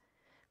yours.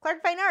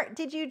 Clark Fine Art,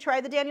 did you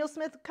try the Daniel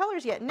Smith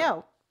colors yet?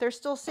 No, they're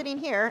still sitting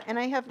here, and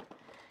I have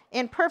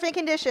in perfect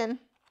condition.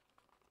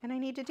 And I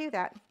need to do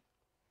that.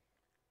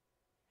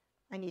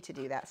 I need to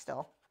do that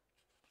still.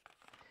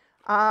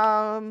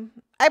 I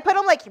put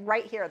them like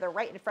right here. They're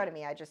right in front of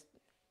me.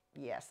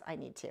 Yes, I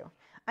need to.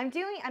 I'm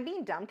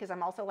being dumb because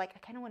I'm also like, I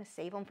kind of want to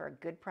save them for a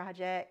good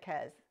project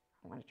because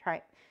I want to try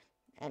it.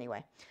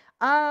 Anyway,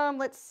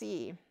 let's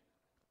see.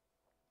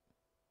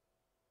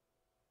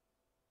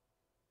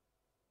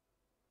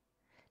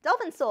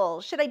 Dolphin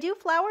Soul, should I do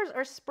flowers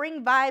or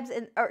spring vibes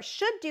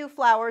should do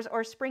flowers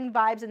or spring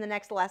vibes in the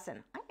next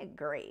lesson? I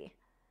agree.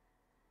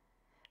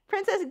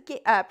 Princess,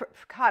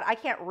 God, I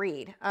can't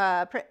read.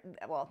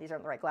 Well, these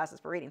aren't the right glasses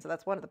for reading, so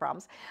that's one of the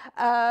problems.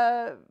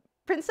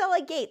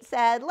 Princella Gates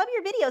said, love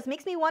your videos,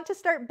 makes me want to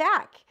start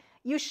back.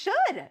 You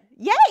should.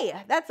 Yay.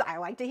 I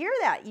like to hear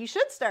that. You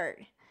should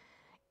start.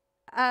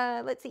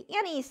 Let's see.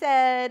 Annie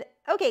said,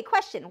 okay,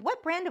 question.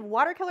 What brand of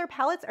watercolor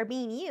palettes are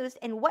being used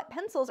and what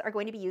pencils are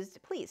going to be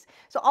used, please?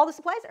 So all the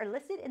supplies are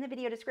listed in the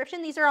video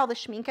description. These are all the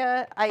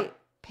Schmincke I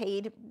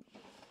paid.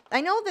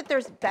 I know that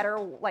there's better,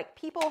 like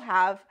people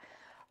have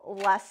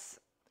less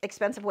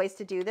expensive ways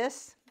to do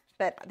this,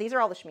 but these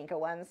are all the Schmincke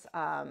ones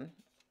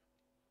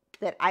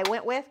that I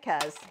went with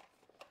because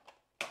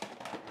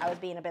I was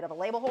being a bit of a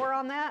label whore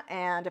on that.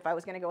 And if I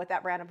was going to go with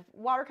that brand of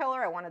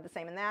watercolor, I wanted the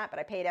same in that, but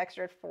I paid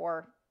extra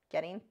for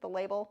getting the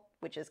label,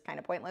 which is kind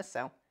of pointless.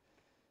 So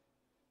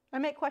I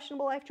make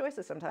questionable life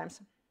choices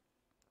sometimes.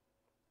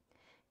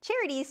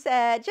 Charity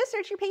said, just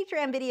search your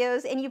Patreon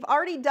videos and you've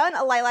already done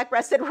a lilac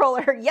breasted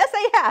roller. Yes,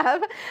 I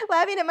have.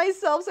 Laughing at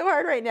myself so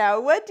hard right now.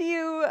 What do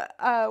you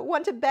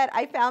want to bet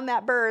I found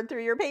that bird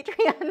through your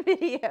Patreon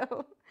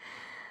video?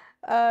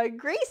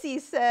 Gracie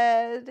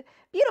said,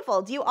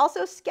 beautiful. Do you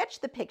also sketch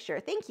the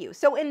picture? Thank you.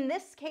 So in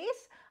this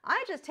case,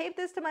 I just taped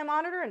this to my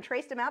monitor and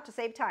traced them out to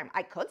save time.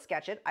 I could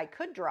sketch it, I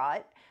could draw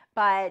it,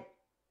 but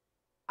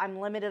I'm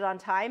limited on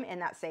time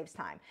and that saves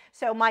time.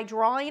 So my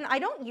drawing, I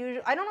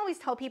don't always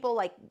tell people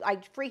like I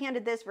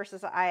freehanded this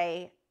versus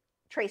I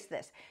traced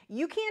this.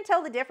 You can't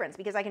tell the difference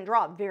because I can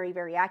draw very,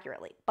 very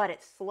accurately, but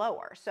it's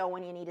slower. So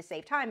when you need to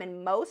save time,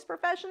 and most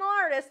professional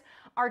artists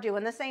are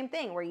doing the same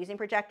thing. We're using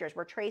projectors,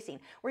 we're tracing,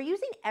 we're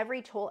using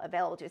every tool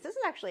available to us. This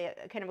is actually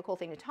a kind of a cool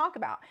thing to talk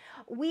about.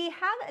 We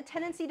have a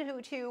tendency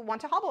to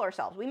want to hobble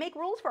ourselves. We make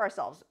rules for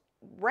ourselves.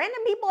 Random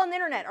people on the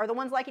internet are the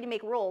ones liking to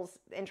make rules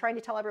and trying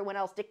to tell everyone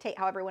else, dictate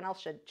how everyone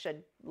else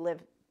should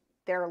live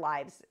their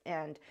lives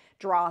and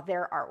draw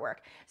their artwork.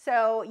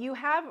 So you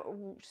have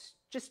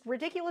just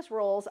ridiculous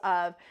rules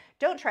of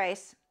don't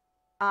trace.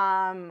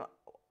 You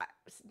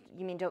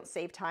mean don't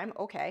save time?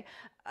 Okay.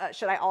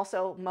 Should I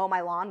also mow my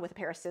lawn with a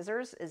pair of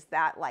scissors? Is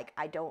that like,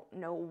 I don't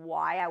know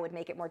why I would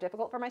make it more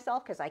difficult for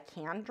myself because I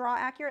can draw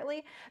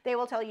accurately. They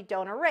will tell you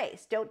don't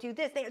erase, don't do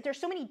this. There's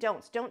so many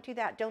don'ts. Don't do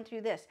that, don't do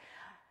this.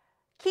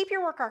 Keep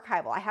your work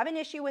archival. I have an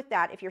issue with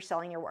that if you're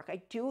selling your work.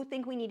 I do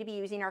think we need to be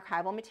using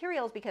archival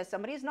materials because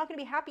somebody is not going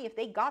to be happy if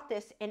they got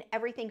this and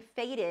everything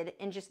faded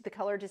and just the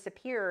color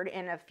disappeared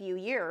in a few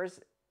years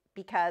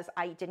because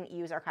I didn't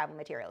use archival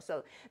materials.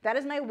 So that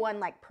is my one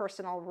like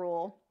personal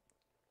rule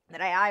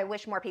that I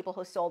wish more people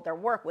who sold their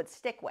work would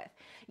stick with.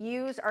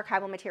 Use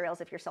archival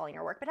materials if you're selling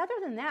your work. But other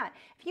than that,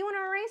 if you want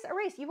to erase,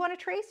 erase. You want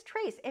to trace,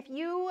 trace. If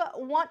you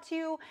want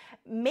to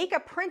make a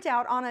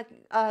printout on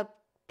a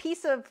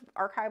piece of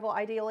archival,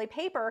 ideally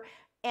paper,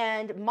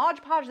 and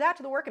Mod Podge that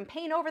to the work and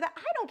paint over that.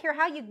 I don't care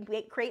how you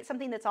create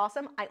something that's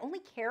awesome. I only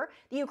care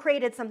that you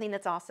created something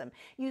that's awesome.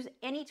 Use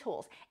any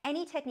tools,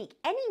 any technique,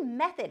 any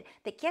method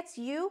that gets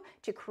you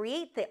to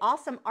create the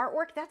awesome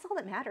artwork. That's all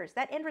that matters.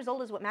 That end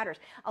result is what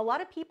matters. A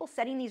lot of people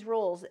setting these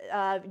rules,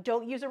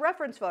 don't use a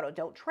reference photo,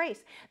 don't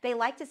trace. They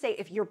like to say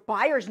if your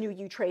buyers knew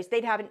you traced,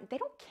 they don't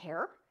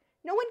care.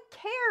 No one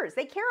cares.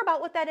 They care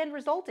about what that end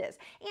result is.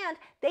 And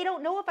they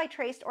don't know if I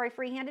traced or I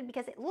freehanded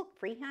because it looked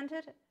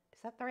freehanded.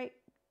 Is that the right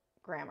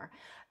grammar?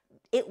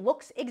 It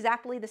looks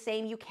exactly the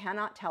same. You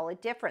cannot tell a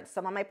difference.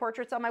 Some of my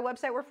portraits on my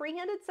website were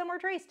freehanded, some were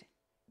traced.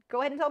 Go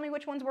ahead and tell me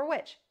which ones were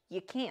which.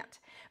 You can't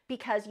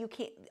because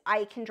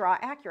I can draw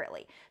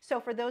accurately.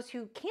 So for those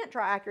who can't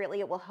draw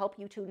accurately, it will help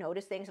you to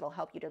notice things. It'll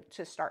help you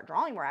to start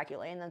drawing more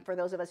accurately. And then for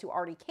those of us who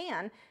already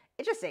can,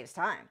 it just saves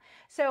time.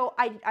 So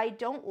I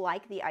don't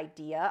like the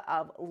idea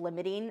of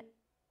limiting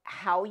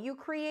how you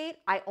create.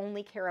 I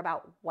only care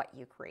about what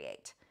you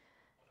create.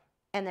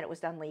 And that it was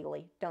done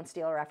legally. Don't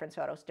steal reference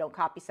photos. Don't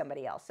copy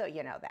somebody else. So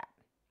you know that.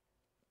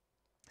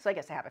 So I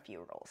guess I have a few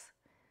rules.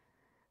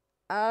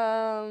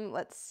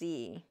 Let's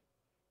see.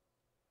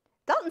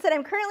 Dalton said,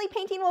 I'm currently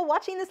painting while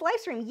watching this live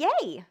stream.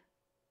 Yay!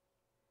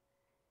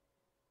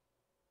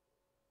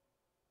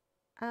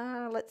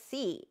 Let's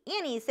see.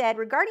 Annie said,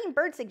 regarding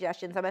bird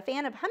suggestions, I'm a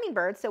fan of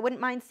hummingbirds, so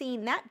wouldn't mind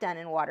seeing that done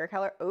in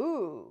watercolor.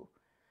 Ooh,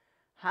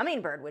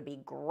 hummingbird would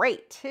be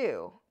great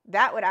too.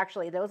 That would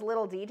actually, those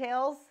little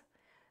details,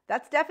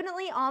 that's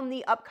definitely on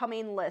the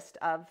upcoming list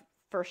of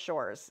for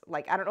sures.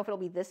 Like, I don't know if it'll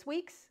be this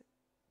week's,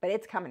 but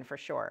it's coming for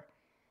sure.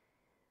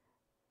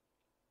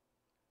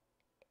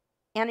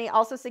 Annie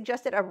also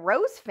suggested a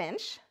rose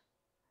finch.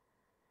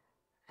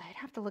 I'd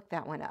have to look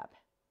that one up.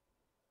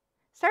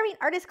 Starving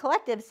Artist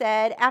Collective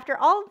said, after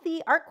all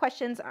the art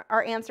questions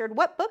are answered,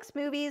 what books,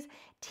 movies,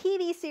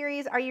 TV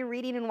series are you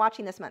reading and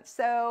watching this month?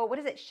 So what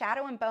is it?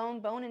 Shadow and Bone,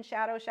 Bone and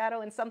Shadow,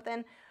 Shadow and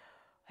something.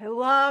 I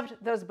loved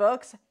those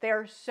books.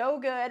 They're so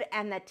good.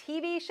 And the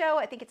TV show,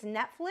 I think it's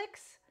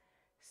Netflix,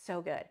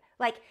 so good.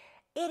 Like,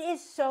 it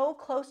is so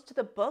close to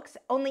the books,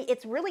 only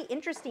it's really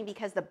interesting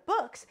because the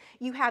books,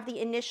 you have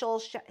the initial,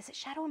 is it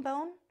Shadow and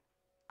Bone?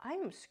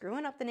 I'm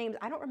screwing up the names.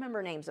 I don't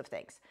remember names of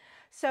things.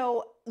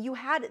 So you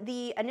had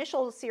the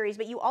initial series,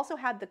 but you also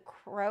had the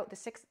crow,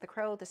 the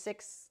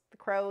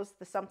crows,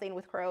 the something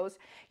with crows.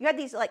 You had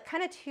these like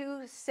kind of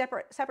two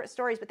separate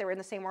stories, but they were in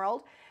the same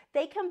world.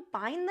 They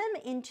combined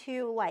them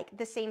into like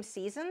the same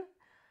season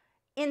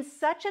in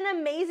such an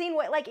amazing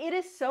way. Like, it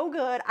is so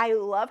good. I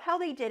love how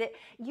they did it.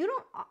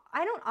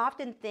 I don't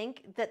often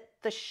think that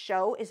the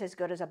show is as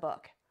good as a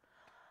book.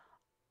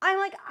 I'm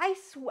like,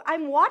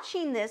 I'm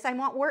watching this.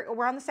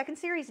 We're on the second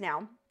series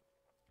now.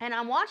 And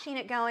I'm watching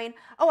it going,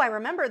 oh, I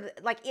remember,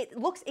 like, it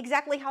looks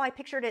exactly how I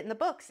pictured it in the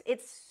books.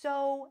 It's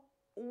so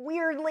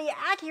weirdly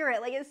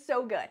accurate. Like, it's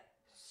so good.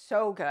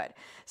 So good.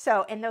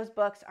 So, and those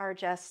books are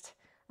just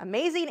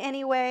amazing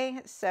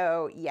anyway.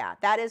 So yeah,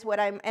 that is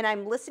what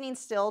I'm listening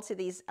still to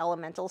these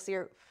elemental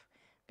series.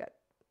 Got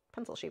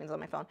pencil shavings on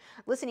my phone.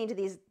 Listening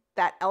to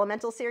that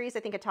elemental series I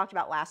think I talked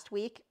about last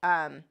week.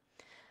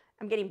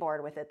 I'm getting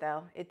bored with it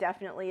though. It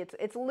definitely,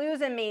 it's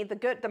losing me.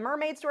 The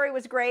mermaid story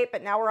was great,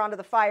 but now we're onto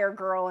the fire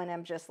girl and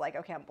I'm just like,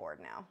 okay, I'm bored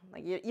now.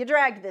 Like, you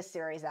dragged this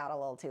series out a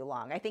little too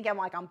long. I think I'm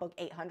like on book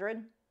 800.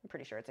 I'm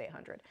pretty sure it's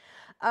 800.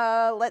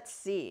 Let's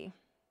see.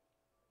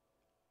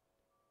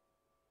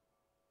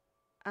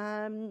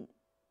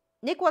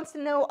 Nick wants to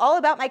know all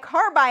about my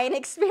car buying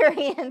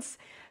experience.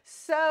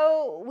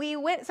 So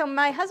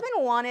my husband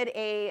wanted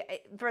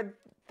for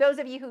those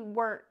of you who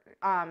weren't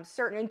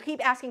certain and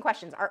keep asking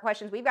questions, art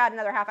questions, we've got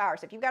another half hour.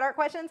 So if you've got art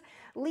questions,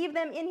 leave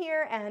them in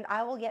here and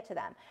I will get to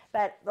them.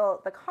 But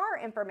the car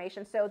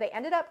information, so they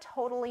ended up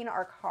totaling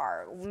our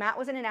car. Matt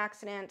was in an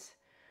accident,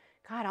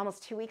 God,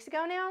 almost 2 weeks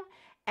ago now.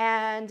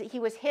 And he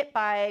was hit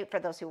by, for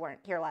those who weren't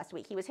here last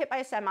week, he was hit by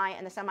a semi,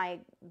 and the semi,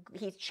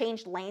 he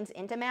changed lanes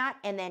into Matt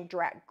and then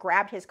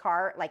grabbed his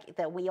car, like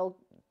the wheel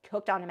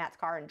hooked onto Matt's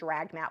car and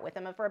dragged Matt with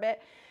him for a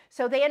bit.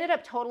 So they ended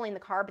up totaling the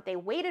car, but they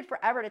waited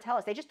forever to tell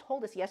us. They just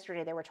told us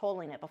yesterday they were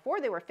totaling it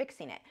before they were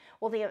fixing it.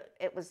 Well,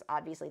 it was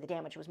obviously the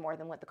damage was more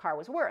than what the car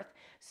was worth.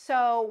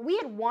 So we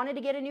had wanted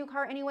to get a new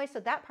car anyway, so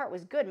that part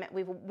was good.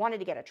 We wanted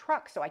to get a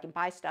truck so I can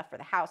buy stuff for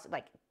the house,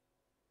 like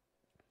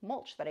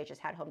mulch that I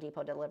just had Home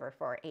Depot deliver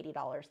for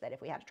 $80 that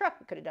if we had a truck,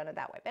 we could have done it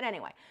that way. But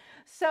anyway,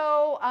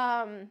 so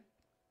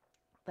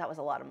that was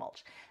a lot of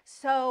mulch.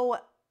 So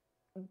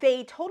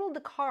they totaled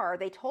the car.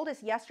 They told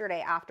us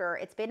yesterday after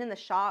it's been in the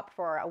shop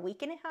for a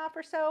week and a half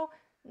or so.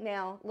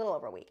 No, a little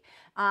over a week.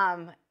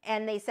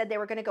 And they said they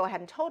were going to go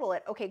ahead and total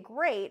it. Okay,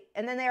 great.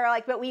 And then they were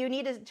like, but you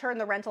need to turn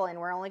the rental in.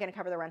 We're only going to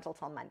cover the rental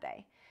till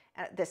Monday.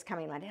 This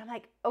coming Monday. I'm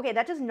like, okay,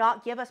 that does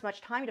not give us much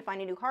time to find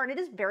a new car. And it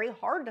is very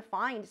hard to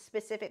find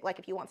specific, like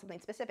if you want something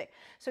specific.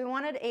 So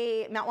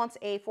Matt wants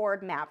a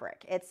Ford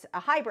Maverick. It's a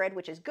hybrid,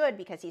 which is good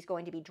because he's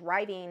going to be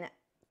driving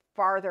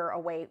farther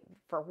away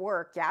for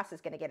work. Gas is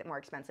going to get it more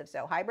expensive.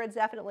 So hybrids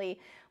definitely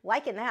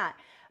liking that.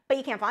 But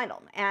you can't find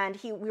them. And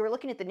we were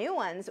looking at the new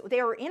ones.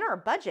 They were in our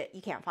budget.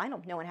 You can't find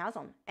them. No one has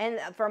them. And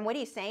from what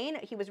he's saying,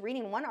 he was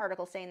reading one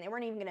article saying they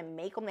weren't even going to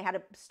make them. They had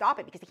to stop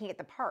it because they can't get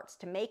the parts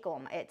to make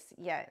them. It's,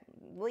 yeah,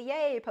 well,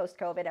 yay,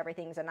 post-COVID,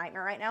 everything's a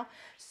nightmare right now.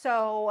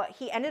 So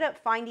he ended up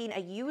finding a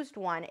used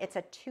one. It's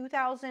a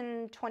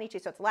 2022,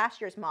 so it's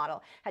last year's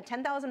model. Had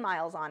 10,000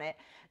 miles on it.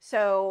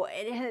 So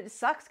it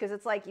sucks because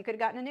it's like you could have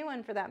gotten a new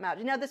one for that amount.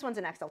 You know, this one's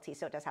an XLT,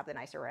 so it does have the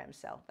nicer rims.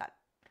 So that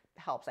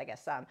helps, I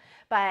guess, some.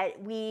 But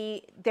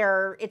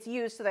it's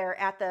used, so they're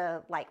at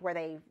the, like, where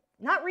they,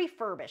 not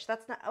refurbish,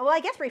 that's not, well,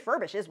 I guess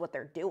refurbish is what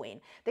they're doing.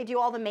 They do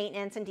all the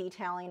maintenance and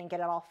detailing and get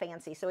it all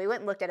fancy. So we went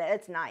and looked at it.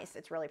 It's nice.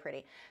 It's really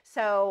pretty.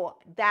 So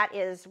that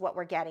is what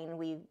we're getting.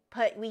 We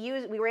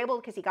were able,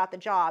 because he got the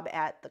job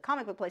at the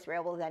comic book place, we were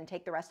able to then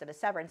take the rest of his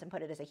severance and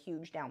put it as a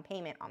huge down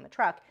payment on the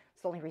truck.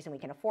 It's the only reason we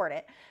can afford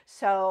it.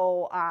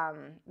 So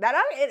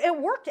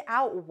it worked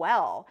out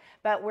well,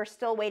 but we're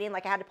still waiting.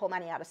 Like, I had to pull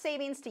money out of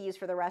savings to use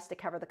for the rest to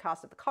cover the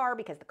cost of the car,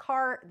 because the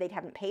car, they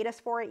haven't paid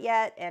us for it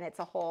yet. And it's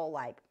a whole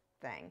like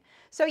thing.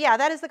 So yeah,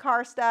 that is the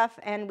car stuff,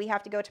 and we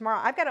have to go tomorrow.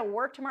 I've got to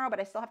work tomorrow, but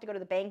I still have to go to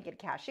the bank, get a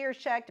cashier's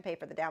check to pay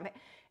for the down payment.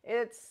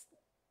 It's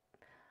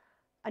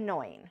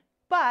annoying,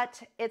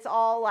 but it's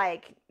all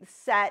like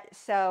set.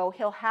 So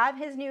he'll have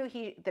his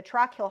the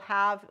truck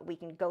we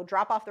can go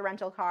drop off the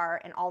rental car,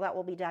 and all that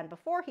will be done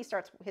before he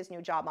starts his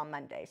new job on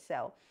Monday.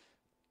 So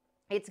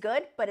it's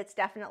good, but it's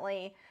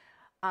definitely,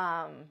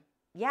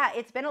 yeah,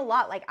 it's been a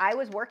lot. Like, I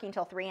was working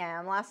till 3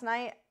 a.m. last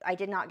night. I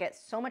did not get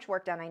so much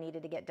work done I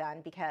needed to get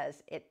done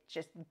because it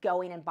just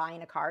going and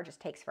buying a car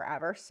just takes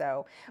forever.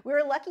 So we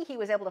were lucky he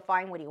was able to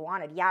find what he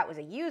wanted. Yeah, it was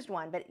a used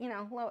one, but you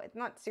know, it's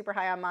not super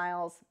high on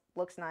miles.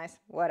 Looks nice,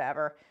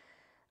 whatever.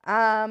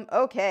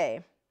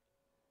 Okay.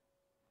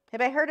 Have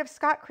I heard of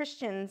Scott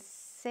Christian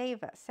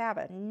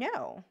Saba?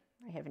 No,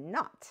 I have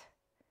not.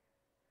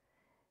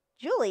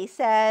 Julie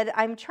said,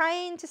 I'm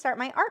trying to start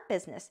my art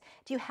business.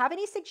 Do you have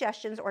any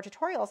suggestions or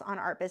tutorials on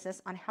art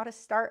business on how to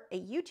start a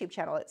YouTube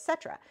channel,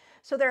 etc.?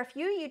 So there are a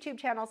few YouTube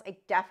channels I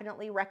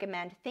definitely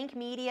recommend. Think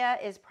Media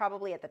is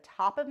probably at the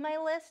top of my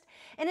list.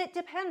 And it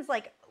depends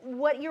like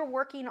what you're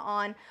working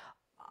on.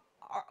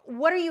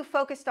 What are you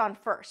focused on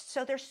first?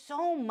 So there's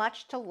so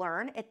much to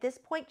learn. At this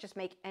point, just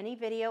make any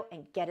video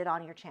and get it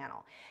on your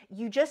channel.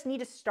 You just need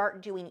to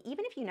start doing,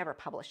 even if you never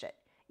publish it.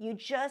 You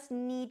just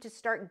need to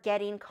start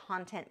getting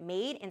content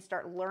made and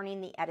start learning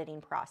the editing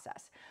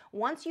process.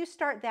 Once you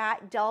start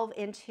that, delve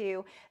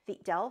into the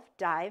delve,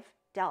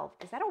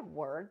 is that a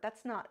word?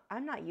 That's not,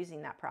 I'm not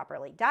using that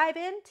properly. Dive,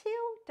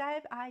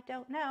 I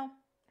don't know.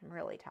 I'm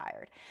really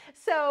tired.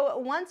 So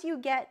once you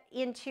get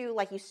into,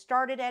 like you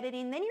started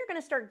editing, then you're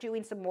gonna start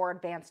doing some more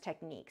advanced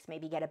techniques.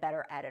 Maybe get a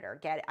better editor.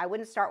 I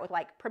wouldn't start with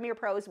like Premiere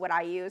Pro is what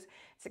I use.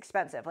 It's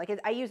expensive. Like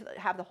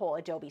have the whole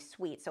Adobe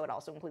suite, so it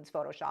also includes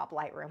Photoshop,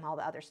 Lightroom, all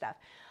the other stuff.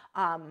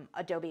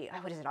 Adobe,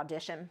 what is it,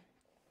 Audition,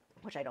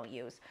 which I don't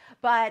use.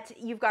 But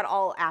you've got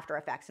all After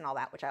Effects and all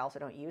that, which I also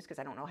don't use because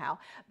I don't know how.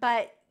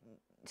 But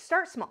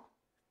start small.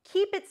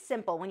 Keep it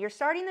simple. When you're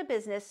starting the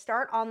business,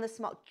 start on the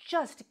small,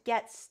 just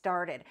get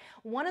started.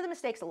 One of the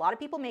mistakes a lot of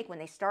people make when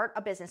they start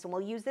a business, and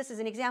we'll use this as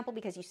an example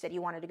because you said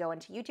you wanted to go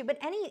into YouTube, but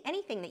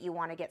anything that you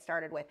want to get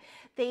started with,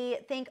 they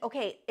think,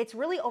 okay, it's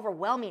really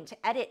overwhelming to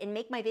edit and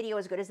make my video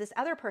as good as this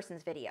other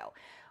person's video.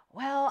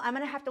 Well, I'm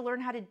going to have to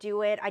learn how to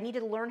do it. I need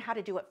to learn how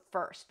to do it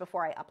first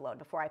before I upload,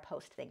 before I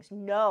post things.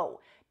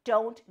 No,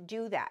 don't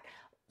do that.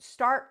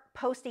 Start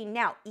posting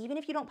now. Even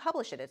if you don't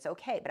publish it, it's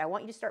okay. But I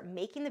want you to start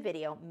making the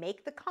video,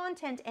 make the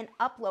content, and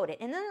upload it.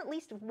 And then at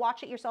least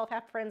watch it yourself,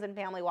 have friends and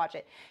family watch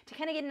it to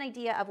kind of get an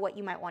idea of what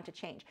you might want to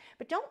change.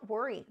 But don't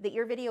worry that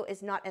your video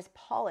is not as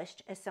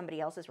polished as somebody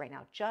else's right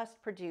now.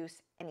 Just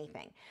produce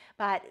anything.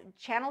 But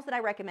channels that I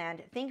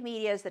recommend, Think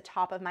Media is the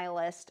top of my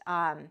list.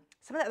 Some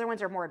of the other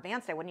ones are more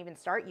advanced. I wouldn't even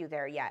start you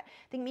there yet.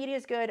 Think Media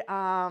is good.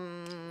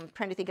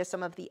 Trying to think of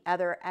some of the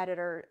other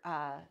editor.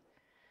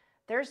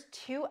 There's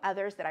two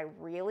others that I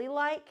really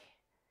like.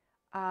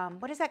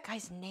 What is that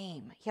guy's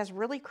name? He has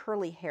really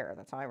curly hair.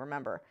 That's how I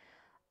remember.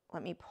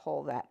 Let me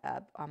pull that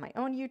up on my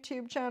own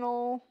YouTube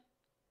channel.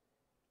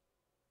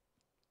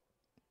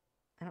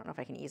 I don't know if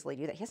I can easily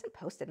do that. He hasn't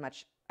posted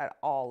much at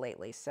all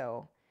lately,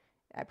 so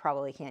I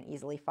probably can't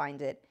easily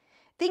find it.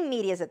 Think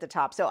Media is at the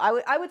top, so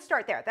I would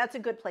start there. That's a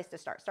good place to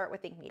start. Start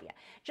with Think Media.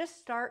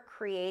 Just start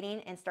creating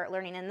and start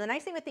learning. And the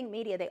nice thing with Think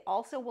Media, they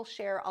also will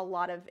share a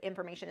lot of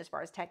information as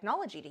far as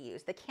technology to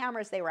use. The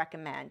cameras they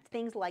recommend,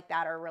 things like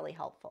that are really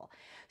helpful.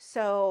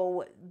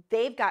 So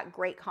they've got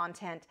great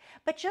content,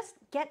 but just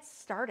get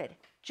started.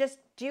 Just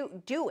do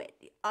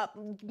it.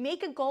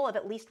 Make a goal of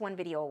at least one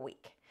video a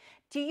week.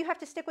 Do you have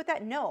to stick with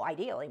that? No,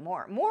 ideally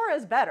more. More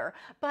is better,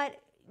 but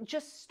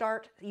just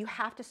start. You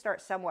have to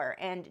start somewhere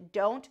and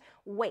don't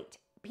wait.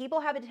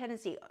 People have a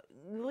tendency,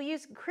 we'll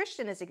use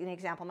Christian as an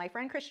example, my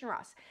friend Christian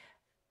Ross,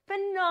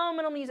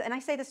 phenomenal music, and I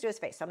say this to his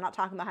face, so I'm not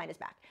talking behind his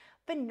back.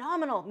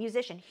 Phenomenal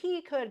musician.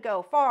 He could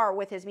go far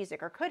with his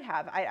music, or could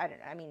have. I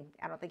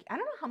don't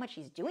know how much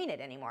he's doing it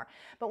anymore.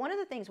 But one of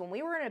the things when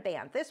we were in a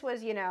band, this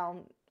was,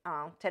 10,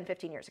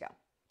 15 years ago.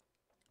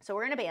 So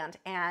we're in a band,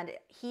 and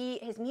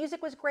his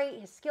music was great,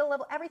 his skill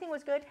level, everything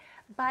was good,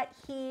 but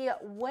he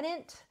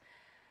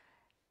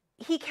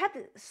kept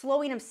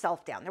slowing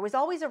himself down. There was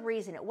always a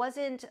reason. It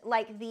wasn't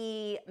like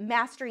the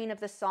mastering of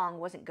the song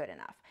wasn't good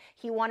enough.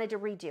 He wanted to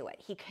redo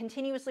it. He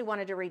continuously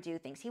wanted to redo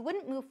things. He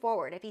wouldn't move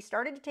forward. If he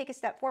started to take a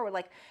step forward,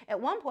 like at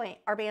one point,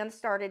 our band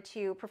started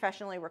to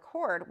professionally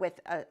record with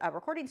a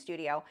recording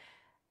studio,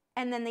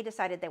 and then they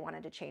decided they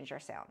wanted to change their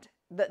sound.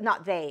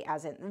 Not they,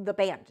 as in the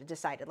band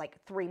decided, like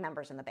 3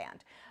 members in the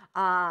band.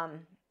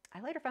 I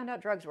later found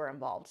out drugs were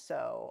involved,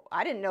 so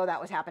I didn't know that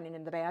was happening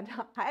in the band.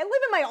 I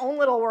live in my own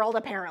little world,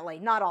 apparently.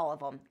 Not all of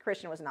them.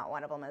 Christian was not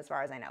one of them, as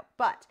far as I know.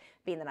 But,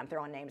 being that I'm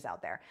throwing names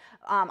out there,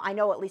 I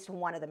know at least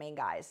one of the main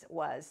guys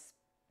was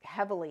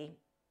heavily,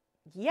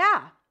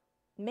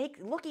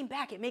 looking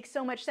back, it makes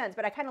so much sense,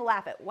 but I kind of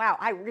laugh at, wow,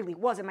 I really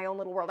was in my own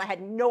little world. I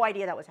had no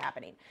idea that was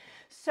happening.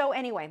 So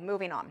anyway,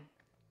 moving on.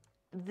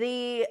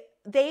 They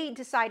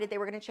decided they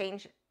were going to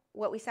change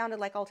what we sounded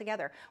like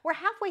altogether. We're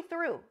halfway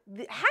through.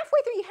 You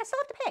still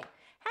have to pay.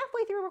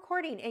 Halfway through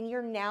recording, and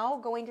you're now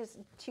going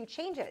to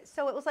change it.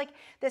 So it was like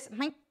this,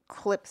 my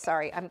clip,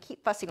 sorry, I'm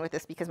keep fussing with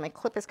this because my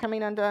clip is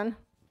coming undone,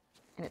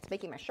 and it's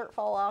making my shirt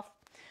fall off.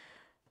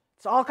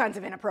 It's all kinds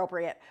of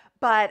inappropriate,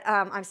 but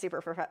I'm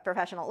super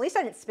professional. At least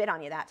I didn't spit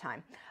on you that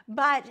time.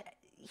 But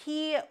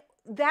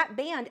that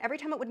band, every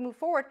time it would move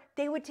forward,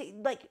 they would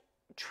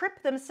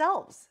trip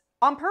themselves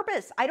on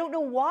purpose. I don't know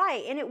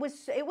why. And it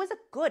was a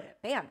good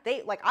band.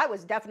 I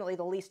was definitely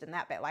the least in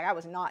that band. I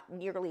was not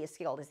nearly as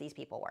skilled as these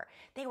people were.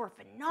 They were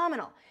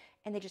phenomenal.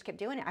 And they just kept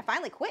doing it. I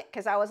finally quit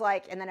because I was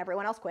like, and then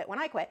everyone else quit when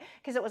I quit,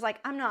 because it was like,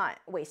 I'm not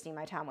wasting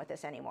my time with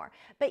this anymore.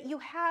 But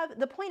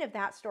the point of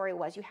that story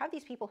was you have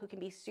these people who can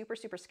be super,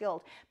 super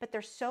skilled, but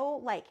they're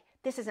so like,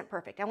 this isn't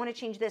perfect. I want to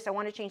change this. I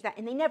want to change that.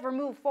 And they never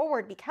move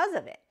forward because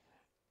of it.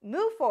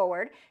 move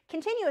forward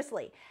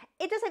continuously.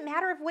 It doesn't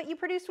matter if what you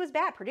produced was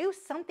bad. Produce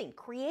something,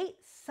 create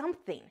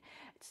something.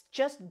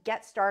 Just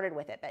get started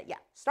with it. But yeah,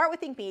 start with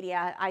Think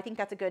Media. I think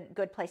that's a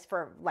good place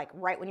for like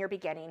right when you're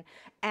beginning,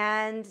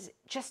 and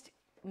just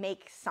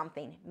make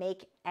something,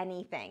 make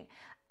anything.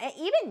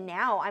 Even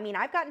now, I mean,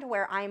 I've gotten to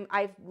where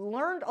I've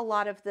learned a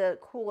lot of the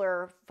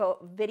cooler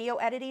video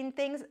editing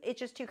things. It's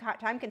just too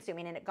time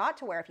consuming, and it got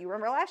to where, if you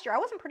remember last year, I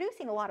wasn't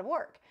producing a lot of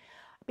work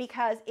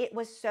because it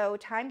was so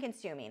time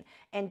consuming,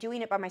 and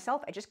doing it by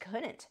myself, I just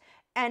couldn't.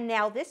 And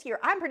now this year,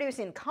 I'm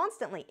producing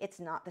constantly. It's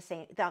not the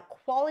same. The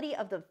quality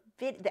of the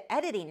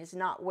editing is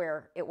not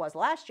where it was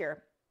last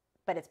year,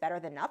 but it's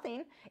better than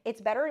nothing. It's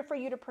better for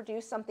you to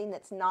produce something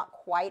that's not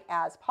quite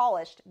as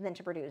polished than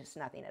to produce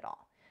nothing at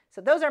all. So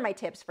those are my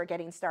tips for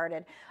getting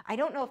started. I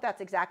don't know if that's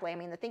exactly, I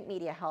mean, the Think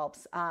Media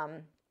helps.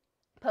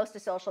 Post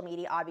to social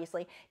media,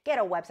 obviously. Get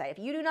a website. If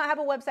you do not have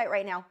a website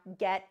right now,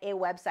 get a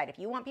website. If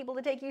you want people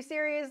to take you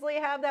seriously,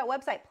 have that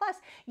website. Plus,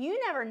 you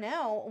never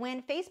know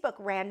when Facebook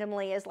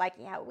randomly is like,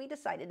 yeah, we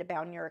decided to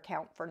ban your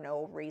account for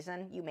no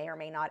reason. You may or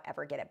may not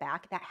ever get it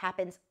back. That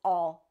happens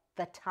all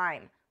the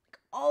time.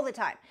 All the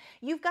time.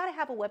 You've got to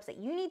have a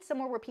website. You need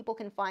somewhere where people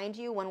can find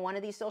you when one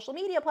of these social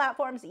media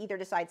platforms either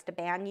decides to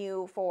ban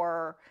you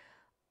for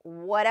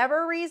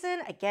whatever reason.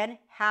 Again,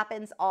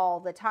 happens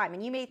all the time.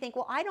 And you may think,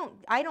 well, I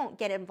don't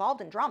get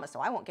involved in drama, so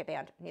I won't get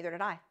banned. Neither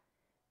did I.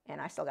 And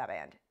I still got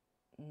banned.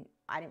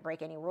 I didn't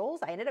break any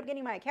rules. I ended up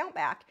getting my account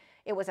back.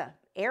 It was an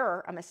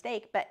error, a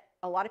mistake, but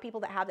a lot of people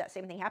that have that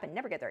same thing happen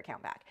never get their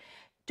account back.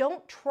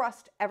 Don't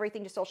trust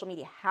everything to social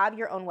media. Have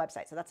your own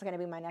website. So that's going to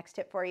be my next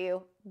tip for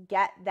you.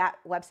 Get that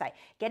website.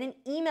 Get an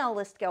email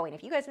list going.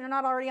 If you guys are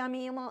not already on my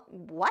email,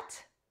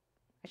 what?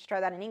 I should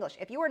try that in English.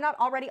 If you are not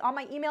already on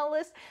my email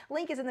list,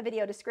 link is in the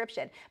video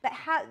description. But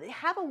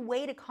have a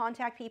way to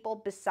contact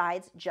people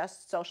besides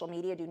just social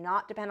media. Do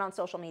not depend on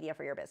social media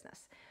for your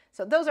business.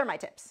 So those are my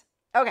tips.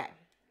 Okay.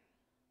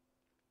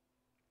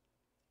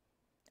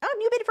 Oh,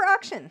 new bid for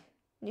auction.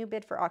 New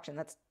bid for auction.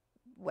 That's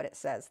what it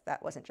says.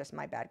 That wasn't just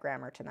my bad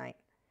grammar tonight,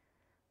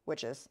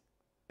 which is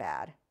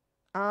bad.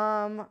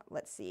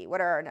 Let's see.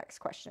 What are our next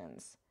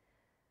questions?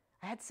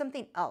 I had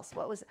something else.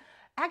 What was,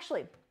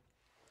 actually,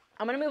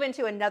 I'm going to move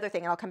into another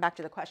thing, and I'll come back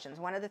to the questions.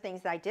 One of the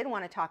things that I did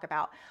want to talk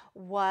about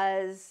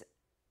was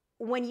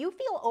when you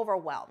feel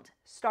overwhelmed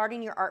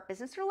starting your art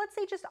business, or let's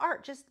say just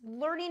art, just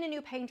learning a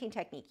new painting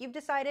technique. You've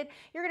decided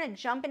you're going to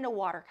jump into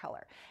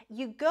watercolor.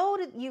 You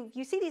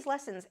see these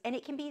lessons, and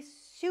it can be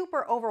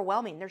super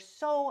overwhelming. There's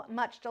so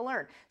much to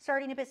learn.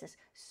 Starting a business,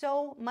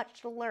 so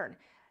much to learn.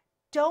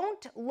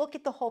 Don't look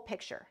at the whole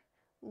picture.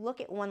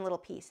 Look at one little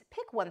piece.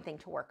 Pick one thing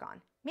to work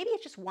on. Maybe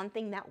it's just one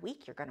thing that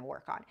week you're going to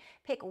work on.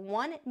 Pick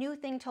one new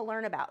thing to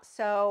learn about.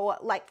 So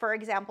like, for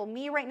example,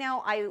 me right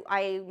now,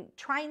 I'm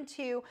trying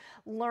to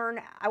learn,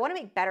 I want to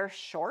make better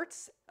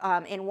shorts.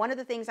 And one of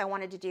the things I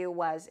wanted to do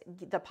was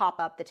the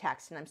pop-up, the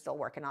text, and I'm still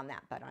working on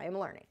that, but I am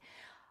learning.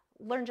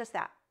 Learn just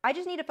that. I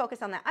just need to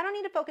focus on that. I don't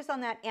need to focus on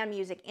that and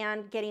music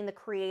and getting the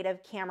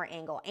creative camera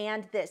angle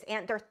and this.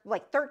 And there's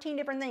like 13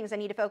 different things I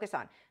need to focus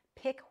on.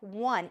 Pick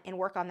one and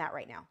work on that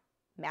right now.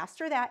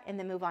 Master that and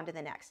then move on to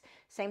the next.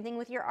 Same thing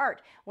with your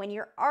art. When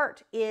your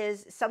art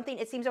is something,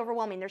 it seems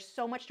overwhelming, there's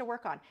so much to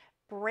work on.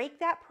 Break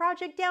that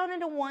project down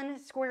into 1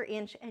 square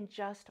inch and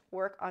just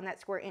work on that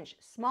square inch.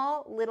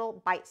 Small,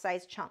 little,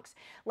 bite-sized chunks.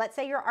 Let's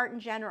say your art in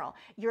general,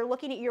 you're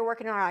working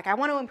on like, I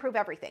want to improve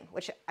everything,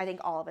 which I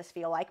think all of us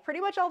feel like pretty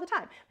much all the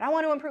time. But I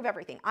want to improve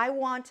everything. I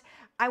want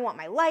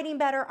my lighting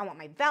better. I want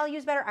my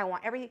values better. I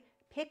want everything.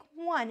 Pick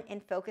one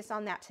and focus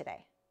on that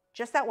today.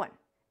 Just that one.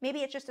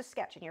 Maybe it's just a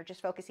sketch and you're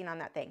just focusing on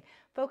that thing.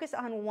 Focus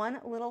on one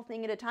little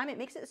thing at a time. It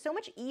makes it so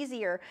much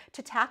easier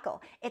to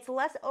tackle. It's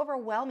less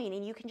overwhelming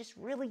and you can just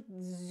really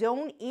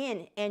zone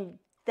in, and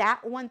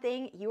that one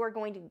thing you are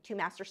going to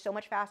master so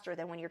much faster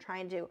than when you're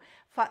trying to,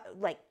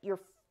 like,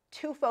 you're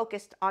too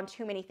focused on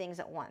too many things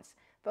at once.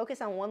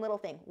 Focus on one little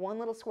thing, one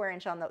little square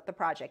inch on the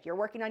project. You're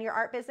working on your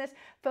art business.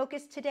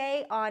 Focus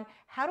today on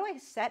how do I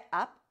set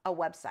up a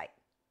website?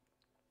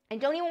 And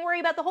don't even worry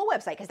about the whole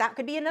website, because that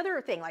could be another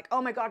thing. Like, oh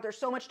my God, there's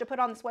so much to put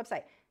on this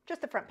website.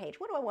 Just the front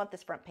page. What do I want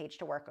this front page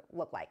to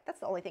look like?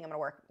 That's the only thing I'm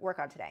going to work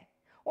on today.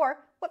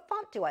 Or what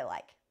font do I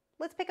like?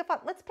 Let's pick a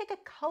font. Let's pick a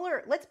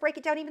color. Let's break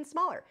it down even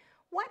smaller.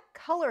 What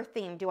color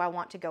theme do I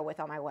want to go with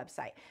on my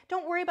website?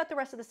 Don't worry about the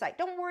rest of the site.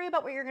 Don't worry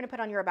about what you're going to put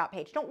on your about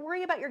page. Don't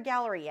worry about your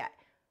gallery yet.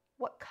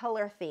 What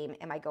color theme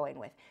am I going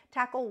with?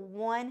 Tackle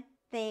one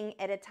thing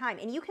at a time.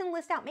 And you can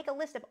make a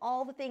list of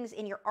all the things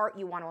in your art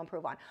you want to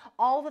improve on,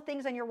 all the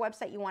things on your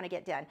website you want to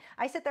get done.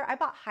 I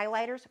bought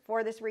highlighters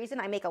for this reason.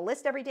 I make a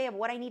list every day of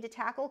what I need to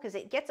tackle because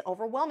it gets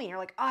overwhelming. You're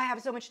like, oh, I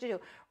have so much to do.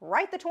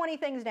 Write the 20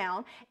 things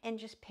down and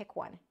just pick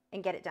one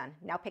and get it done.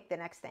 Now pick the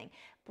next thing.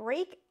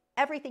 Break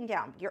everything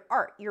down, your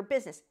art, your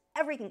business,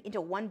 everything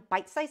into one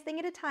bite-sized thing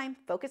at a time.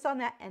 Focus on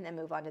that and then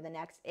move on to the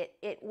next.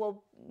 It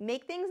will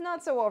make things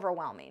not so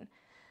overwhelming.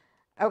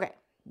 Okay,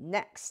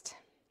 next.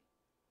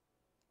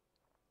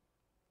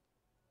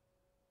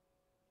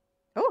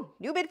 Oh,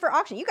 new bid for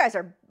auction. You guys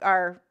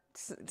are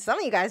some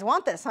of you guys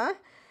want this, huh?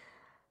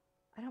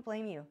 I don't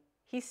blame you.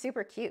 He's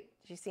super cute.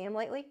 Did you see him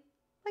lately?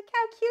 Look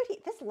how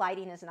cute this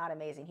lighting is not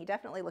amazing. He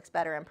definitely looks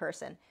better in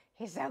person.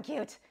 He's so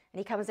cute. And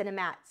he comes in a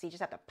mat. So you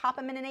just have to pop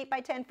him in an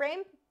 8x10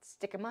 frame,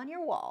 stick him on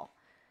your wall.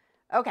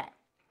 Okay,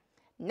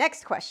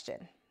 next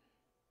question.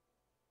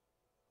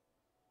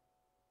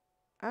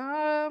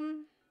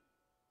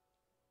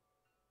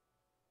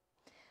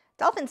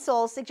 Dolphin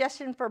Soul's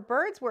suggestion for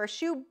birds were a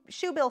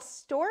shoebill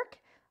stork.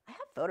 I have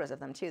photos of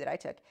them too that I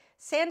took.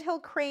 Sandhill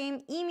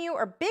crane, emu,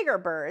 or bigger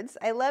birds.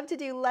 I love to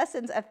do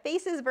lessons of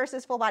faces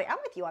versus full body. I'm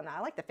with you on that.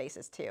 I like the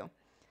faces too.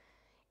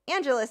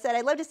 Angela said,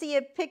 I'd love to see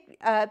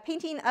a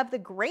painting of the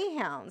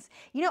greyhounds.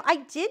 You know, I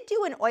did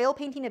do an oil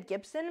painting of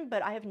Gibson,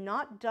 but I have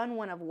not done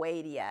one of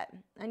Wade yet.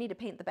 I need to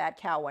paint the bad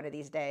cow one of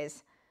these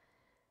days.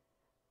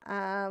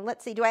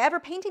 Let's see, do I ever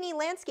paint any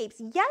landscapes?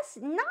 Yes,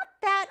 not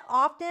that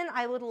often.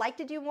 I would like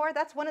to do more.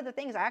 That's one of the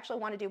things I actually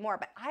want to do more,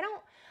 but I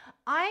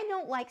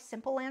don't like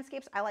simple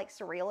landscapes. I like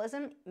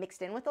surrealism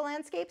mixed in with the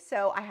landscape.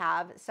 So I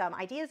have some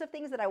ideas of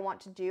things that I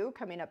want to do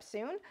coming up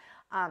soon.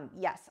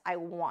 Yes, I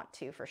want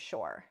to for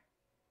sure.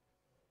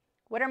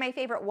 What are my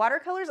favorite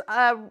watercolors?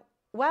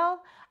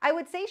 Well, I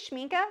would say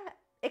Schmincke,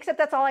 except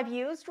that's all I've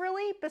used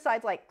really,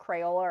 besides like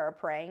Crayola or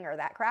Prang or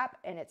that crap.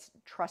 And it's,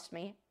 trust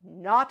me,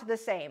 not the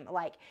same.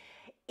 Like,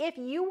 if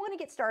you want to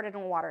get started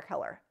in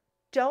watercolor,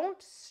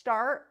 don't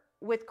start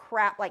with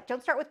crap, like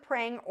don't start with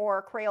Prang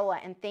or Crayola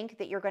and think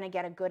that you're going to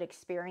get a good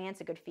experience,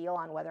 a good feel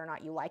on whether or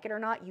not you like it or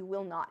not. You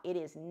will not. It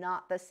is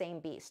not the same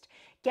beast.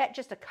 Get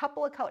just a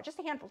couple of colors, just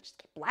a handful, just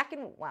get black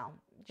and, well,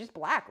 just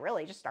black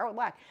really, just start with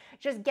black.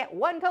 Just get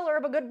one color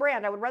of a good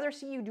brand. I would rather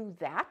see you do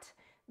that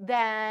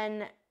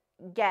than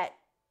get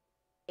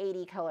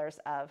 80 colors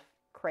of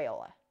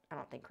Crayola. I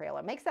don't think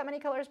Crayola makes that many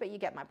colors, but you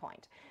get my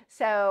point.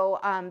 So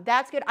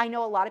that's good. I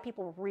know a lot of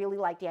people really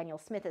like Daniel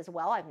Smith as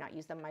well. I've not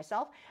used them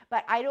myself,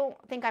 but I don't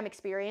think I'm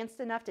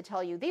experienced enough to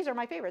tell you, these are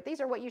my favorite. These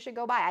are what you should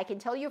go buy. I can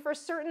tell you for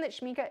certain that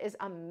Schmincke is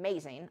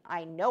amazing.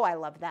 I know I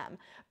love them,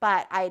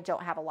 but I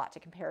don't have a lot to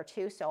compare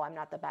to, so I'm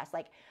not the best.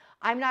 Like,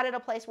 I'm not at a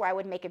place where I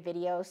would make a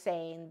video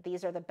saying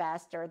these are the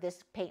best or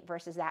this paint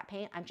versus that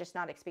paint. I'm just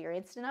not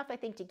experienced enough, I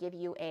think, to give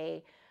you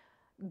a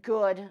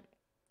good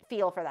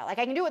feel for that. Like,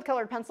 I can do it with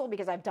colored pencil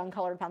because I've done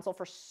colored pencil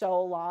for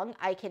so long.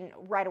 I can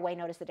right away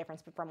notice the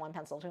difference from one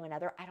pencil to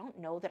another. I don't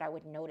know that I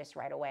would notice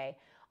right away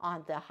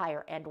on the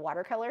higher end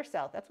watercolor,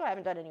 so that's why I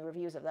haven't done any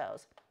reviews of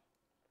those.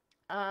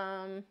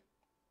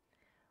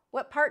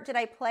 What part did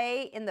I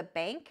play in the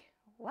bank?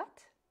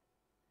 What?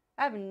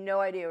 I have no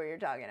idea what you're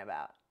talking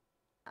about.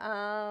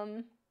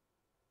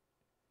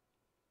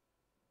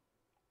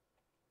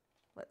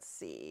 Let's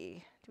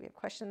see. Do we have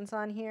questions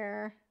on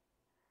here?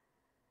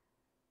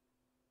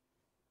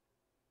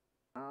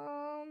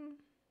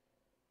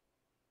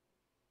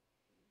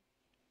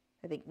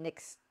 I think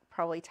Nick's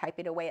probably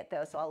typing away at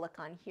those, so I'll look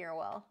on here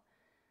while.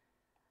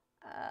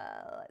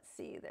 Let's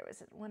see, there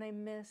was one I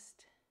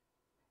missed.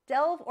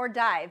 Delve or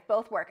dive,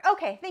 both work.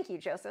 Okay, thank you,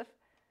 Joseph.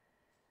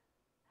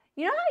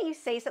 You know how you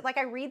say something, like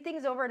I read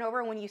things over and over,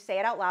 and when you say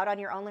it out loud on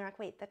your own, you're like,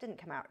 wait, that didn't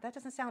come out. That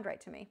doesn't sound right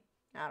to me.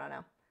 I don't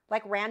know.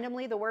 Like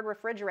randomly, the word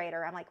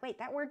refrigerator, I'm like, wait,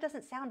 that word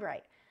doesn't sound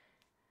right.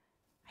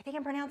 I think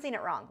I'm pronouncing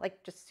it wrong.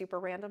 Like just super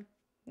random.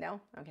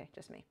 No? Okay,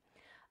 just me.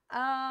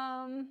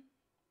 My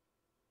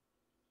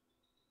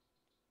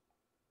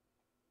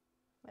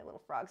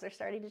little frogs are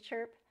starting to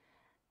chirp.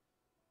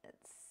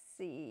 Let's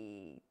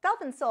see.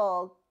 Dolphin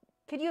Soul,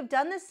 could you have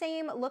done the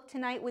same look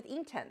tonight with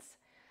Inktense?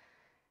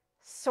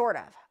 Sort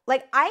of.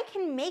 Like, I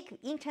can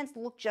make Inktense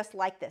look just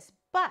like this,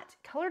 but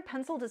colored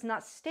pencil does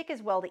not stick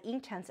as well to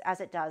Inktense as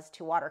it does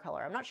to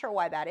watercolor. I'm not sure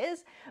why that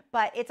is,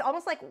 but it's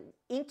almost like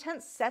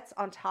Inktense sets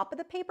on top of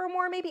the paper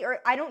more maybe, or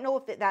I don't know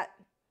if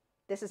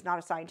this is not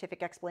a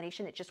scientific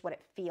explanation, it's just what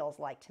it feels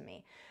like to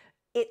me.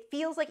 It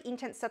feels like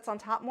Inktense sets on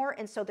top more,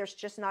 and so there's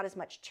just not as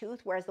much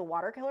tooth, whereas the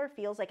watercolor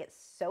feels like it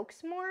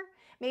soaks more.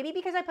 Maybe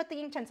because I put the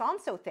Inktense on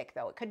so thick,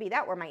 though. It could be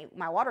that, where my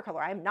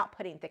watercolor, I'm not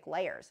putting thick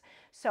layers.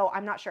 So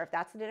I'm not sure if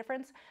that's the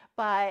difference,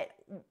 but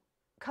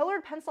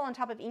colored pencil on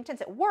top of Inktense,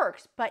 it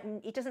works, but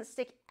it doesn't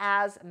stick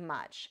as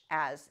much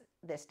as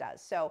this does.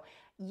 So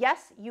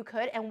yes, you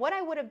could. And what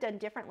I would have done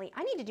differently,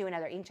 I need to do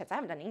another Inktense. I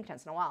haven't done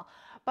Inktense in a while,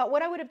 but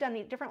what I would have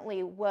done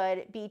differently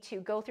would be to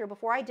go through,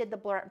 before I did the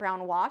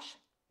brown wash,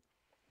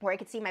 where I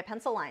could see my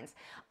pencil lines,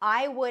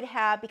 I would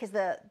have, because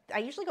I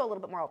usually go a little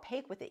bit more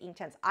opaque with the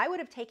Inktense, I would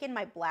have taken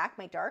my black,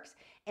 my darks,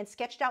 and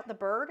sketched out the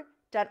bird,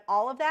 done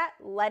all of that,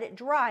 let it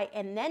dry,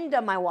 and then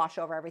done my wash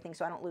over everything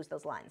so I don't lose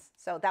those lines.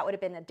 So that would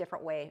have been a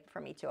different way for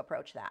me to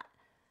approach that.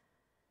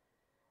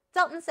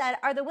 Dalton said,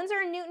 are the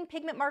Winsor & Newton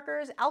pigment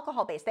markers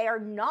alcohol-based? They are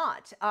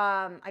not.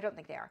 I don't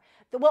think they are.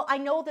 Well, I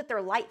know that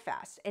they're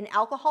light-fast. And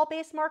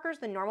alcohol-based markers,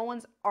 the normal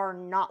ones, are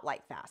not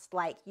light-fast.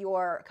 Like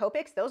your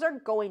Copics, those are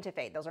going to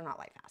fade. Those are not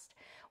light-fast.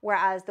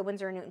 Whereas the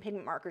Winsor & Newton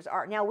pigment markers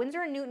are. Now,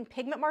 Winsor & Newton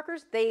pigment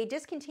markers, they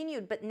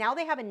discontinued, but now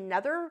they have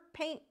another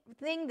paint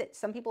thing that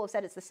some people have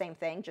said it's the same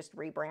thing, just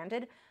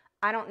rebranded.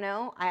 I don't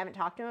know. I haven't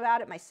talked to them about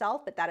it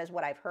myself, but that is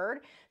what I've heard.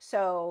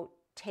 So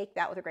take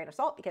that with a grain of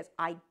salt, because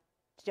I've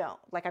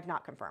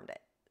not confirmed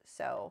it.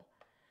 So,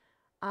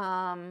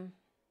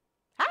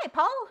 Hi,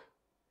 Paul.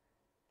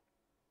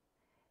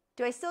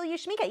 Do I still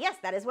use Schmincke? Yes,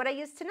 that is what I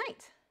use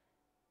tonight.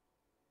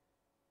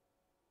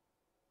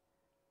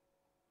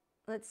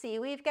 Let's see,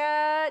 we've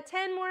got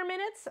 10 more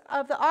minutes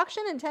of the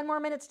auction and 10 more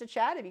minutes to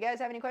chat. If you guys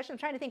have any questions, I'm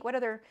trying to think what are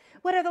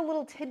the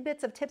little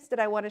tidbits of tips that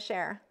I want to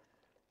share.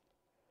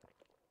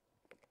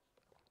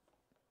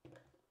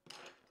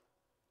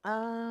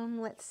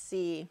 Let's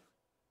see.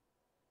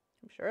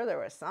 I'm sure there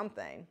was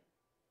something.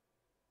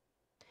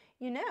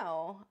 You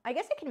know, I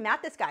guess I can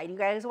mat this guy. Do you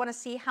guys want to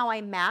see how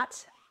I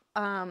mat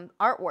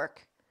artwork?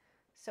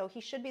 So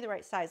he should be the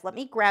right size. Let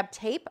me grab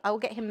tape. I will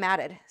get him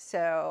matted.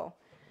 So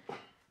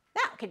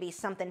that could be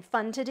something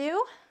fun to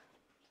do.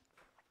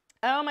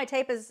 Oh, my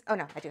tape is, oh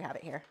no, I do have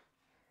it here.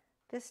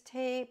 This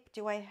tape,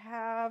 do I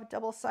have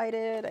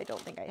double-sided? I don't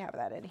think I have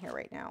that in here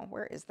right now.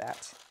 Where is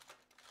that?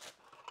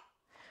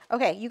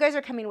 Okay, you guys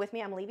are coming with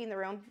me. I'm leaving the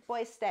room.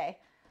 Boys, stay.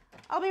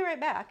 I'll be right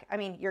back. I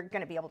mean, you're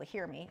going to be able to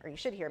hear me, or you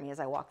should hear me as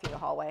I walk through the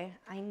hallway.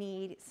 I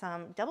need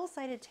some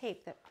double-sided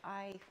tape that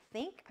I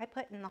think I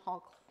put in the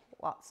hall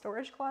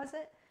storage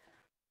closet.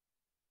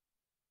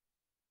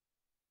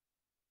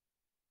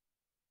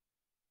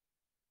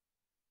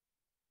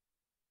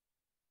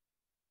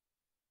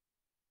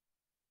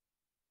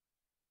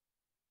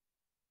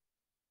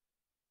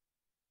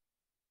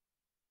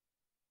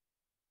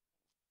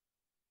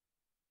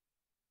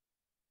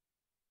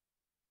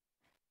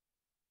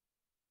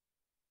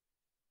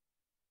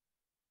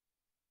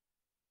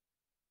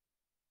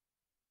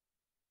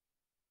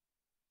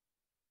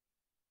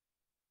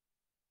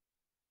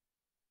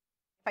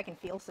 If I can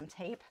feel some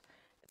tape.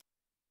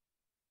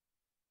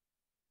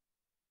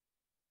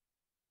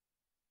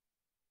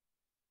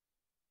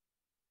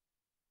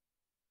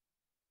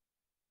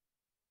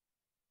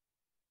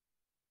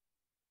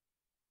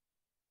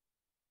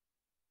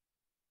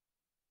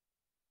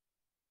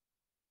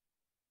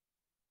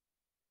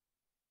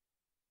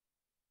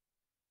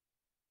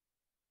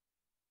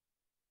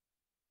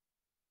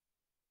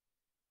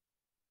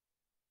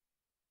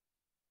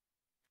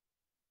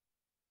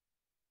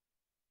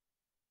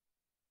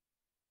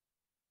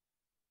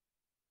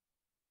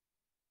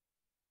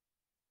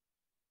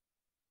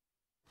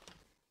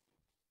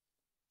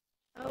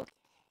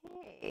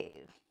 Okay.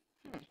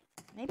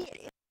 Maybe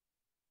it is.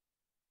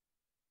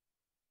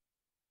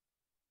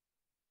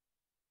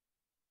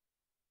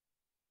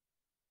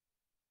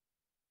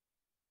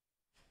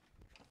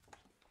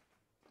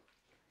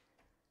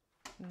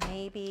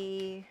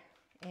 Maybe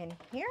in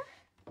here?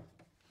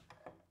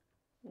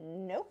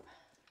 Nope.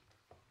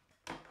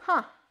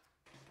 Huh.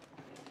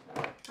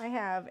 I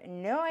have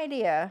no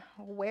idea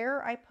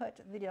where I put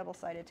the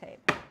double-sided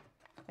tape.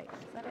 Wait,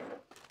 is that it?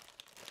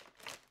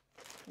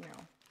 No.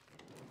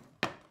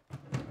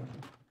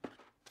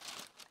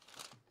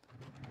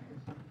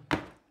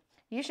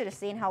 You should have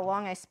seen how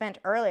long I spent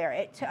earlier.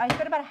 I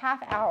spent about a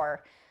half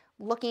hour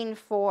looking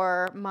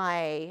for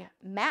my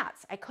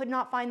mats. I could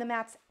not find the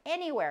mats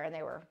anywhere, and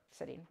they were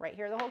sitting right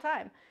here the whole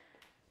time.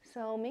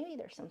 So maybe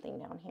there's something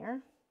down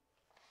here.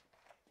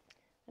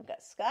 I've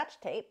got Scotch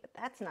tape, but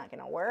that's not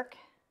going to work.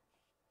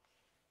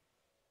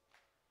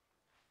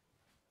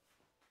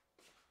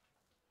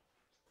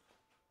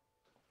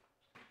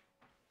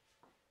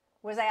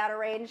 Was I out of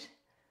range?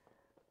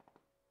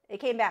 It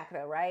came back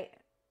though, right?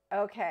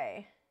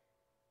 Okay.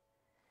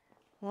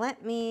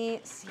 Let me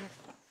see if...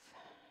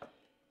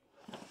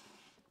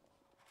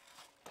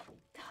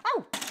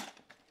 Oh!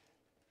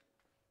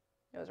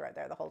 It was right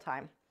there the whole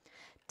time.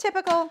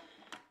 Typical.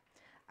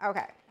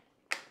 Okay.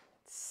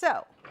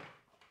 So,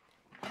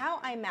 how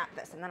I mat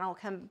this, and then I'll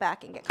come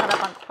back and get caught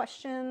up on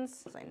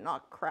questions as I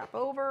knock crap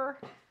over.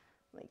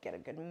 Let me get a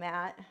good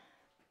mat.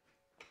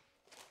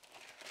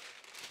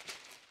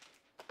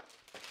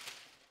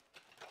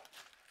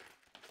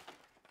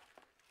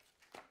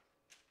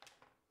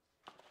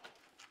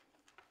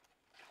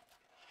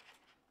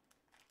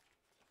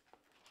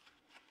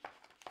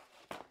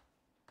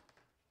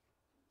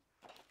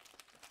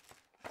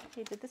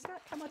 Okay, did this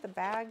not come with the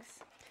bags?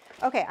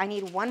 Okay, I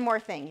need one more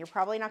thing. You're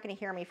probably not going to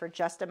hear me for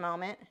just a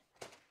moment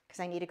because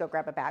I need to go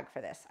grab a bag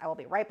for this. I will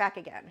be right back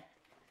again.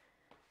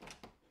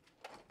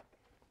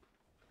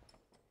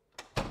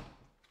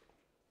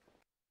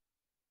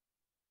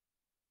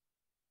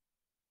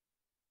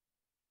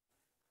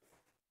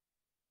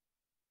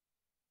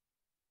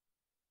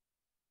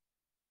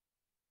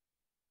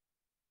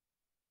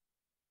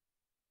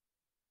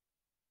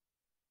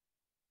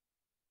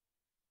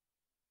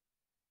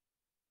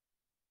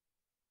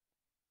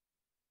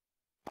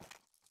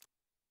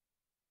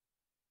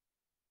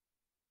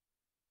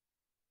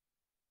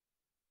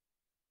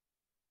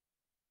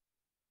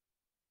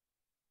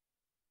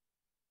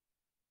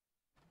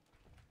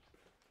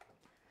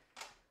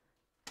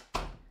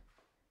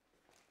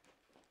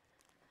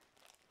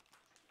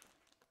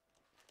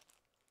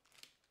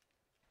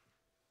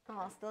 Oh,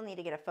 I'll still need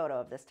to get a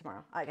photo of this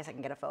tomorrow. I guess I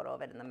can get a photo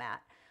of it in the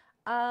mat.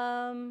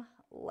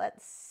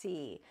 Let's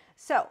see.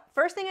 So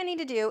first thing I need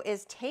to do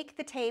is take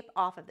the tape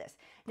off of this.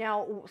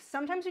 Now,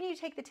 sometimes when you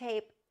take the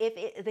tape,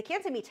 the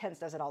MeWe Tense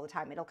does it all the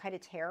time. It'll kind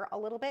of tear a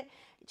little bit.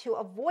 To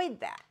avoid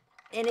that,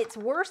 And it's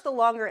worse the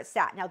longer it's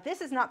sat. Now,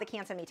 this is not the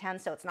Can 7010,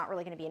 so it's not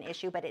really going to be an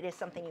issue, but it is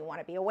something you want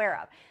to be aware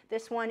of.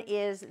 This one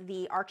is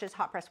the Arches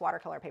Hot Press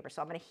Watercolor paper,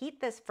 so I'm going to heat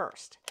this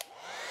first.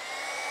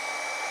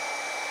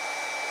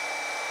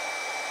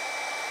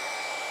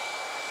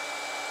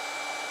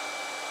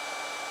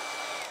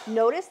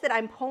 Notice that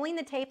I'm pulling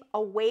the tape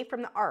away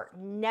from the art.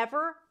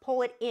 Never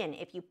pull it in.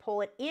 If you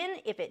pull it in,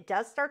 if it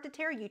does start to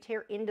tear, you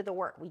tear into the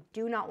work. We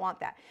do not want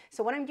that.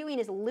 So what I'm doing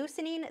is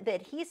loosening the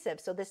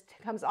adhesive so this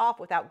comes off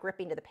without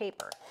gripping to the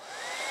paper.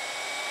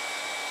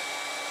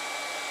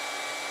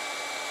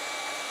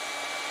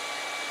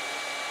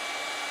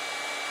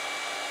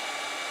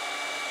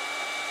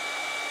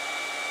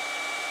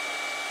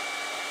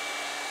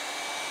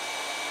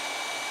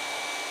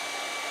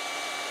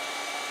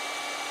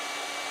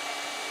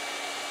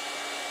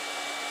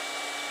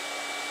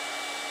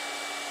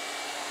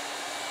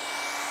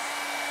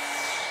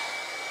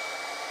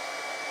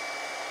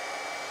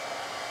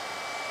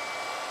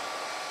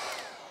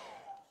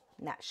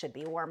 And that should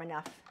be warm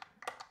enough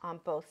on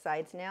both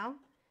sides now.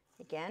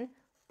 Again,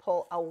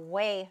 pull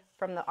away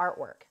from the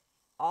artwork,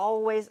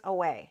 always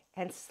away,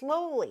 and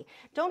slowly.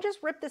 Don't just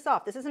rip this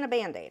off. This isn't a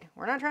Band-Aid.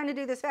 We're not trying to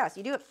do this fast.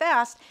 You do it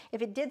fast,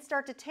 if it did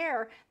start to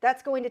tear,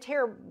 that's going to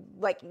tear,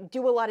 like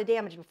do a lot of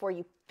damage before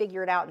you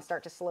figure it out and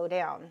start to slow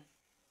down.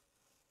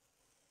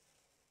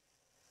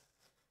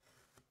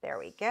 There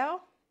we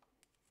go.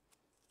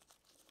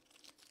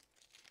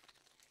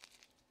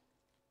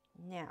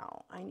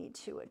 Now, I need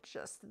to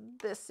adjust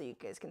this so you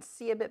guys can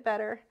see a bit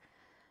better.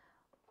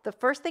 The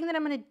first thing that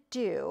I'm going to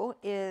do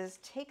is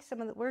take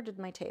some of the, where did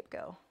my tape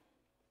go?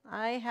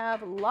 I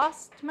have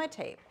lost my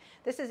tape.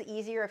 This is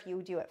easier if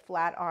you do it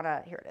flat on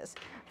a, here it is,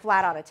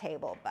 flat on a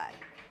table, but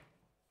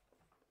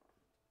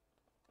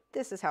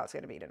this is how it's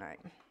going to be tonight.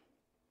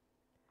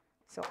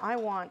 So I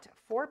want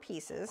 4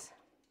 pieces.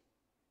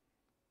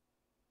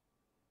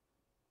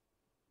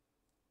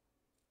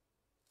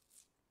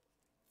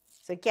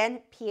 So again,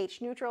 pH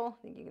neutral,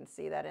 I think you can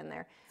see that in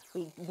there.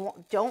 We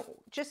don't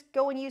just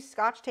go and use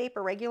Scotch tape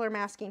or regular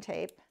masking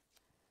tape.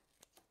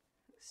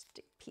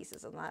 Stick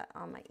pieces of that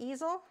on my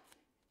easel.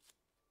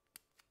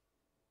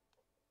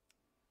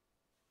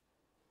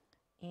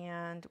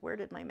 And where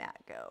did my mat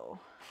go?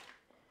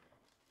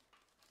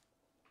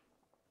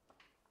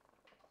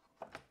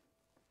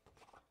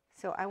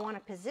 So I want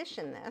to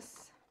position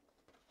this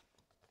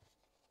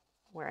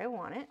where I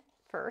want it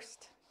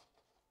first.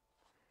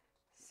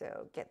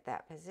 So get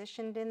that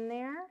positioned in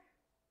there.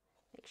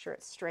 Make sure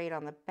it's straight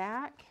on the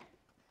back.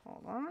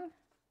 Hold on.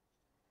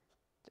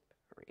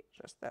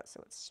 Readjust that so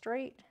it's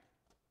straight.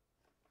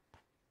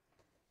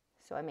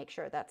 So I make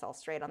sure that's all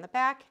straight on the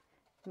back.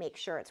 Make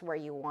sure it's where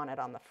you want it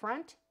on the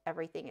front.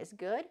 Everything is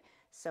good.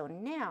 So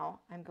now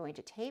I'm going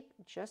to tape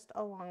just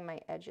along my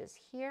edges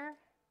here.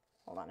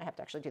 Hold on, I have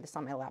to actually do this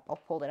on my lap.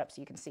 I'll hold it up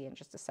so you can see in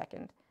just a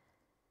second.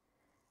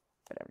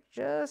 But I'm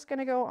just going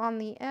to go on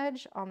the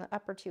edge on the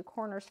upper 2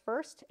 corners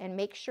first and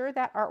make sure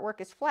that artwork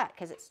is flat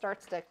because it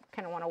starts to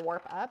kind of want to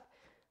warp up.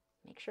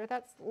 Make sure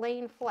that's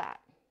laying flat.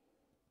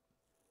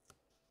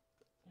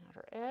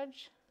 Outer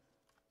edge.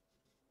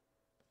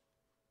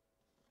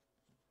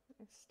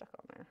 It's stuck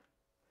on there.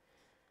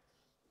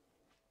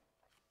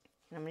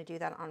 And I'm going to do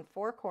that on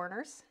 4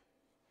 corners.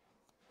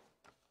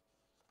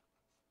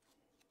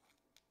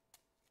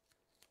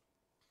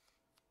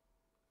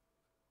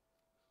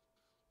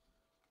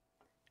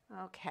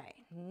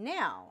 Okay,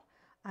 now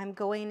I'm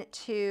going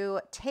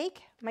to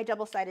take my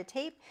double-sided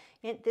tape,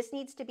 and this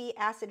needs to be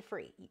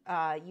acid-free.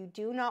 You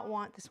do not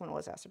want, this one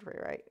was acid-free,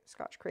 right?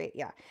 Scotch Create,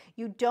 yeah.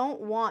 You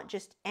don't want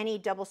just any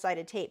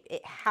double-sided tape.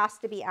 It has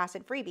to be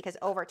acid-free because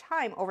over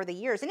time, over the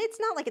years, and it's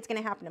not like it's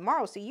gonna happen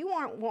tomorrow, so you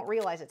won't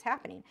realize it's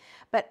happening,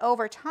 but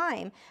over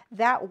time,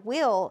 that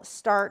will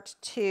start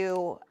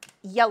to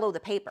yellow the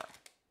paper.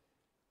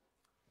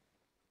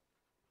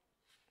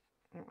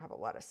 I don't have a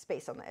lot of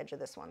space on the edge of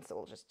this one, so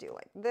we'll just do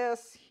like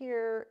this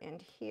here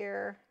and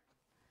here.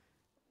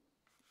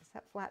 Is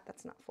that flat?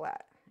 That's not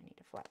flat. I need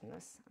to flatten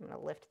this. I'm going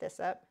to lift this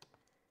up.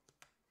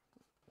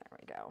 There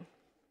we go.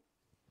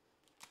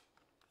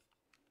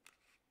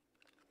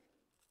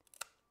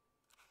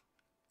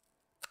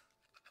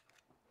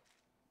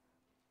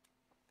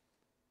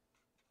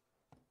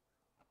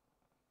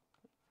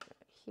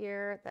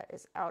 Here, that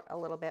is out a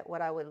little bit.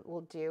 What I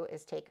will do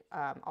is take,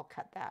 I'll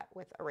cut that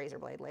with a razor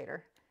blade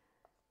later.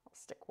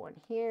 Stick one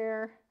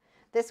here.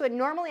 This one,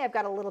 normally I've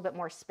got a little bit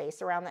more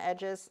space around the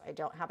edges. I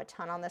don't have a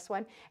ton on this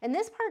one. And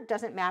this part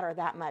doesn't matter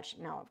that much.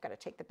 No, I've got to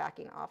take the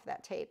backing off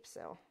that tape.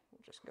 So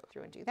we'll just go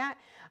through and do that.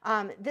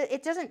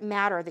 It doesn't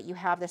matter that you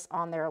have this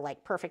on there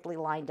like perfectly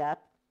lined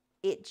up.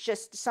 It's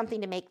just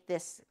something to make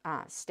this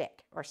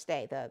stick or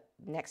stay the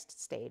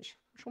next stage,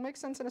 which will make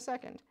sense in a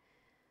second.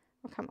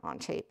 Oh, come on,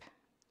 tape.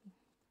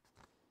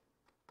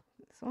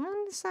 This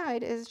one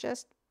side is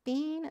just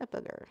being a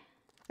booger.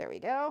 There we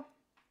go.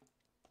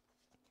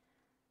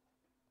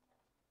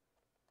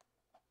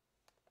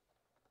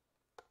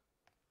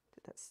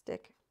 That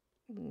stick?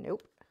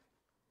 Nope.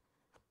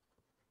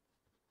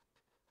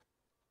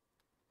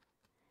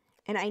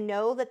 And I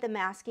know that the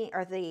masking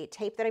or the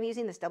tape that I'm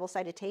using, this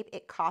double-sided tape,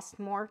 it costs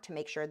more to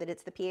make sure that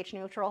it's the pH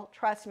neutral.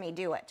 Trust me,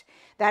 do it.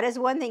 That is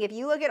one thing. If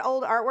you look at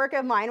old artwork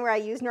of mine where I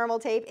use normal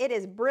tape, it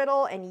is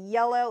brittle and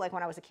yellow like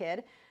when I was a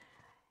kid.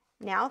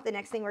 Now, the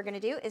next thing we're going to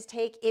do is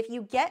take, if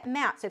you get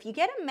mats, so if you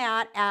get a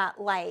mat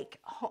at like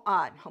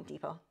Home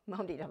Depot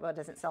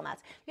doesn't sell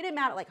mats. You get a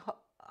mat at like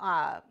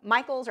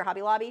Michael's or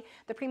Hobby Lobby,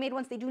 the pre-made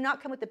ones, they do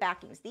not come with the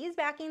backings. These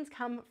backings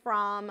come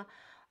from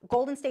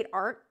Golden State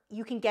Art.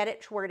 You can get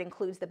it to where it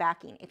includes the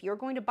backing. If you're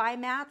going to buy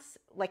mats,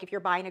 like if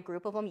you're buying a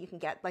group of them, you can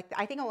get like,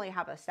 I think I only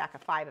have a stack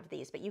of 5 of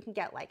these, but you can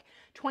get like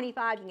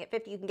 25, you can get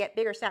 50, you can get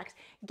bigger stacks.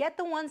 Get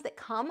the ones that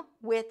come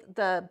with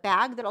the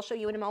bag that I'll show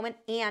you in a moment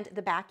and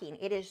the backing.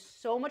 It is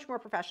so much more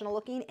professional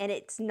looking, and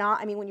it's not,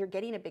 I mean, when you're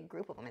getting a big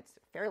group of them, it's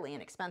fairly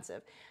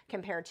inexpensive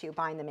compared to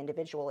buying them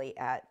individually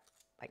at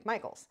like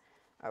Michael's.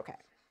 Okay,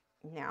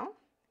 now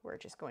we're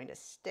just going to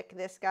stick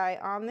this guy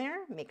on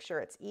there, make sure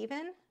it's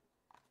even,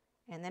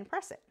 and then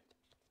press it.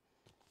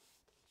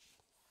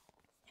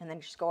 And then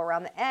just go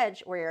around the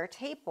edge where your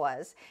tape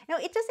was. Now,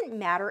 it doesn't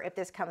matter if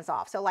this comes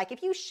off. So like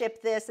if you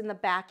ship this in the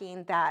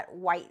backing, that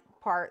white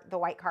part, the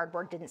white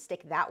cardboard didn't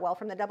stick that well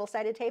from the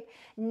double-sided tape,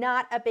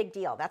 not a big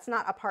deal. That's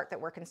not a part that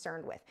we're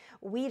concerned with.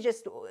 We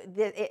just,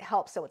 it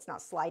helps so it's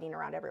not sliding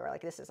around everywhere.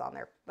 Like this is on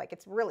there, like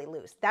it's really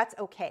loose. That's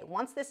okay.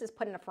 Once this is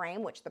put in a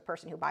frame, which the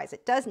person who buys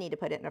it does need to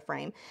put it in a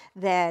frame,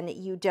 then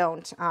you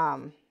don't,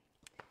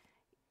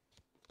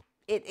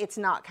 it's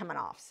not coming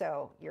off,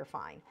 so you're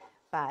fine.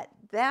 But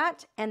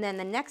that, and then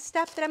the next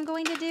step that I'm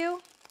going to do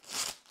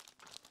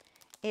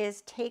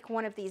is take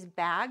one of these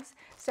bags.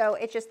 So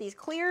it's just these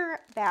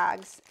clear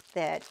bags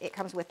that it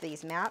comes with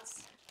these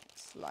mats.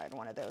 Slide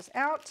one of those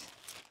out.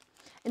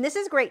 And this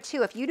is great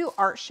too. If you do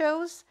art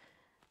shows,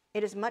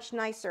 it is much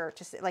nicer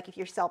to, like if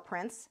you sell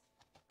prints,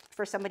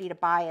 for somebody to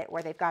buy it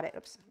where they've got it,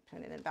 oops,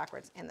 put it in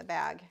backwards, in the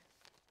bag.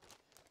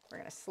 We're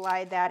gonna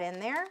slide that in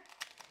there.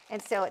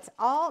 And so it's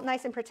all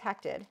nice and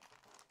protected.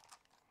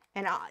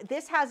 And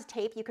this has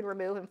tape you can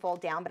remove and fold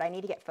down, but I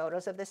need to get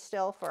photos of this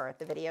still for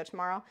the video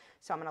tomorrow.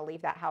 So I'm gonna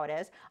leave that how it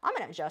is. I'm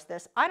gonna adjust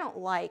this. I don't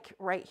like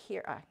right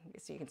here,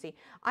 so you can see,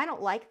 I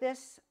don't like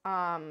this,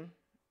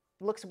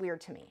 looks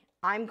weird to me.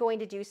 I'm going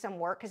to do some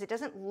work because it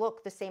doesn't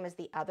look the same as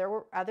the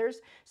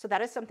others. So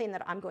that is something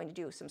that I'm going to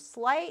do some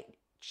slight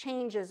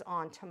changes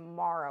on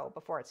tomorrow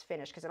before it's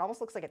finished, because it almost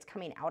looks like it's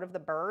coming out of the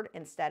bird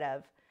instead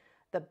of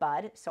the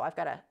bud, so I've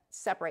got to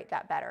separate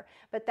that better.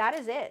 But that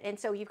is it. And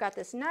so you've got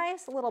this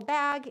nice little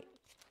bag.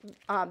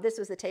 This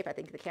was the tape. I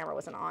think the camera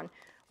wasn't on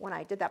when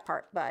I did that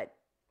part, but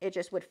it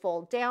just would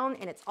fold down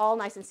and it's all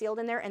nice and sealed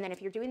in there. And then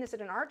if you're doing this at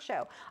an art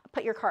show,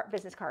 put your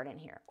business card in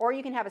here. Or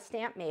you can have a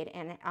stamp made,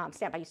 and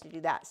stamp, I used to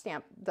do that,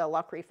 stamp the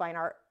Lachri fine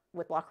art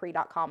with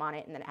Lachri.com on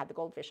it, and then add the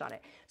goldfish on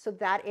it. So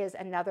that is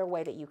another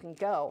way that you can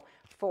go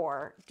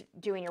for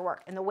doing your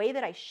work. And the way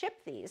that I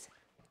ship these,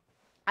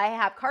 I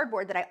have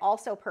cardboard that I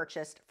also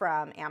purchased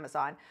from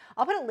Amazon.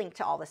 I'll put a link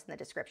to all this in the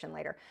description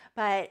later.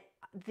 But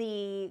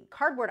the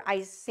cardboard,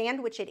 I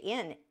sandwich it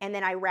in, and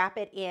then I wrap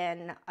it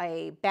in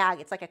a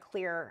bag. It's like a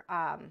clear,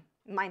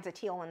 mine's a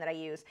teal one that I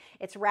use.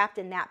 It's wrapped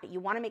in that, but you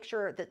want to make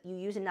sure that you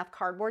use enough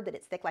cardboard that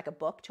it's thick like a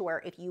book, to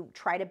where if you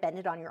try to bend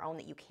it on your own,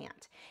 that you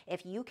can't.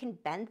 If you can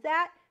bend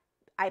that,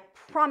 I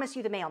promise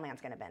you the mailman's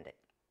going to bend it.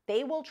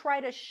 They will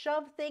try to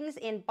shove things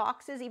in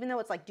boxes, even though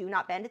it's like, do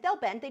not bend it. They'll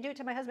bend. They do it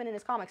to my husband in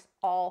his comics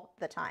all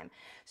the time.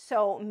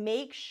 So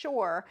make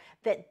sure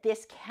that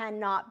this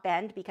cannot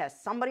bend, because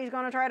somebody's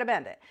going to try to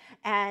bend it.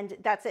 And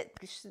that's it,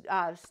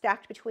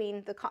 stacked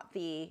between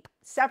the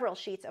several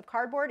sheets of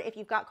cardboard. If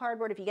you've got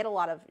cardboard, if you get a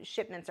lot of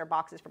shipments or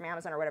boxes from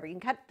Amazon or whatever, you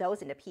can cut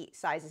those into piece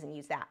sizes and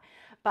use that.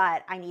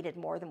 But I needed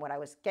more than what I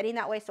was getting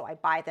that way, so I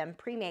buy them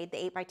pre-made,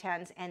 the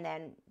 8x10s, and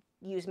then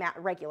use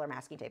regular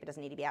masking tape. It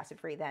doesn't need to be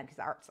acid-free then, because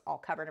the art's all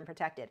covered and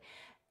protected.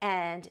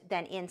 And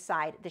then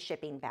inside the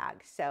shipping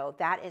bag. So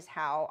that is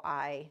how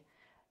I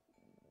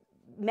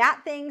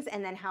mat things,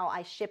 and then how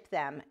I ship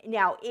them.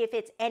 Now, if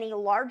it's any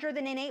larger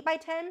than an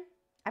 8x10,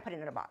 I put it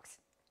in a box.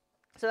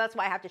 So that's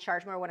why I have to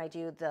charge more when I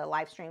do the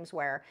live streams,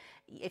 where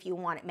if you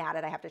want it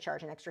matted, I have to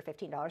charge an extra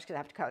 $15, because I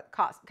have to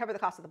cover the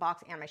cost of the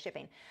box and my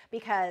shipping.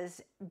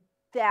 Because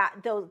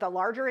the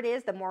larger it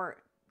is, the more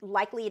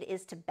likely it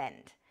is to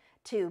bend,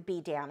 to be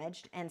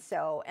damaged. And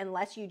so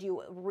unless you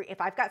do, if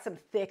I've got some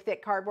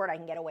thick cardboard, I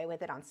can get away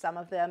with it on some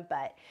of them.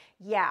 But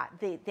yeah,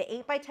 the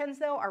 8x10s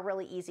though are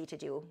really easy to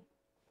do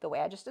the way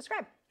I just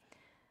described.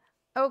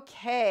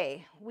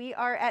 Okay, we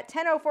are at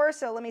 10:04,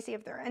 so let me see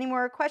if there are any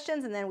more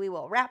questions, and then we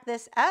will wrap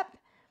this up.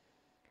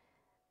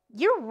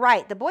 You're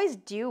right, the boys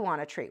do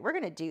want a treat. We're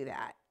gonna do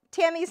that.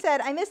 Tammy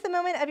said, I missed the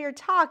moment of your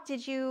talk.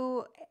 Did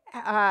you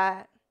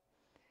or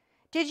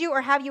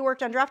have you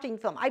worked on drafting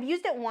film? I've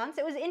used it once.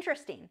 It was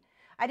interesting.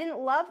 I didn't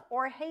love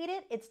or hate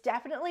it. It's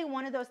definitely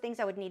one of those things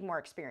I would need more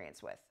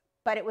experience with.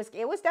 But it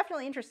was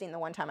definitely interesting the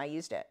one time I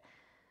used it.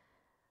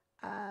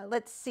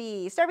 Let's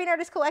see. Starving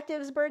Artist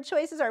Collective's bird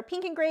choices are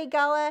pink and gray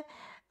gala.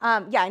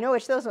 Yeah, I know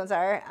which those ones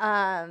are.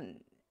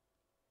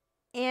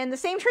 And the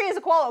same tree as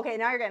a koala. Okay,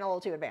 now you're getting a little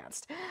too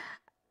advanced.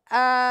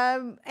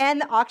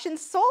 And the auction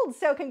sold.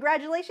 So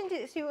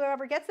congratulations to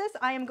whoever gets this.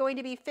 I am going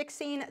to be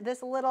fixing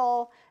this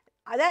little,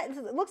 that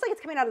it looks like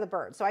it's coming out of the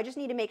bird. So I just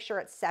need to make sure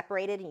it's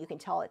separated and you can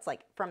tell it's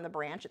like from the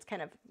branch. It's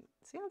kind of,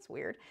 see, that's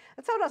weird.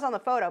 That's how it was on the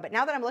photo. But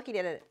now that I'm looking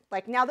at it,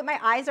 like now that my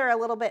eyes are a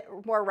little bit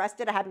more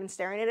rested, I haven't been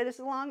staring at it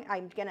so long,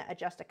 I'm going to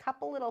adjust a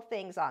couple little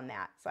things on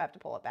that. So I have to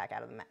pull it back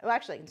out of the mat. Well,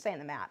 actually I can stay in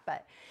the mat,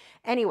 but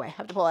anyway, I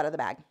have to pull it out of the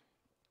bag.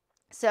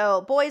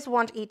 So boys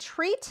want a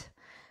treat.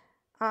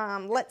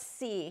 Let's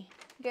see.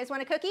 You guys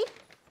want a cookie?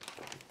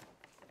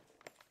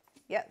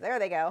 Yep, there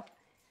they go.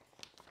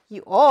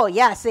 Oh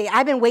yeah, see,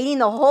 I've been waiting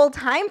the whole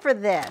time for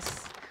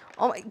this.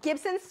 Oh,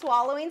 Gibson's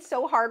swallowing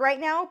so hard right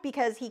now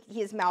because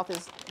his mouth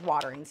is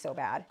watering so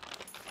bad.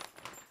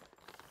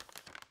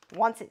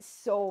 Wants it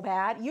so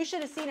bad. You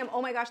should have seen him.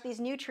 Oh my gosh, these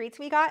new treats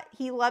we got,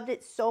 he loved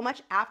it so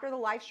much. After the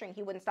live stream,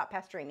 he wouldn't stop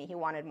pestering me. He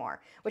wanted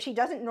more, which he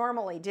doesn't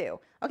normally do.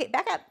 Okay,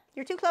 back up.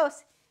 You're too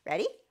close.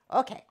 Ready?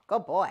 Okay, go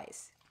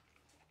boys.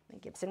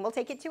 Gibson will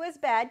take it to his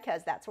bed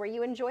because that's where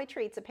you enjoy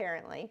treats,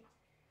 apparently.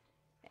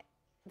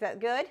 Is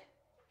that good?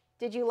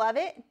 Did you love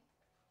it?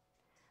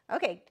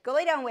 Okay, go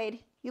lay down, Wade.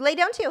 You lay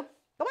down too.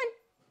 Go on.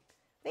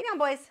 Lay down,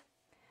 boys.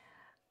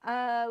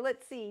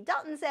 Let's see.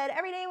 Dalton said,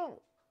 every day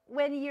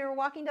when you're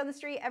walking down the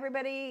street,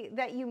 everybody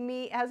that you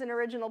meet has an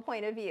original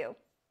point of view.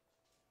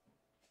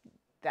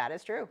 That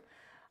is true.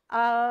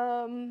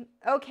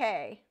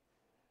 Okay.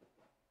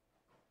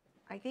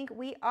 I think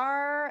we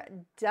are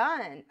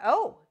done.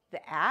 Oh,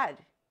 the ad.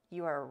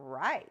 You are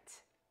right.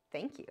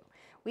 Thank you.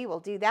 We will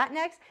do that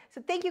next.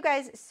 So thank you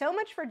guys so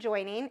much for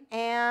joining.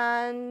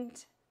 And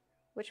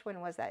which one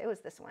was that? It was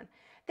this one.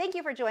 Thank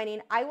you for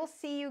joining. I will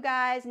see you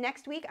guys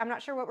next week. I'm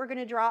not sure what we're going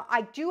to draw.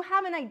 I do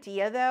have an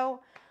idea though.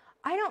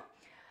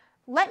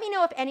 Let me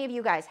know if any of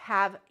you guys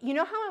have, you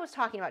know how I was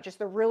talking about just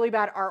the really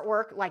bad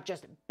artwork, like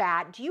just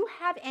bad. Do you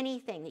have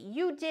anything that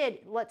you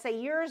did, let's say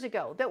years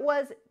ago, that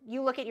was,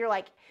 you look at, you're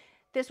like,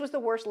 this was the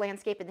worst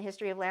landscape in the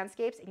history of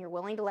landscapes, and you're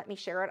willing to let me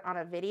share it on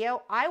a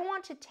video? I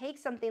want to take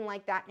something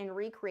like that and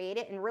recreate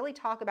it and really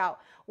talk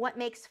about what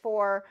makes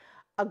for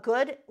a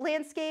good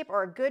landscape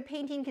or a good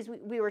painting, because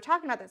we were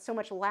talking about that so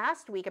much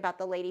last week about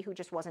the lady who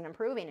just wasn't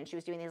improving and she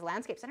was doing these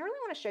landscapes. And I really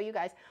want to show you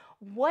guys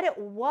what it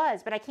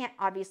was, but I can't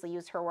obviously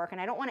use her work,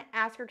 and I don't want to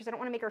ask her because I don't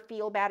want to make her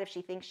feel bad if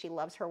she thinks she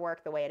loves her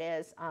work the way it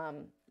is.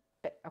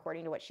 But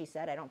according to what she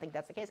said, I don't think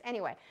that's the case.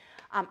 Anyway,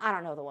 I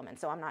don't know the woman,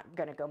 so I'm not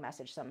going to go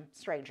message some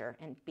stranger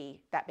and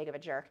be that big of a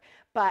jerk.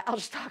 But I'll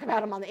just talk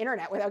about them on the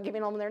internet without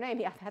giving them their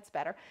name. Yeah, that's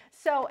better.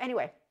 So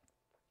anyway,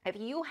 if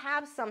you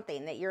have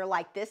something that you're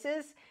like, this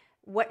is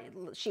what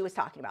she was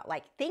talking about.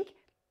 Like, think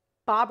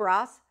Bob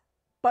Ross,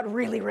 but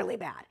really, really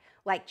bad.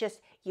 Like, just,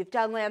 you've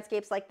done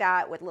landscapes like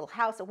that with Little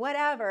House or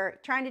whatever,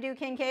 trying to do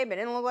Kincaid, but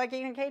it didn't look like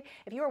Kincaid.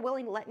 If you are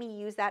willing to let me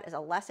use that as a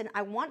lesson,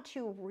 I want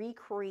to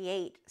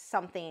recreate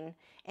something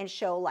and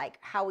show like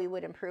how we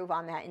would improve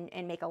on that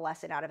and make a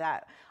lesson out of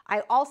that.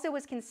 I also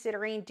was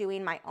considering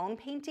doing my own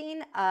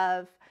painting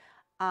of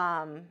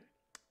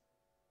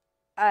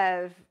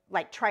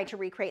like trying to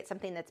recreate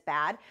something that's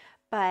bad,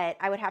 but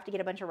I would have to get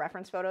a bunch of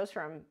reference photos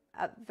from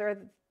other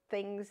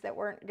things that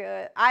weren't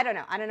good. I don't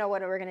know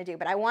what we're going to do,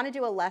 but I want to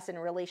do a lesson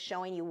really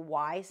showing you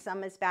why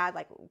some is bad,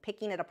 like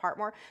picking it apart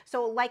more.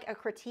 So like a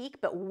critique,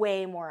 but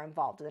way more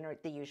involved than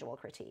the usual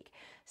critique.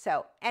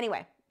 So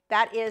anyway,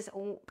 that is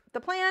the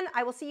plan.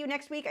 I will see you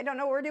next week. I don't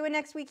know what we're doing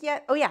next week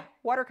yet. Oh yeah,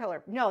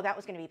 watercolor. No, that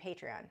was going to be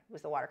Patreon,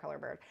 was the watercolor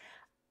bird.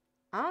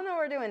 I don't know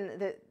what we're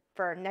doing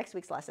for next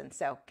week's lesson.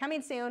 So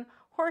coming soon.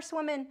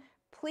 Horsewoman,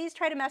 please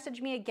try to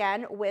message me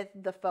again with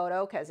the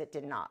photo because it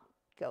did not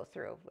go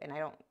through and I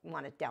don't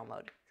want to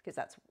download because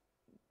that's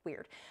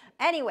weird.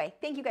 Anyway,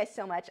 thank you guys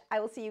so much.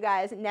 I will see you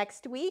guys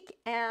next week,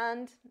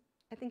 and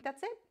I think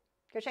that's it.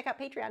 Go check out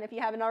Patreon if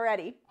you haven't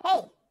already.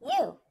 Hey,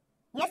 you.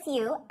 Yes,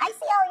 you. I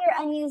see all your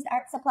unused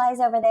art supplies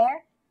over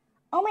there.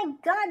 Oh my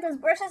god, those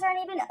brushes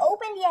aren't even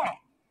opened yet.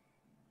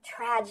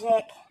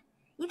 Tragic.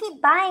 You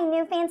keep buying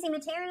new fancy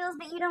materials,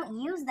 but you don't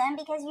use them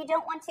because you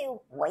don't want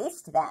to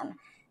waste them.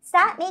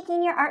 Stop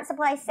making your art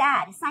supplies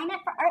sad. Sign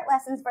up for art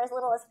lessons for as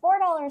little as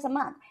 $4 a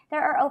month.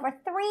 There are over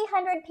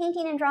 300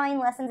 painting and drawing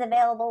lessons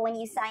available when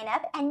you sign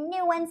up, and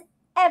new ones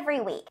every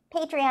week.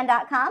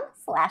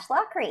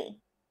 Patreon.com/Lachri.